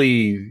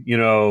really,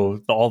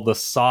 all the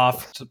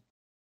soft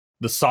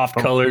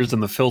colors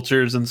and the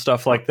filters and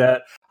stuff like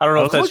that. I don't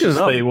know if that's just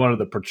they wanted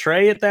to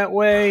portray it that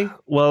way.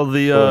 Well,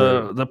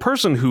 the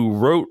person who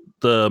wrote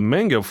the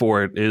manga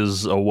for it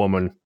is a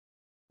woman,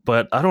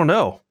 but I don't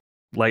know.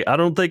 Like, I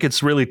don't think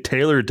it's really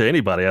tailored to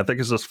anybody. I think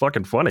it's just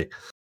fucking funny.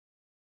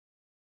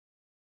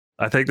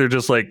 I think they're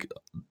just like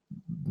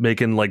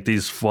making like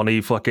these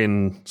funny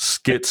fucking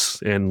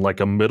skits in like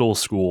a middle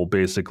school,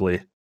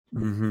 basically.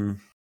 Mm-hmm.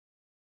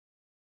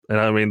 And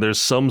I mean, there's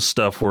some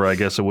stuff where I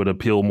guess it would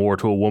appeal more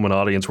to a woman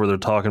audience where they're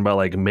talking about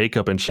like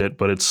makeup and shit,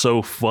 but it's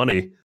so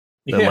funny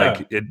that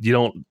like you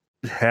don't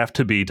have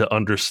to be to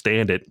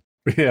understand it.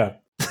 Yeah.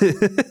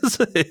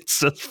 It's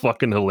just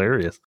fucking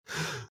hilarious.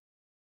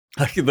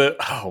 Like the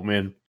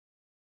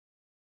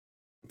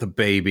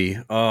baby.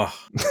 Oh.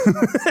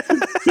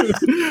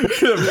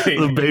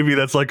 The baby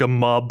that's like a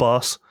mob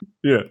boss.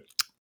 Yeah.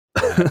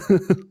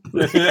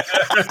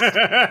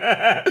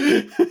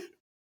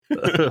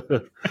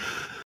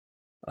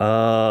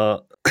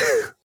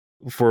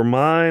 For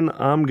mine,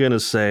 I'm gonna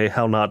say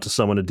How Not to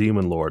Summon a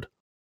Demon Lord.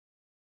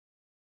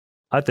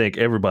 I think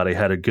everybody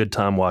had a good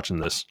time watching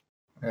this.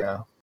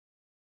 Yeah.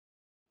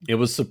 It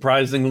was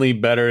surprisingly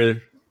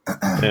better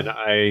than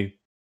I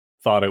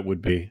thought it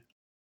would be.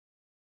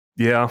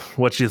 Yeah,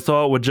 what you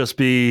thought would just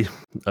be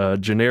a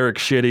generic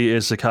shitty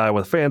isekai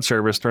with fan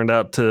service turned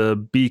out to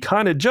be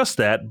kind of just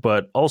that,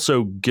 but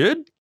also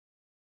good.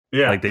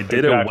 Yeah, like they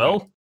did it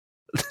well.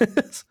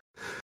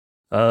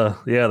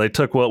 Yeah, they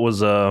took what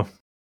was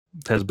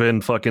has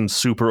been fucking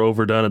super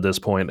overdone at this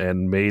point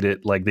and made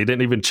it like they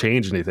didn't even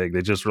change anything.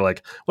 They just were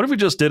like, what if we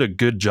just did a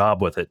good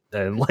job with it?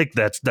 And like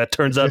that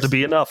turns out to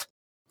be enough.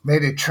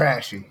 Made it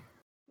trashy.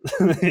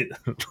 Made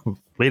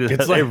it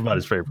It's like,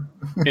 everybody's favorite.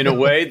 In a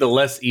way, the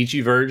less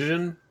Ichi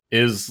version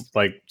is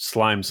like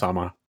Slime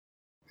Sama.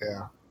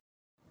 Yeah.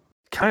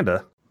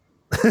 Kinda.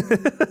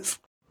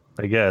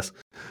 I guess.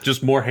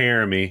 Just more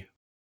harem-y.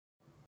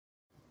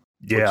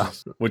 Yeah.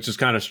 Which is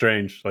kind of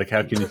strange. Like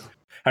how can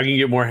you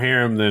get more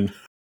harem than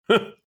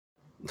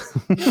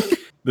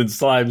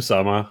Slime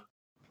Sama?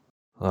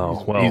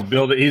 Oh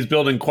well. He's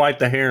building quite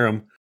the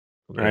harem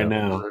right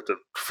now. We'll have to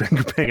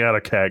finger bang out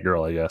a cat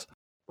girl, I guess.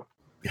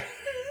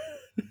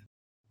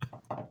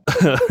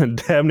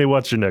 Dabney,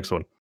 what's your next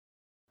one?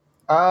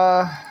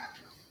 I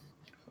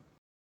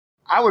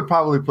would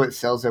probably put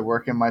Cells at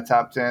Work in my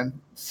top 10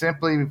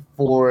 simply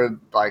for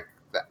like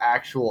the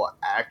actual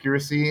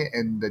accuracy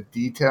and the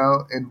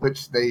detail in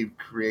which they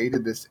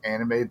created this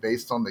anime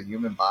based on the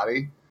human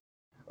body.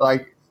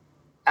 Like,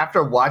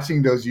 after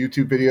watching those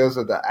YouTube videos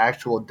of the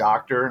actual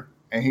doctor,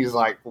 and he's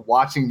like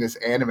watching this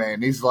anime,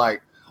 and he's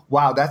like,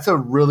 wow, that's a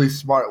really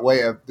smart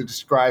way of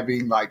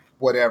describing like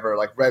whatever,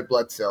 like red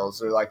blood cells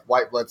or like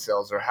white blood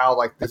cells or how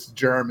like this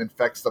germ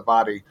infects the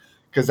body,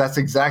 because that's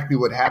exactly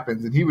what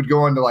happens. And he would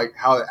go into like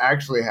how it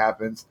actually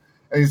happens,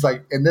 and he's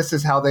like, and this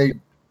is how they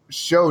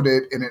showed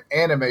it in an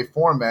anime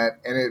format,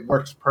 and it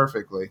works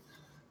perfectly.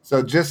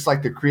 So just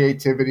like the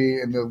creativity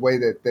and the way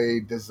that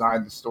they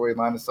designed the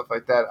storyline and stuff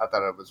like that, I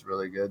thought it was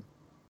really good.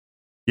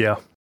 Yeah.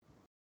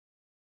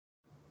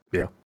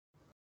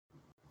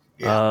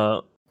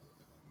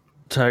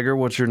 Tiger,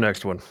 what's your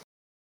next one?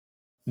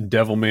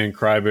 Devilman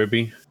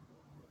Crybaby.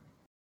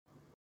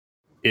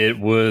 It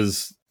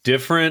was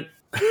different.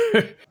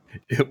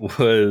 It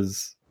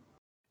was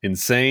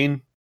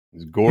insane. It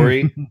was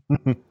gory.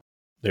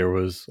 There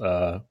was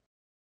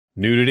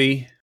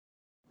nudity.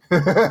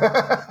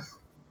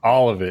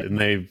 All of it.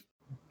 And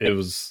it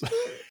was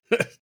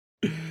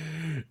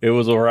it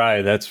was all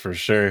right, that's for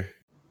sure.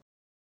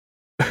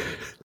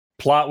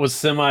 Plot was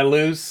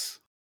semi-loose.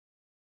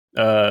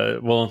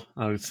 Well,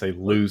 I would say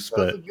loose,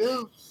 but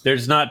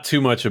there's not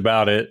too much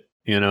about it.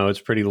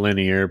 It's pretty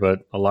linear, but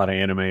a lot of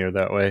anime are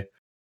that way.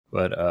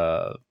 But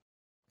I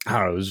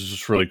don't know, it was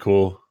just really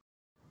cool.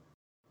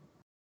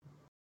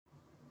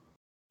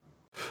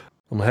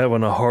 I'm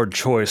having a hard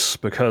choice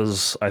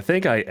because I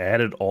think I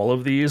added all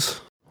of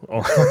these. I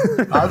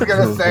was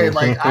gonna say,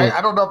 like,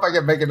 I don't know if I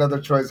can make another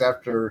choice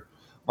after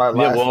my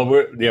last.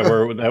 Yeah,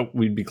 well,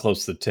 we'd be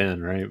close to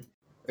 10, right?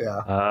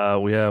 Yeah.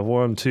 We have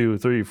 1, 2,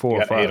 3,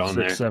 4, 5,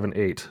 6, 7,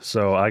 8.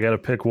 So I got to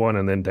pick one,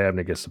 and then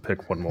Dabney gets to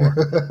pick one more.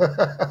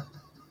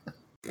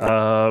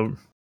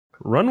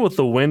 Run with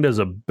the Wind is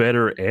a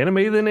better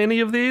anime than any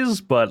of these,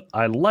 but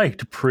I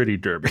liked Pretty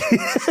Derby.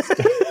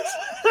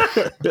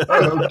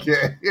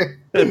 Okay.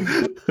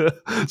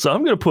 So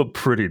I'm going to put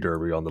Pretty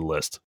Derby on the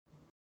list.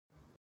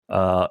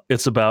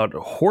 It's about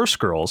horse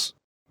girls,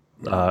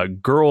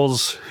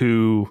 girls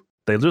who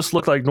they just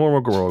look like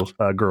normal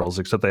girls,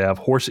 except they have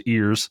horse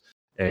ears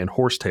and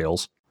horse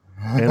tails,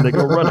 and they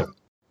go running.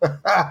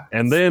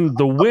 And then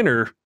the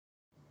winner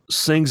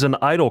sings an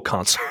idol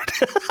concert.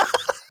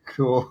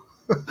 Cool.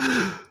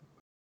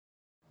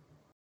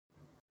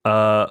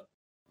 Yeah,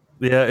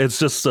 it's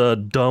just a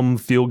dumb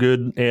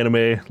feel-good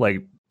anime,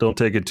 like don't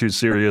take it too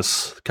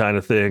serious kind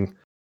of thing.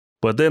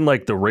 But then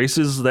like the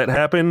races that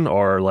happen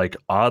are like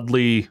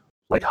oddly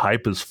like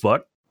hype as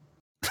fuck.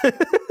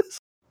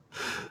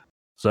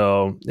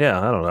 So yeah,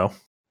 I don't know.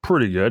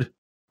 Pretty good.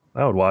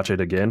 I would watch it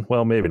again.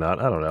 Well, maybe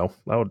not. I don't know.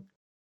 I would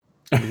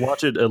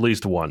watch it at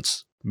least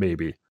once,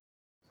 maybe.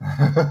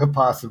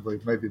 Possibly,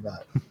 maybe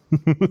not.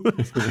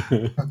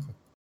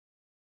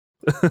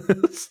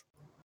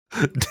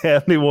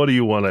 Daphne, what do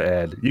you want to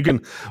add? You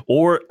can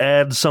or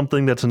add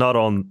something that's not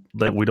on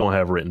that we don't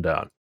have written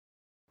down.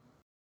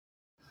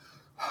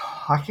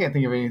 I can't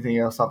think of anything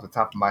else off the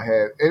top of my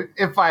head.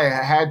 If I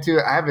had to,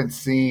 I haven't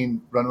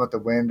seen Run with the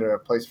Wind or A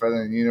Place Further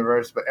Than the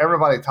Universe, but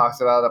everybody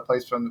talks about A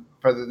Place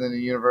Further Than the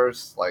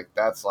Universe. Like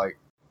that's like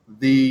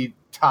the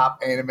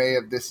top anime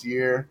of this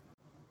year.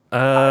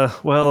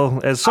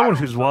 Well, as someone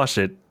who's watched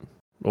it,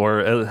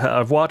 or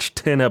I've watched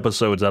 10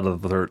 episodes out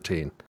of the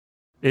 13,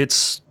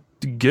 it's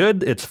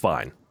good. It's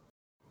fine.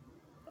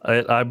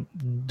 I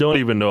don't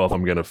even know if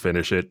I'm gonna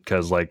finish it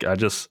because, like, I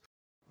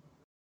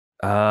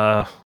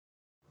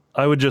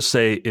would just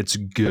say it's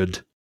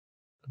good,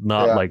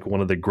 not like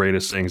one of the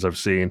greatest things I've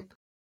seen.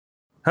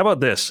 How about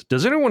this?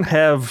 Does anyone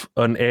have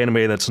an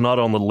anime that's not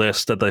on the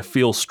list that they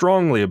feel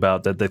strongly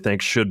about that they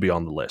think should be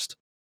on the list?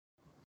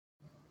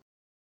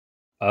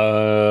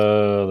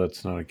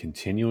 That's not a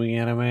continuing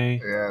anime.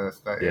 Yeah,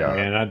 that's not. Yeah.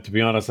 And to be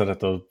honest, I'd have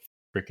to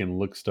freaking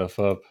look stuff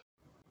up.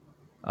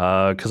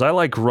 Because I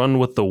like Run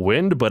with the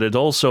Wind, but it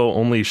also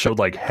only showed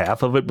like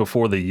half of it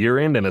before the year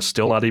end, and it's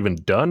still not even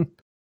done.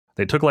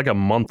 They took like a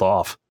month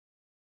off.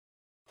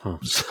 Huh.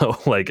 So,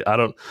 like, I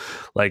don't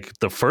like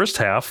the first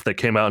half that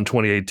came out in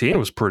 2018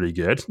 was pretty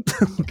good,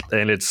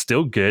 and it's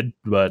still good,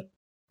 but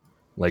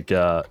like,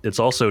 it's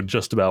also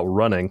just about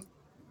running.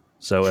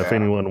 So, if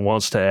anyone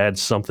wants to add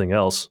something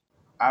else,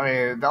 I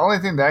mean, the only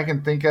thing that I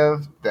can think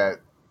of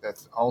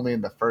that's only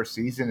in the first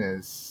season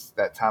is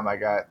that time I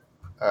got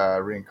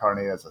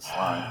reincarnated as a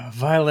slime.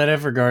 Violet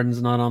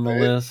Evergarden's not on the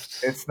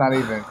list. It's not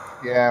even,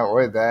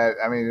 or that.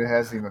 I mean, it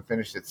hasn't even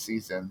finished its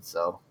season,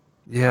 so.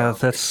 yeah,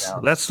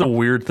 that's the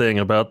weird thing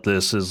about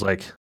this is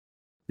like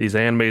these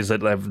animes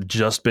that have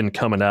just been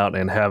coming out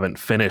and haven't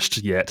finished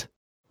yet.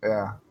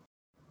 Yeah.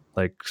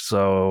 Like,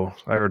 so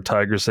I heard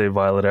Tiger say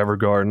Violet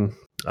Evergarden.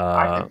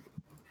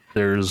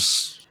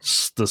 There's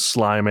the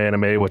slime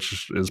anime,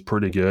 which is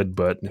pretty good,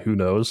 but who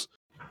knows?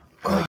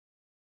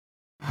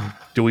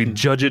 Do we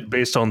judge it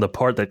based on the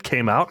part that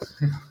came out?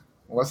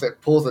 Unless it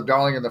pulls a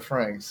Darling in the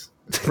Franxx.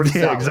 It's pretty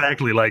Yeah, solid.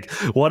 exactly. Like,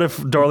 what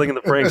if Darling in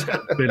the Franxx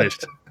hadn't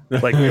finished?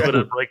 Like, you would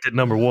have ranked it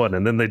number one,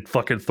 and then they'd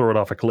fucking throw it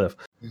off a cliff.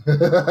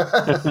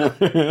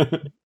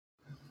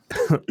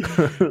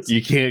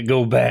 You can't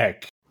go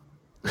back.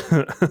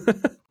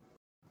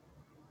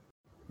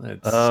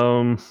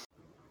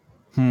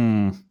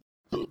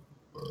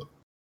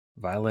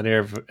 Violet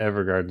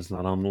Evergarden's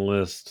not on the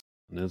list,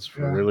 and it's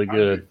really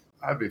good.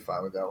 I'd be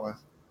fine with that one.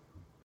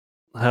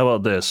 How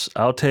about this?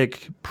 I'll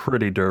take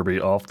Pretty Derby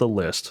off the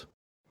list.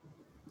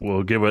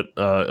 We'll give it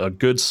a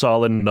good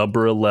solid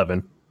number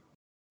 11.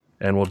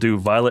 And we'll do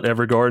Violet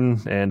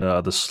Evergarden and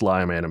the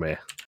slime anime.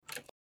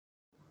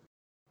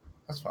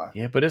 That's fine.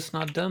 Yeah, but it's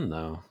not done,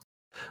 though.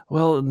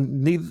 Well,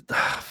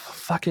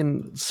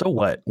 fucking, so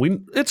what?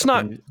 It's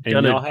not And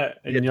gonna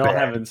y'all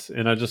haven't.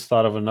 And I just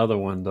thought of another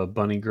one. The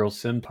Bunny Girl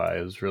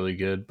Senpai is really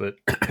good, but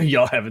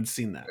y'all haven't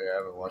seen that. Yeah, I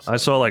haven't watched I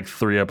saw like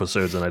 3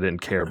 episodes and I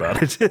didn't care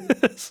about it.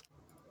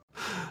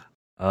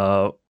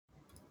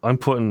 I'm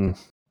putting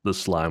the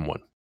slime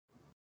one.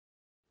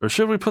 Or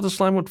should we put the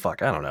slime one?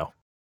 Fuck, I don't know.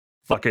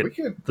 Fuck it.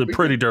 The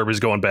Pretty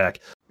Derby's going back.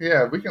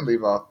 Yeah, we can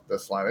leave off the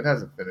slime. It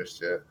hasn't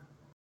finished yet.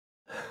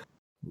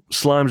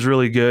 Slime's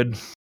really good.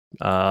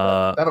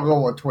 That'll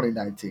go on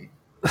 2019.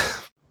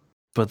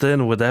 But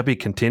then would that be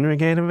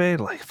continuing anime?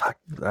 Like, fuck,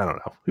 I don't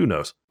know. Who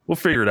knows? We'll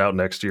figure it out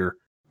next year.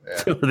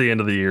 Yeah. At the end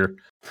of the year.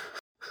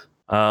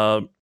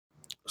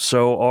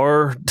 So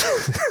our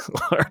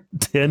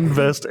 10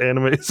 best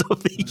animes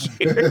of the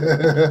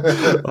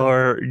year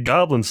are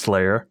Goblin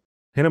Slayer,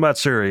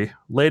 Hinamatsuri,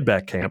 Laid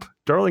Back Camp,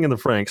 Darling in the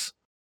Franxx,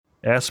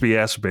 Aspie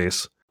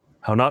Aspbase,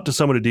 How Not to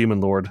Summon a Demon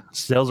Lord,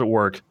 Snails at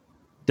Work,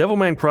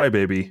 Devilman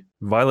Crybaby,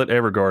 Violet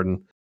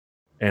Evergarden,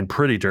 and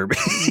Pretty Derby.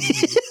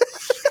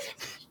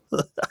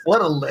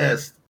 What a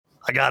list.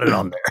 I got it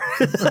on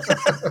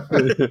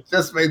there.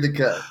 Just made the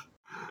cut.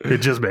 It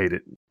just made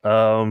it.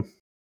 So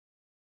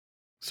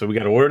we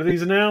got to order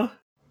these now?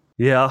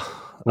 Yeah.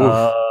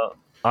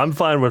 I'm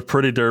fine with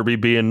Pretty Derby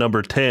being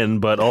number 10,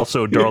 but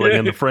also Darling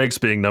in the Franxx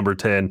being number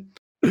 10.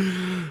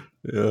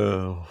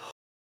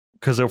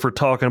 Because if we're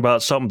talking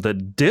about something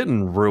that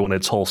didn't ruin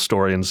its whole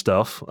story and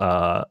stuff,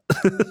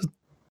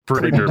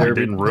 Pretty Derby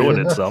didn't ruin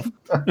itself.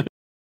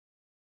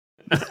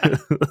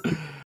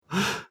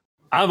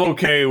 I'm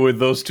okay with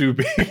those two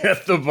being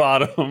at the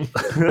bottom.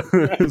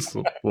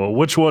 Well,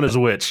 which one is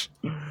which?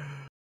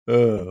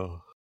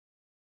 Oh,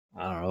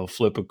 I don't know.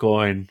 Flip a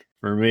coin.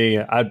 For me,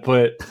 I'd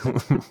probably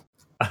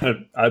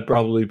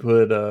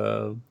put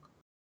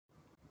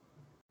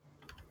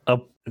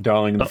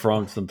Darling in the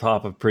Franxx on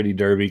top of Pretty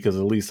Derby because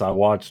at least I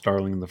watched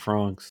Darling in the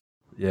Franxx.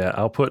 Yeah,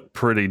 I'll put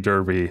Pretty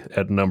Derby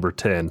at number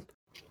 10.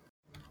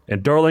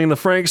 And Darling in the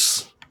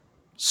Franxx,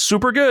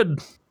 super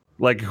good.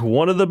 Like,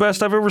 one of the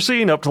best I've ever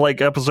seen up to, like,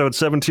 episode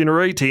 17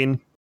 or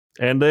 18.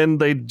 And then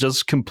they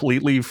just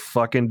completely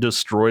fucking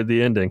destroyed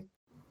the ending.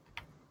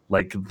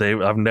 Like,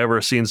 I've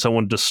never seen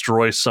someone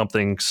destroy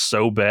something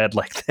so bad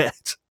like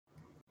that.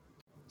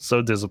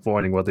 So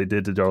disappointing what they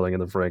did to Darling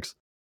in the Franxx.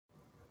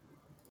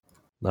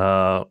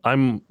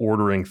 I'm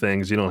ordering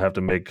things. You don't have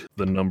to make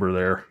the number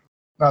there.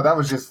 No, that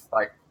was just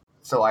like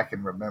so I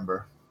can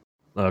remember.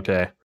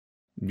 Okay.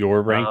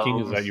 Your ranking?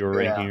 Is that your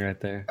ranking right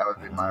there? That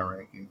would be my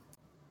ranking.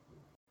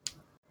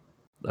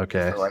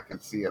 Okay. So I can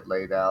see it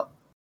laid out.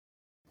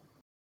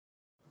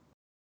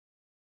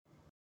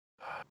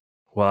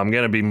 Well, I'm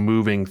going to be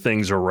moving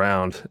things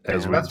around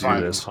as we do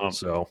this.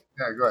 So,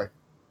 yeah, go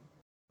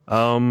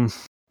ahead.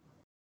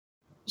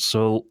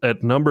 So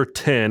at number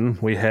 10,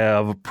 we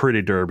have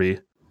Pretty Derby.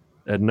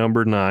 At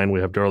number 9,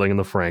 we have Darling in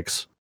the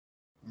Franxx.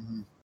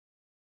 Mm-hmm.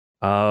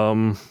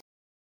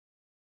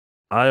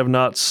 I have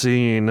not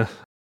seen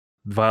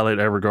Violet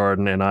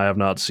Evergarden, and I have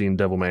not seen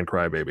Devilman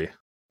Crybaby.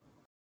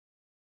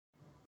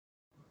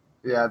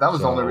 Yeah, that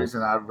was the only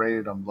reason I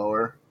rated them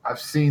lower. I've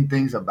seen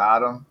things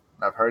about them.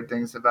 I've heard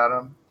things about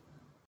them,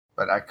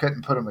 but I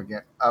couldn't put them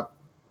up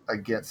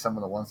against some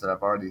of the ones that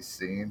I've already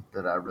seen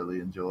that I really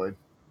enjoyed.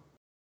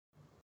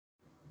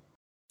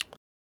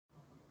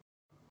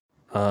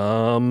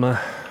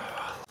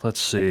 Let's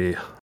see.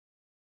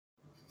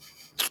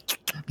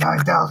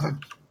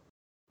 9,000.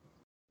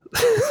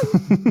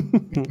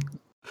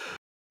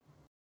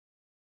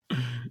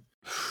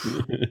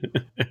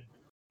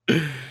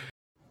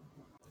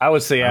 I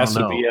would say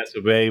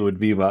Asobi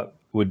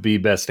would be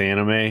best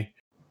anime,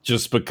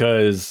 just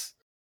because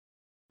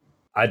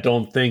I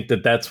don't think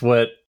that that's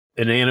what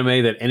an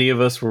anime that any of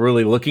us were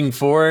really looking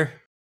for. It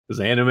was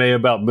anime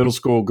about middle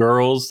school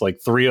girls, like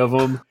 3 of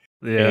them.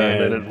 Yeah,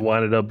 and it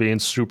winded up being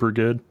super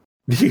good.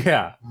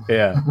 Yeah.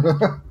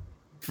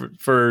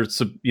 For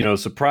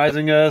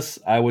surprising us,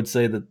 I would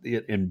say that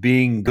in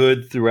being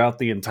good throughout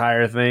the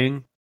entire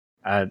thing,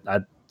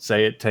 I'd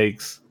say it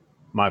takes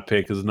my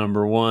pick as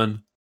number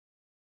 1.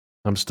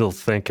 I'm still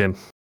thinking.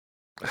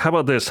 How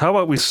about this? How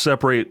about we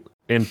separate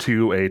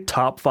into a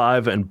top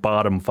 5 and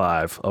bottom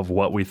 5 of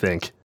what we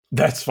think?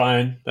 That's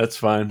fine. I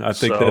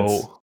think I'm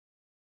going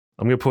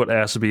to put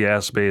Asobi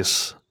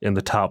Ass-Base in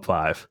the top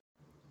 5.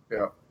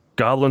 Yeah.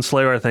 Goblin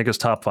Slayer, I think, is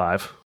top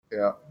 5.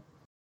 Yeah.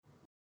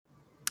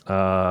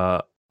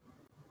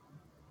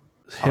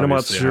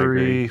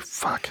 Hinamatsuri,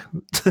 fuck.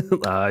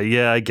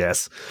 Yeah, I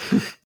guess.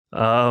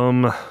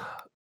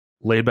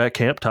 Laid Back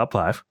Camp, top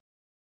 5.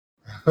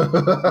 I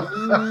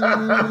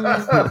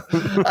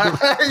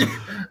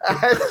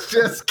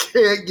just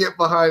can't get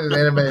behind an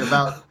anime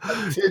about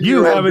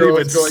you haven't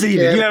even seen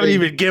it. You haven't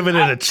even given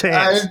it a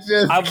chance.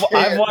 I've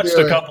watched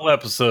a couple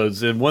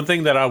episodes, and one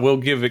thing that I will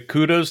give it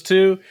kudos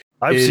to,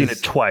 I've seen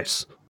it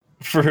twice.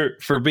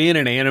 For being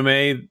an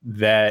anime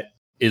that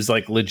is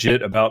like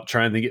legit about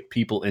trying to get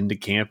people into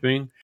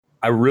camping.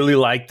 I really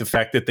like the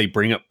fact that they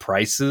bring up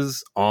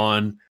prices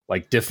on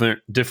like different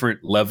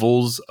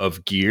levels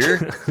of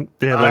gear.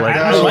 Yeah,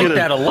 I like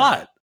that a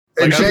lot.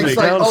 And Jake's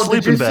like, oh,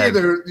 did you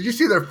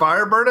see their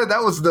Fireburner?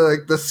 That was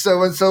the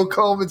so-and-so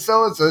comb and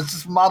so-and-so. It's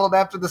just modeled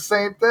after the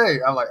same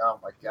thing. I'm like, oh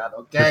my God,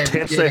 okay. The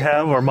tents they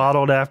have are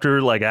modeled after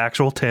like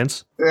actual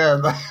tents. Yeah,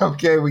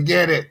 okay, we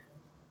get it.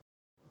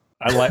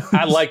 I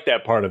like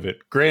that part of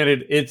it.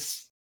 Granted, there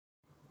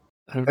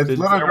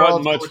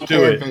wasn't much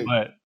to it,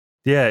 but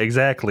yeah,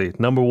 exactly.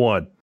 Number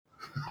 1.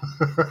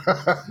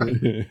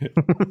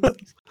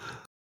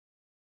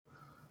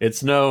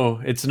 It's no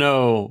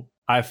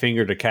I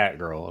fingered a cat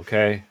girl,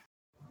 okay?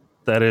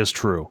 That is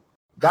true.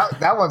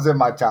 That one's in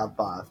my top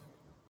 5.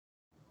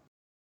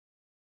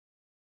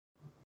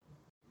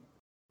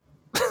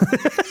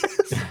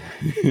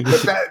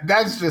 But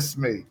that's just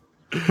me.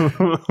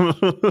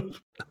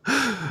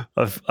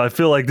 I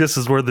feel like this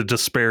is where the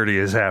disparity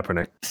is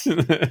happening.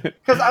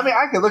 Because I mean,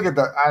 I can look at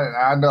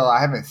I know I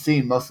haven't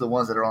seen most of the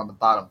ones that are on the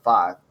bottom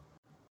 5,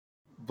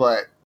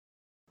 but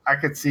I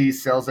could see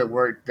Cells at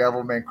Work,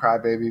 Devilman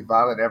Crybaby,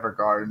 Violet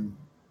Evergarden,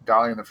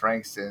 Darling in the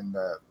Franxx, and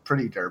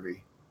Pretty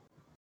Derby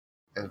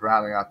as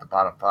rounding out the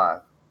bottom 5.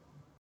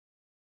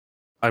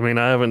 I mean,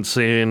 I haven't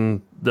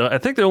seen I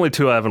think the only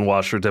 2 I haven't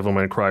watched are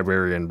Devilman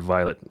Crybaby and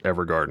Violet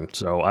Evergarden.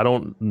 So I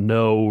don't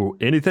know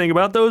anything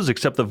about those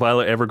except that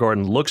Violet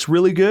Evergarden looks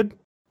really good.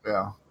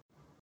 Yeah.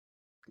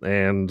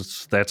 And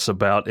that's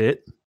about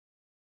it.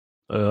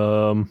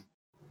 I'm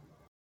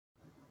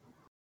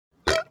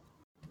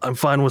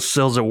fine with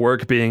Cells at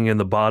Work being in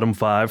the bottom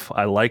 5.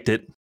 I liked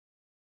it.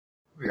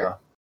 Yeah.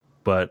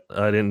 But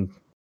it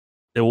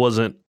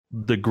wasn't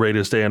the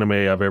greatest anime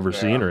I've ever Yeah.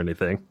 seen or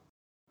anything.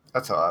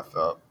 That's how I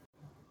felt.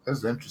 It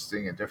was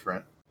interesting and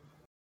different.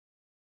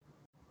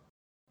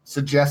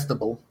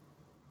 Suggestible.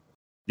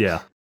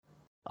 Yeah.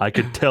 I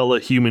could tell a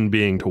human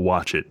being to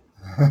watch it.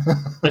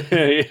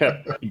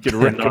 Yeah, you can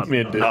And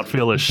recommend not it.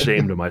 feel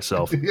ashamed of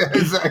myself. Yeah,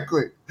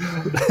 exactly.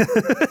 How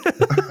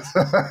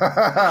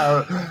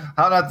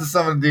not to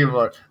summon a demon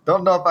lord.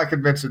 Don't know if I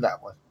could mention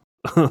that one.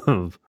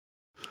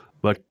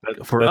 But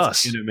for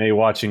That's us, anime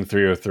watching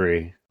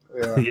 303.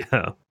 Yeah.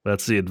 yeah,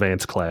 that's the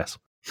advanced class.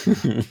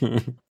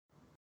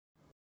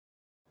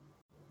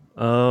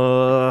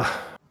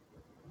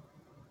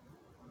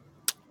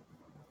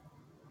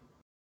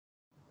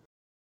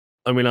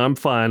 I mean, I'm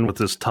fine with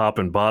this top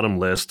and bottom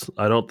list.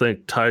 I don't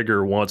think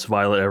Tiger wants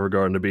Violet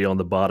Evergarden to be on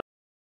the bottom.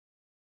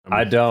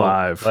 I don't,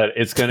 5. but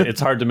it's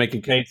hard to make a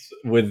case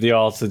with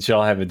y'all since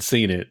y'all haven't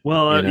seen it.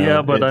 Well, you know?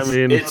 yeah, but I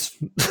mean, it's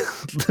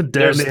Danny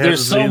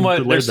there's so hasn't much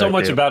seen there's so Laid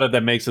much Back about it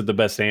that makes it the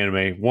best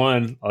anime.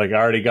 One, like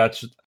I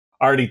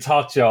already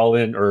talked y'all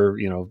in, or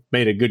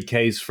made a good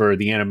case for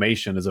the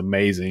animation is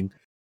amazing.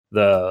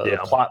 The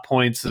plot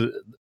points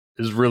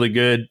is really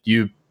good.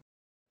 You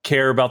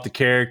care about the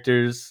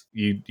characters.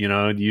 You're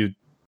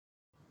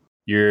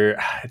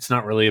it's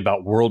not really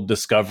about world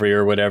discovery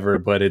or whatever,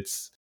 but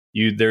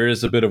there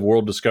is a bit of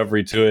world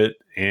discovery to it,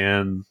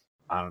 and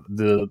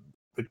the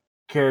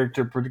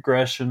character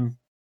progression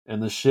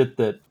and the shit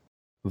that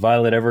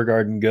Violet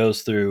Evergarden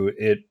goes through,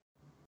 it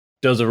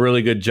does a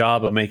really good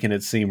job of making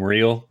it seem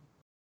real.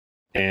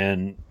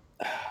 And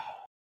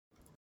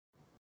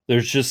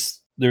there's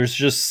just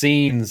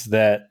scenes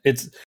that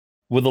it's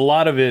with a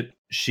lot of it.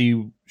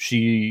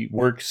 She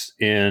works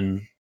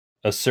in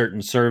a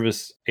certain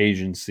service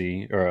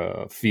agency or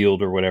a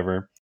field or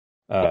whatever,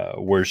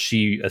 where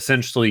she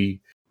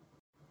essentially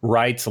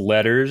writes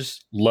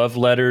letters, love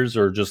letters,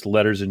 or just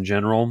letters in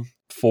general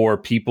for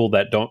people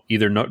that don't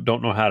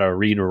know how to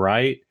read or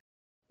write,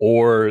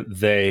 or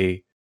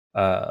they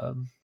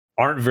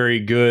aren't very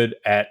good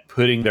at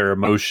putting their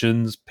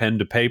emotions pen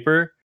to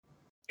paper.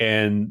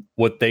 And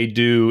what they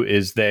do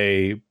is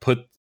they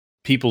put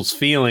people's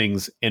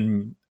feelings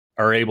and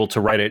are able to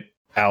write it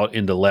out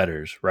into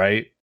letters,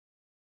 right?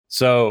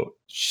 So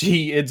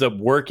she ends up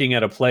working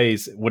at a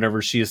place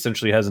whenever she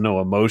essentially has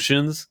no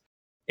emotions,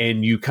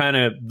 and you kind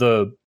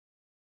of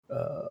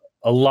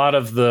a lot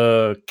of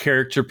the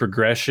character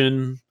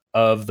progression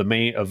of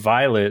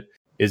Violet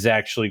is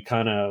actually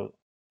kind of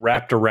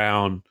wrapped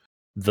around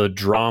the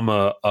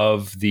drama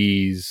of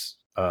these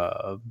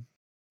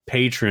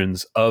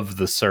patrons of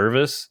the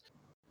service.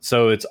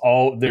 So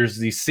there's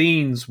these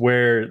scenes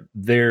where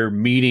they're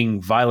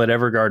meeting Violet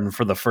Evergarden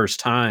for the first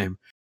time,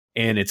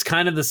 and it's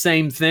kind of the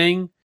same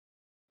thing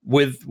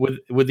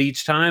with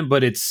each time,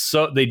 but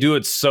they do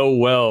it so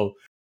well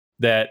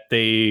that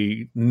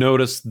they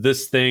notice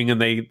this thing,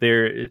 and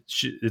they're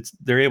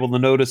able to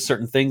notice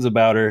certain things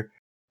about her,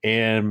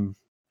 and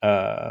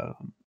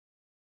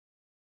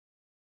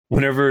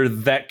whenever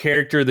that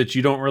character that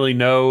you don't really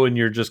know and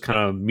you're just kind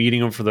of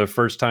meeting them for the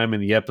first time in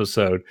the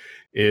episode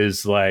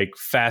is like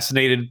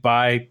fascinated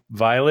by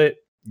Violet,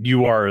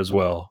 you are as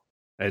well.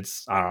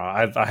 It's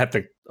I don't know, I have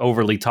to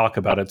overly talk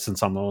about it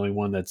since I'm the only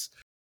one that's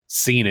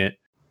seen it,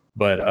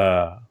 but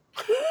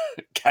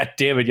god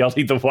damn it, y'all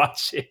need to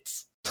watch it.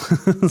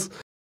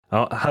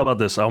 How about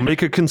this? I'll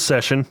make a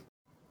concession.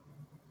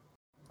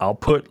 I'll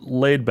put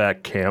Laid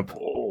Back Camp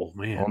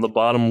on the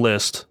bottom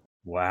list.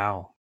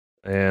 Wow.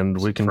 And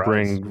we can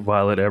bring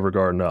Violet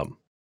Evergarden up.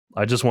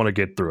 I just want to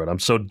get through it. I'm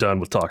so done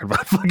with talking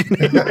about fucking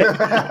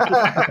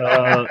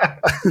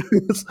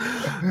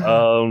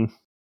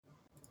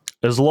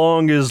as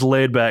long as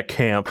Laid Back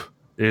Camp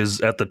is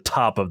at the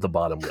top of the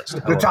bottom list.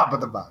 The top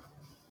of the bottom.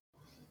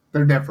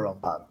 They're never on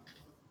bottom.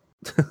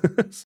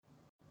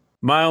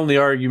 My only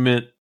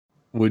argument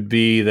would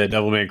be that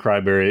Devil May Cry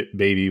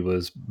Baby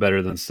was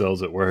better than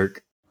Cells at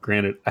Work.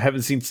 Granted, I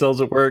haven't seen Cells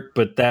at Work,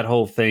 but that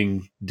whole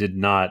thing did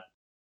not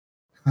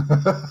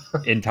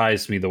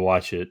entice me to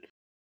watch it.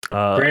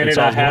 Granted,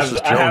 I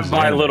have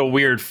my little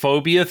weird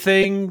phobia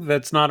thing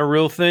that's not a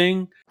real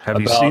thing. Have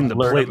you seen the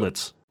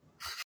platelets?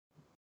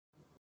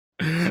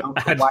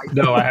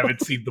 No, I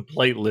haven't seen the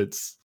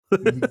platelets.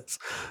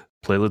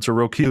 Platelets are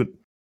real cute.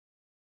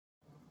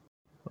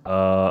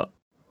 I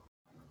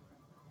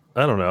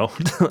don't know.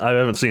 I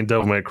haven't seen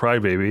Devil May Cry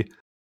Baby.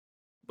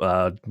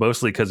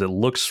 Mostly because it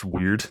looks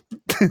weird.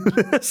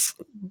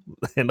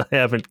 And I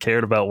haven't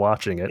cared about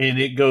watching it. And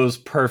it goes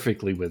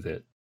perfectly with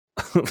it.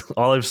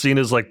 All I've seen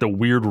is like the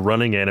weird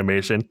running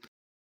animation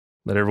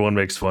that everyone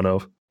makes fun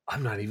of.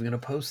 I'm not even going to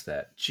post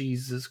that.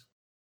 Jesus.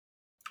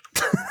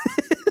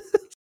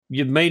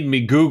 You made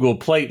me Google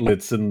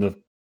platelets in the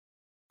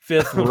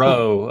 5th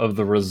row of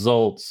the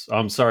results.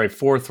 I'm sorry,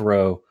 4th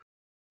row.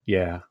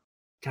 Yeah.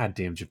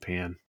 Goddamn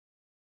Japan.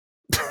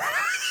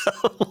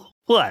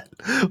 What?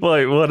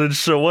 Wait,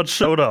 what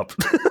showed up?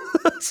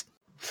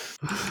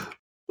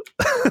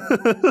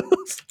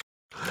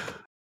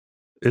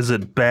 Is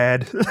it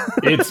bad?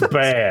 It's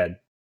bad.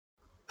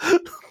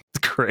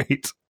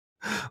 Great.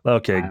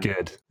 Okay,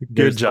 good.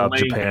 Good job,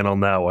 Japan, on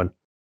that one.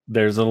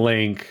 There's a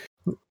link.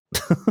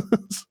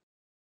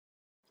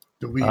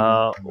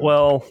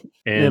 Well,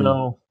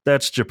 And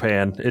that's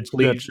Japan.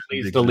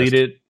 please delete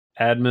it,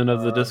 admin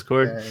of the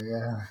Discord.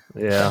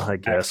 Yeah. I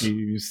guess. After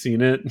you've seen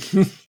it.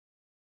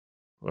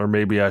 Or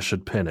maybe I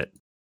should pin it.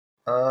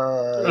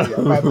 Yeah,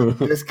 I'm about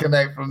to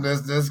disconnect from this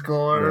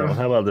Discord. Yeah,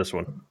 how about this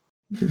one?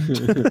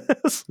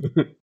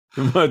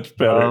 Much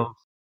better.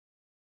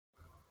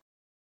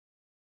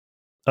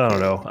 I don't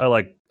know. I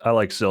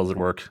like Cells at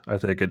Work. I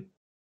think it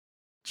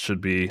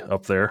should be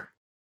up there.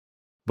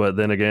 But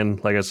then again,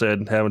 like I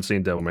said, haven't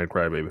seen Devilman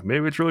Crybaby.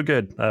 Maybe it's really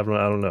good. I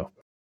don't know.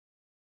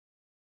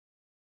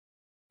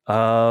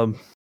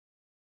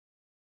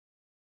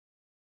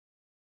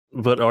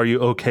 But are you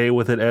okay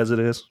with it as it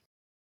is?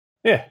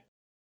 Yeah.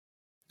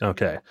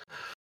 Okay.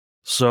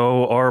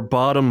 So our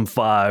bottom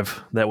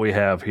 5 that we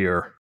have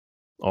here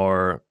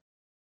are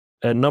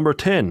at number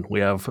 10, we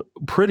have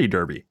Pretty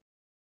Derby.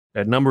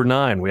 At number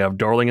 9, we have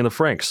Darling in the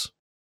Franxx.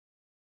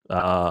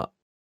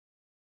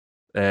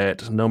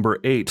 At number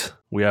 8,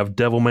 we have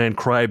Devilman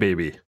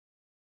Crybaby.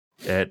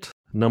 At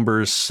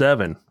number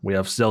 7, we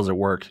have Cells at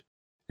Work.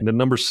 And at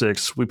number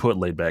 6, we put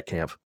Laid Back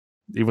Camp,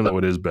 even though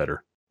it is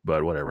better,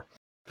 but whatever.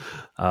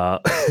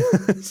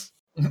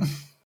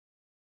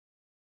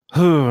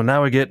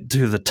 Now we get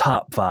to the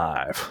top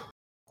 5.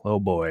 Oh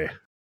boy.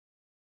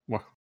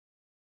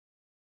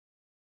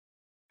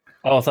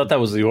 Oh, I thought that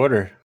was the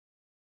order.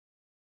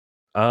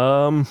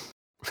 I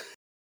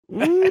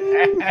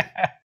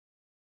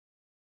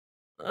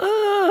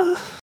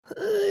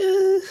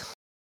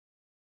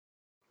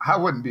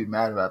wouldn't be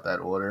mad about that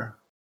order.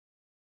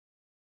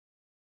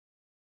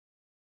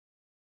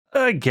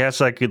 I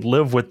guess I could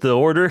live with the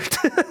order.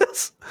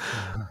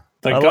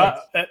 I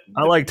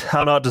liked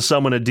How Not to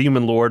Summon a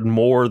Demon Lord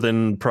more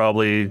than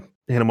probably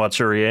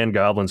Hinamatsuri and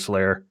Goblin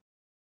Slayer.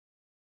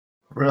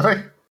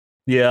 Really?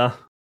 Yeah.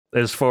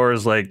 As far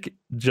as like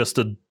just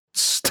a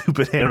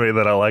stupid anime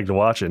that I liked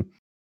watching.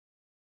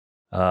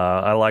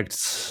 I liked...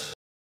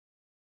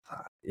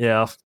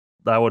 Yeah,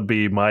 that would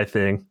be my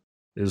thing,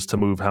 is to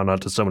move How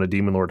Not to Summon a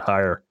Demon Lord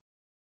higher.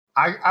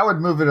 I would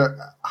move it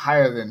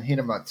higher than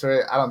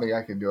Hinamatsuri. I don't think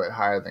I can do it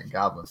higher than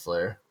Goblin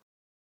Slayer.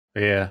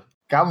 Yeah.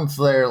 Goblin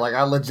Slayer, like,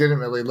 I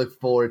legitimately look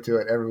forward to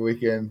it every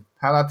weekend.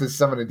 How Not to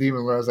Summon a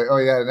Demon Lord. I was like, oh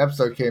yeah, an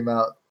episode came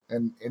out,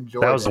 and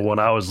enjoyed it. That was the one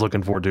I was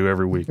looking forward to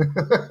every week. I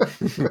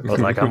was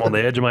like, I'm on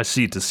the edge of my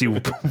seat to see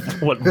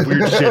what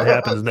weird shit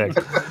happens next.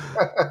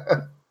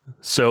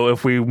 So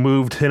if we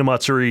moved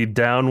Hinamatsuri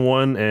down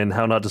 1 and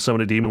How Not to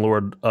Summon a Demon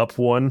Lord up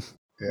 1,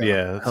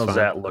 yeah, how's fine.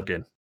 that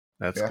looking?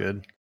 That's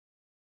good.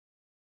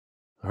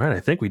 All right,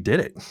 I think we did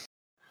it.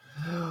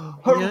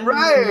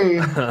 Hooray!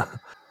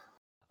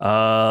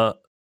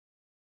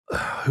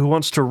 Who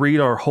wants to read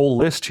our whole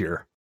list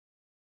here?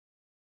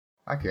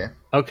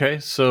 Okay,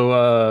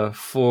 so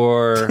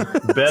for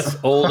best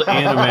old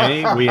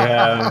anime, we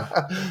have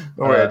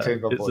Is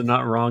It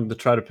Not Wrong to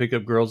Try to Pick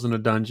Up Girls in a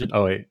Dungeon?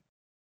 Oh, wait.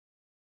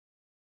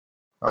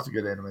 That's a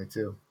good anime,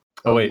 too.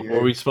 Oh, wait,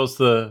 were we supposed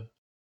to...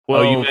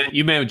 Well,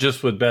 you meant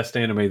just with best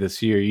anime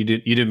this year. You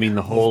didn't mean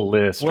the whole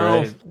list,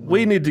 right?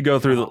 We need to go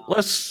through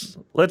let's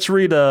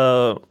read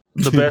the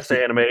best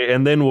anime,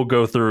 and then we'll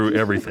go through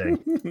everything.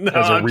 No,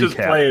 as a I'm recap. just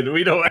playing.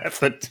 We don't have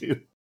to do.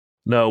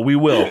 No, we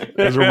will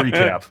as a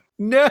recap.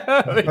 No,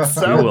 it's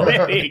so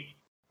big.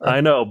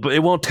 I know, but it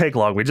won't take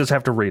long. We just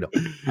have to read them.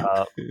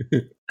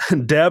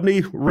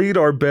 Dabney, read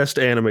our best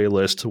anime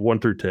list 1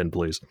 through 10,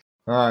 please.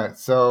 All right,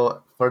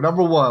 so for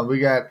number 1, we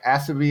got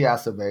Asobi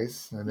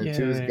Asabase, and the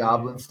 2 is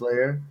Goblin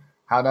Slayer,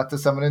 How Not to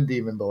Summon a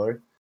Demon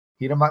Lord,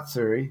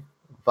 Hinamatsuri,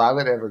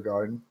 Violet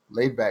Evergarden,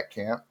 Laid Back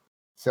Camp,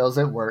 Cells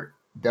at Work,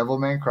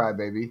 Devilman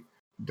Crybaby,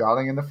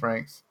 Darling in the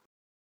Franxx,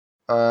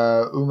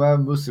 Uma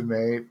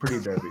Musume,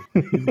 Pretty Derby.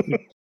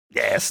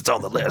 Yes, it's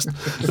on the list.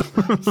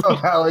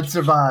 Somehow it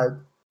survived.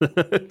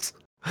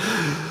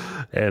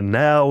 And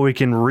now we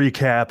can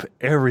recap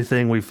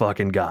everything we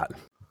fucking got.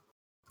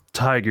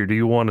 Tiger, do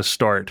you want to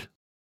start?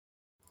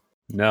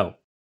 No.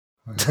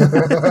 You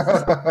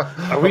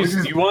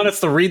want us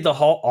to read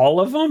all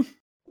of them?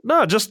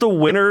 No, just the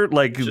winner,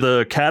 like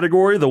the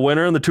category, the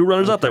winner, and the 2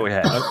 runners-up that we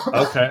had.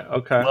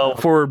 Okay. Well,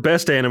 for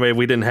best anime,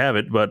 we didn't have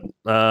it, but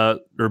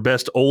or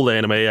best old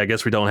anime, I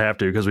guess we don't have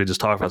to because we just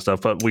talk about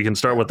stuff. But we can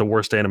start with the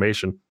worst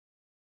animation.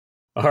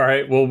 All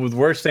right. Well, with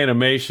worst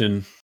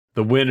animation,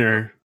 the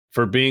winner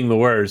for being the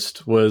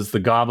worst was the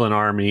Goblin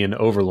Army and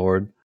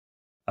Overlord.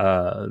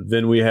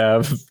 Then we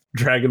have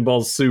Dragon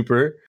Ball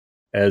Super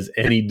as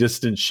any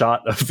distant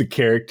shot of the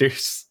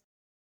characters.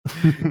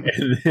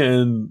 And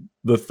then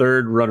the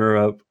third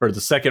runner-up, or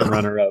the second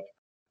runner-up,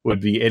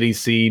 would be any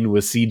scene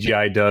with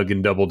CGI Doug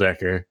and Double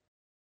Decker.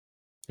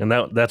 And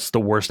that's the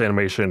worst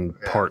animation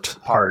part.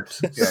 Yeah,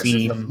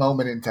 scene. It's a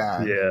moment in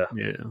time. Yeah.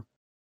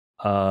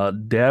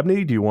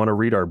 Dabney, do you want to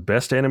read our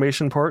best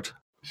animation part?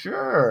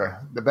 Sure.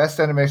 The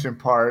best animation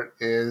part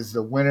is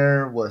the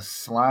winner was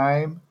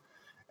Slime,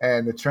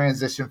 And the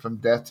transition from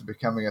death to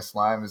becoming a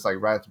slime is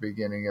like right at the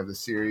beginning of the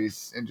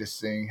series, and just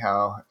seeing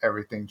how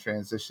everything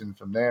transitioned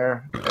from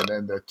there. And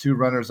then the 2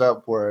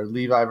 runners-up were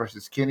Levi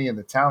versus Kenny in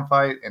the town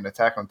fight and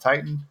Attack on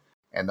Titan,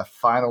 and the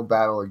final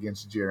battle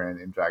against Jiren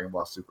in Dragon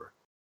Ball Super.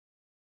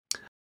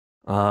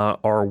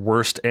 Our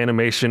worst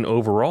animation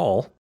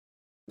overall,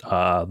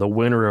 the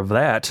winner of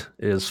that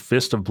is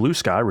Fist of Blue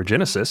Sky,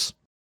 Regenesis,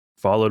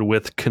 followed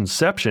with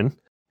Conception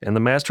and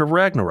the Master of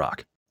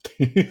Ragnarok.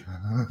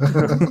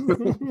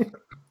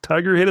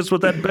 Tiger, hit us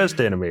with that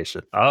best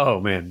animation. Oh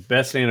man,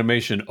 best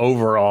animation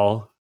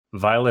overall: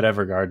 Violet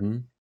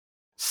Evergarden,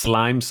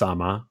 Slime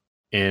Sama,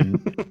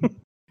 and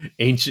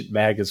Ancient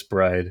Magus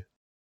Bride.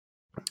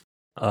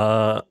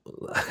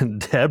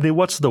 Dabney,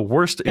 what's the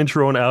worst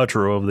intro and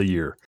outro of the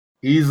year?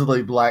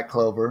 Easily Black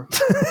Clover.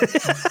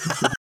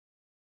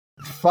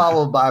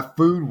 Followed by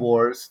Food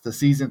Wars, the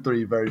season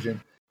 3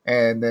 version,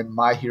 and then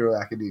My Hero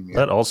Academia.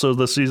 That also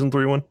the season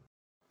 3 one?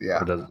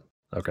 Yeah. Or does it?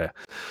 Okay.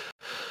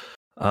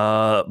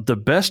 The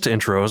best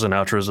intros and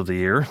outros of the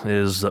year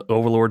is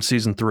Overlord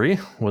Season 3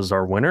 was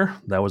our winner.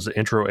 That was the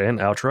intro and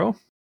outro.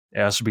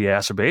 Asabi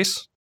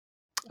Asabase.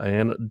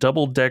 And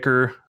Double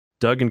Decker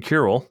Doug and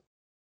Kirill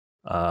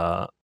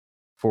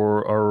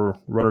for our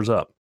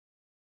runners-up.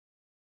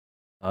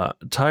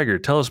 Tiger,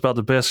 tell us about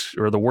the best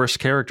or the worst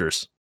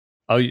characters.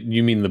 Oh,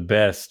 you mean the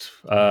best?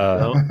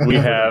 We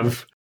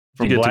have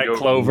from Black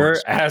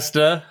Clover,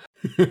 Asta,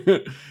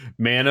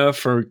 Mana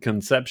for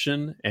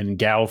Conception, and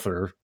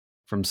Gowther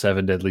from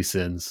 7 Deadly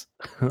Sins.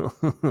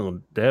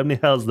 Dabney,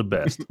 how's the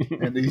best?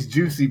 And these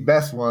juicy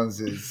best ones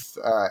is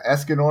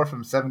Escanor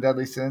from 7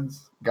 Deadly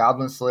Sins,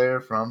 Goblin Slayer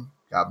from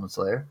Goblin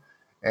Slayer,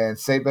 and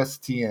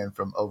Sebastian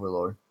from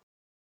Overlord.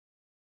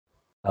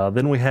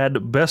 Then we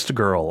had Best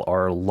Girl,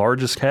 our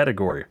largest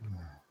category.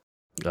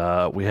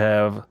 We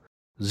have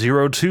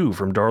 02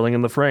 from Darling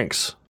in the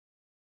Franxx,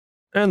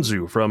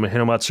 Enzu from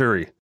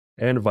Hinamatsuri,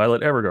 and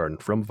Violet Evergarden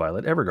from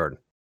Violet Evergarden.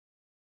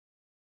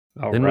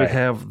 Then we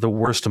have the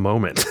worst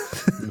moment.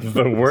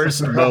 The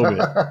worst moment.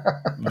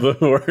 The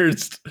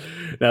worst.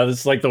 Now, this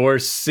is like the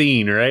worst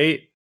scene,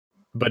 right?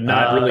 But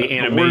not really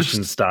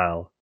animation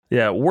style.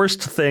 Yeah,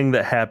 worst thing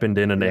that happened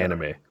in an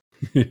anime.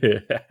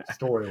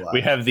 Storyline.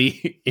 We have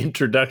the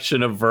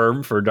introduction of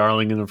Verm for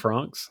Darling in the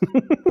Franxx.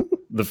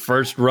 The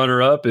first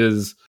runner-up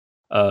is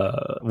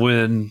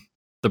when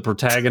the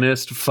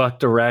protagonist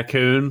fucked a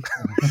raccoon,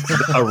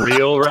 a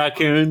real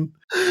raccoon,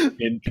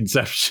 in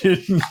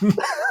Conception.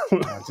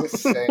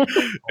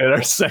 And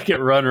our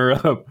second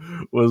runner-up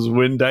was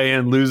when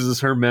Diane loses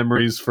her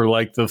memories for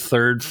like the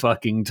 3rd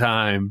fucking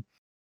time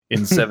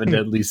in 7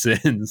 Deadly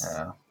Sins.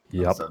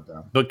 Yep.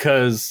 So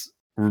because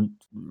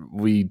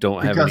we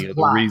don't have any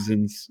other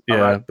reasons. Yeah,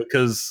 right.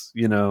 Because,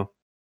 you know,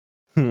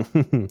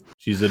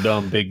 she's a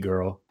dumb big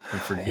girl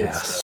and forgets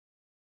stuff.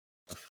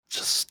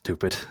 Just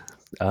stupid.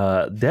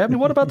 Dabney,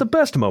 what about the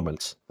best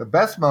moments? The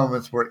best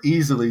moments were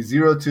easily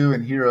 02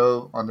 and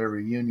Hero on their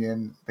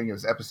reunion. I think it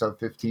was episode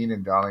 15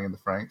 in Darling in the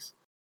Franxx.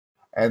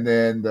 And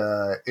then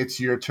the It's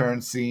Your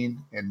Turn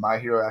scene in My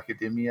Hero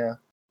Academia,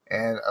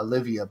 and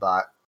Olivia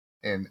Bot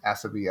in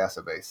Asabi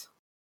Asabase.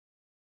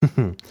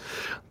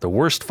 The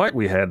worst fight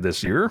we had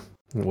this year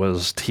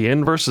was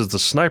Tien versus the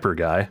sniper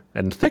guy.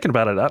 And thinking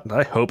about it,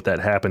 I hope that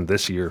happened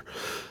this year.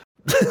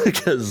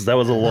 Because that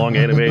was a long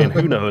anime and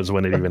who knows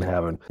when it even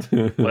happened.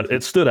 But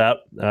it stood out.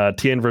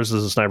 Tien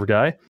versus the sniper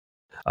guy.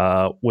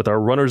 With our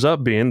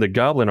runners-up being the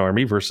Goblin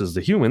Army versus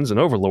the humans and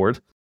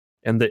Overlord.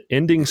 And the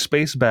ending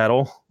space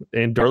battle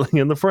in Darling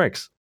in the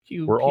Franxx.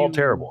 We're all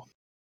terrible.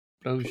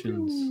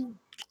 Oceans.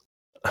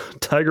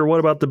 Tiger,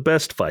 what about the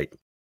best fight?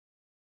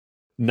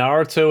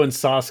 Naruto and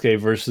Sasuke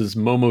versus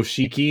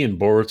Momoshiki and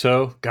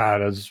Boruto.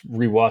 God, I was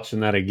rewatching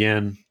that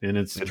again, and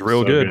it's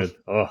real so good.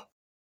 Oh,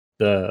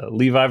 the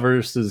Levi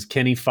versus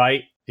Kenny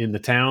fight in the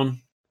town,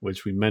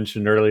 which we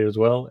mentioned earlier as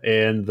well,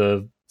 and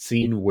the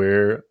scene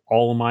where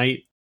All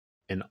Might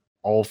and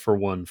All for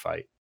One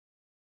fight.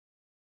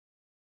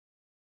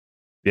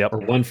 Yep. Or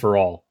One for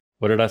All.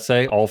 What did I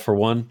say? All for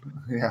One?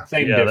 Yeah.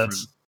 Same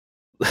difference.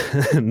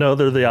 No,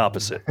 they're the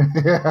opposite.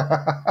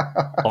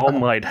 All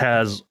Might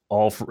has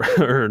all for,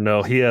 or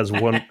no, he has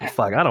one.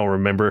 Fuck, I don't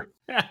remember.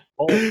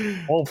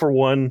 All for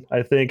One,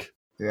 I think.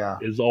 Yeah.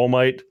 Is All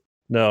Might.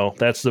 No,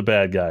 that's the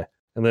bad guy.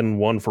 And then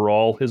One for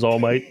All is All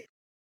Might.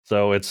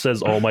 So it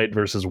says All Might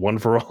versus One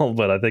for All,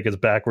 but I think it's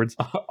backwards.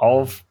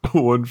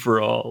 One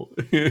for All.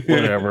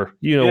 Whatever.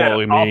 You know what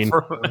we mean.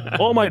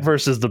 All Might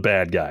versus the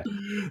bad guy.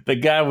 The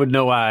guy with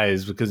no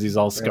eyes because he's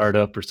all scarred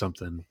up or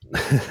something.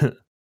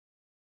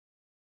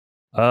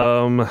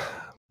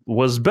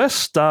 Was best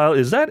style,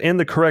 is that in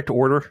the correct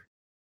order?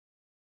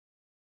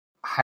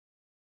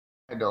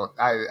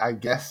 I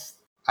guess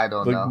I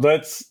don't know.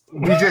 Let's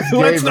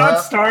let's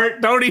not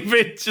start. Don't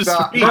even just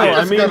no,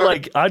 I mean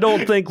like I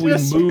don't think we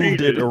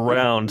moved it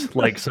around,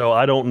 like, so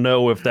I don't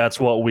know if that's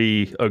what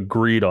we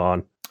agreed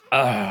on.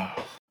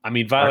 I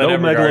mean, I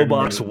Violet know Evergarden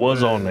Megalobox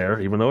was on there,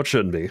 even though it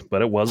shouldn't be,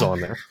 but it was on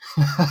there.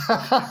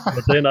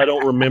 But then I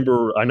don't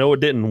remember. I know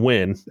it didn't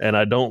win, and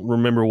I don't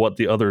remember what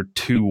the other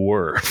two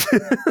were.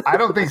 I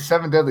don't think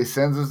Seven Deadly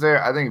Sins was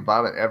there. I think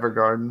Violet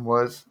Evergarden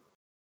was.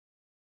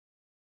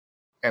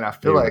 And I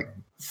feel Maybe- like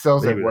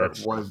Cells at maybe Work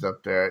that's- was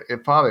up there.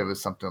 It probably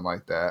was something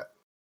like that.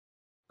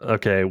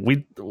 Okay,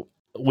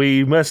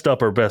 we messed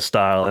up our best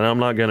style, and I'm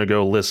not going to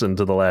go listen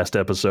to the last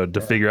episode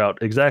to figure out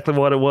exactly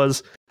what it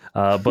was.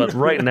 But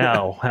right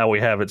now, how we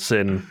have it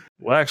sitting,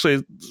 well,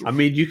 actually, I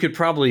mean, you could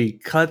probably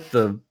cut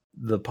the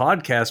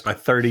podcast by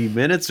 30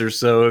 minutes or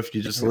so if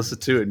you just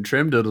listened to it and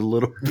trimmed it a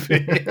little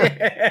bit.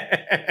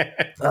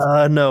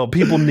 no,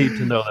 people need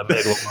to know that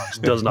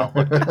Megalobox does not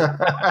look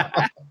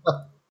good.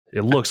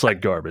 It looks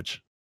like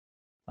garbage.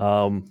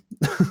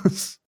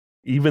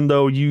 Even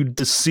though you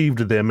deceived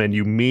them and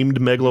you memed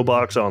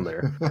Megalobox on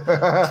there.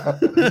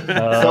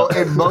 So,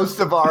 in most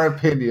of our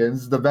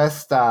opinions, the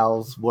best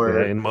styles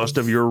were In most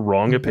of your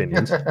wrong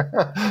opinions.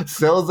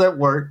 Cells at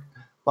Work,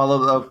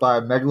 followed up by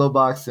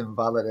Megalobox and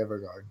Violet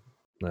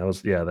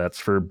Evergarden. That's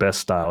for best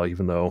style,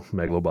 even though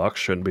Megalobox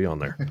shouldn't be on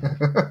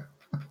there.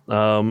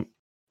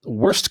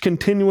 Worst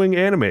continuing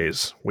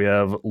animes. We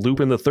have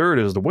Lupin the Third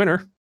as the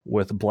winner,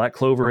 with Black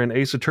Clover and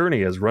Ace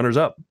Attorney as runners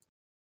up.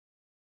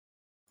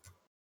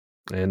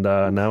 And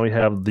now we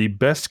have the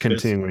best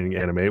continuing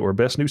anime or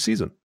best new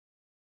season.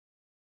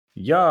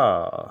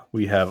 Yeah,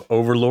 we have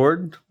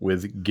Overlord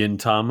with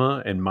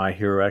Gintama and My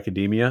Hero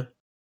Academia.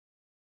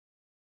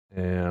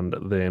 And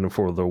then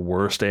for the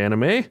worst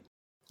anime,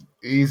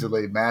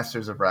 Easily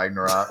Masters of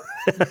Ragnarok,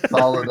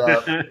 followed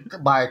up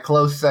by a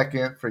close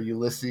second for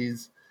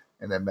Ulysses,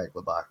 and then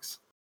Megalobox.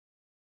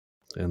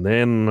 and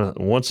then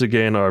once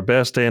again, our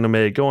best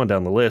anime going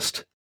down the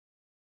list,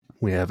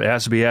 we have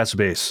Asabi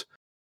Asabase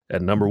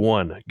at number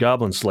 1,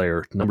 Goblin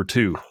Slayer, number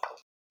 2.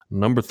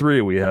 Number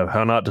 3, we have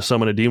How Not to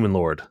Summon a Demon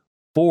Lord.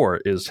 4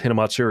 is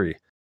Hinamatsuri.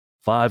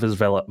 5 is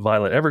Violet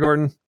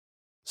Evergarden.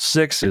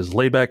 6 is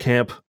Laidback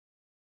Camp.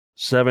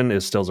 7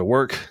 is Stills at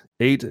Work.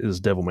 8 is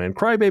Devilman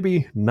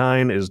Crybaby.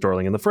 9 is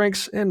Darling in the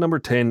Franxx. And number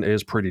 10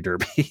 is Pretty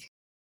Derby.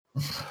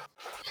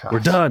 We're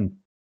Gosh. done.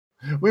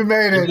 We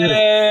made it.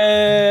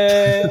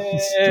 I'm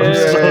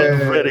so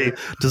Yay. ready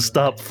to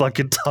stop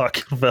fucking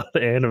talking about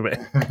anime.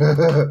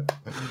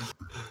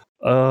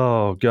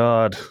 Oh,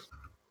 God.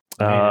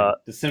 Man,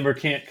 December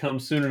can't come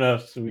soon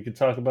enough so we can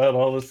talk about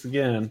all this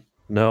again.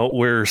 No,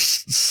 we're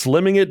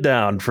slimming it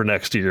down for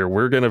next year.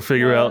 We're going to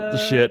figure out the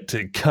shit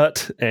to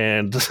cut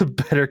and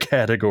better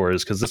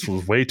categories because this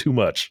was way too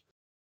much.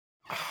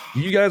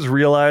 You guys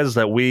realize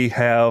that we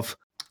have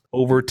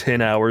over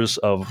 10 hours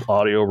of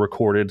audio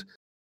recorded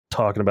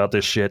talking about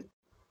this shit?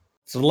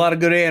 It's a lot of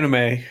good anime,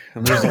 and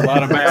there's a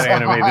lot of bad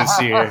anime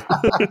this year.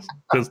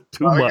 There's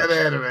too Like much.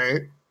 an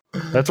anime.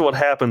 That's what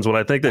happens when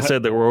I think they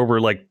said there were over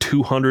like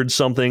 200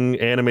 something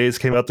animes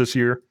came out this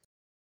year.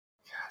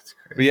 That's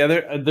But crazy.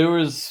 yeah, there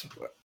was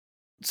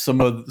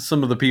some of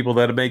the people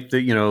that make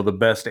the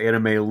best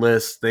anime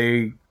list.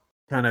 They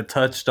kind of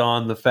touched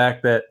on the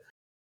fact that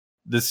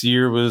this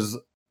year was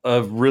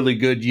a really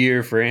good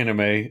year for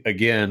anime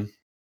again.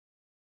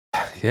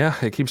 Yeah,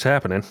 it keeps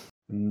happening.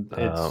 And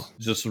it's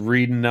just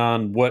reading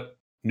on what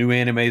new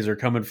animes are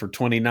coming for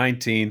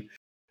 2019.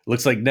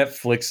 Looks like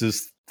Netflix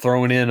is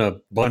throwing in a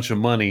bunch of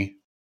money.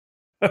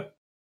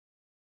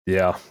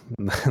 Yeah,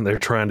 they're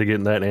trying to get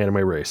in that anime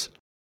race.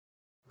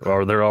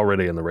 Or they're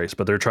already in the race,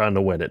 but they're trying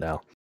to win it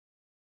now.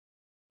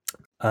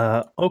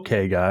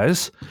 Okay,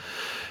 guys.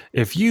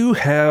 If you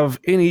have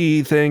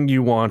anything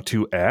you want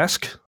to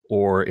ask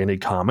or any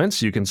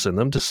comments, you can send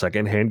them to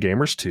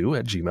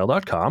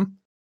secondhandgamers2@gmail.com.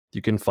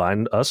 You can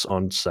find us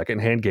on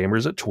Secondhand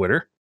Gamers at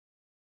Twitter,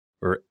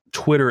 or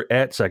Twitter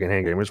at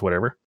Secondhand Gamers,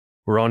 whatever.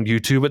 We're on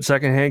YouTube at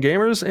Secondhand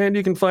Gamers, and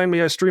you can find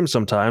me. I stream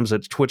sometimes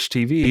at Twitch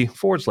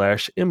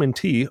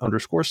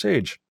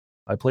TV/MNT_Sage.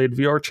 I played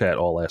VR chat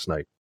all last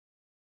night,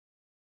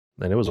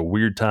 and it was a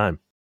weird time.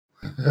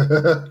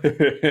 Come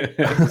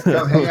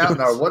hang out in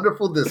our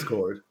wonderful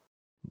Discord.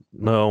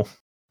 No,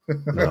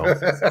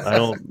 I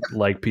don't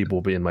like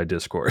people in my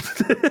Discord.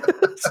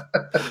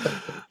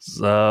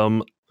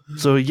 So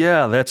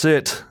yeah, that's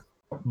it.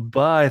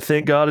 Bye.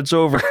 Thank God it's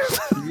over.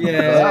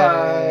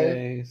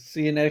 Yay!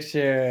 See you next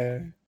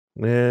year.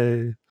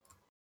 Yay.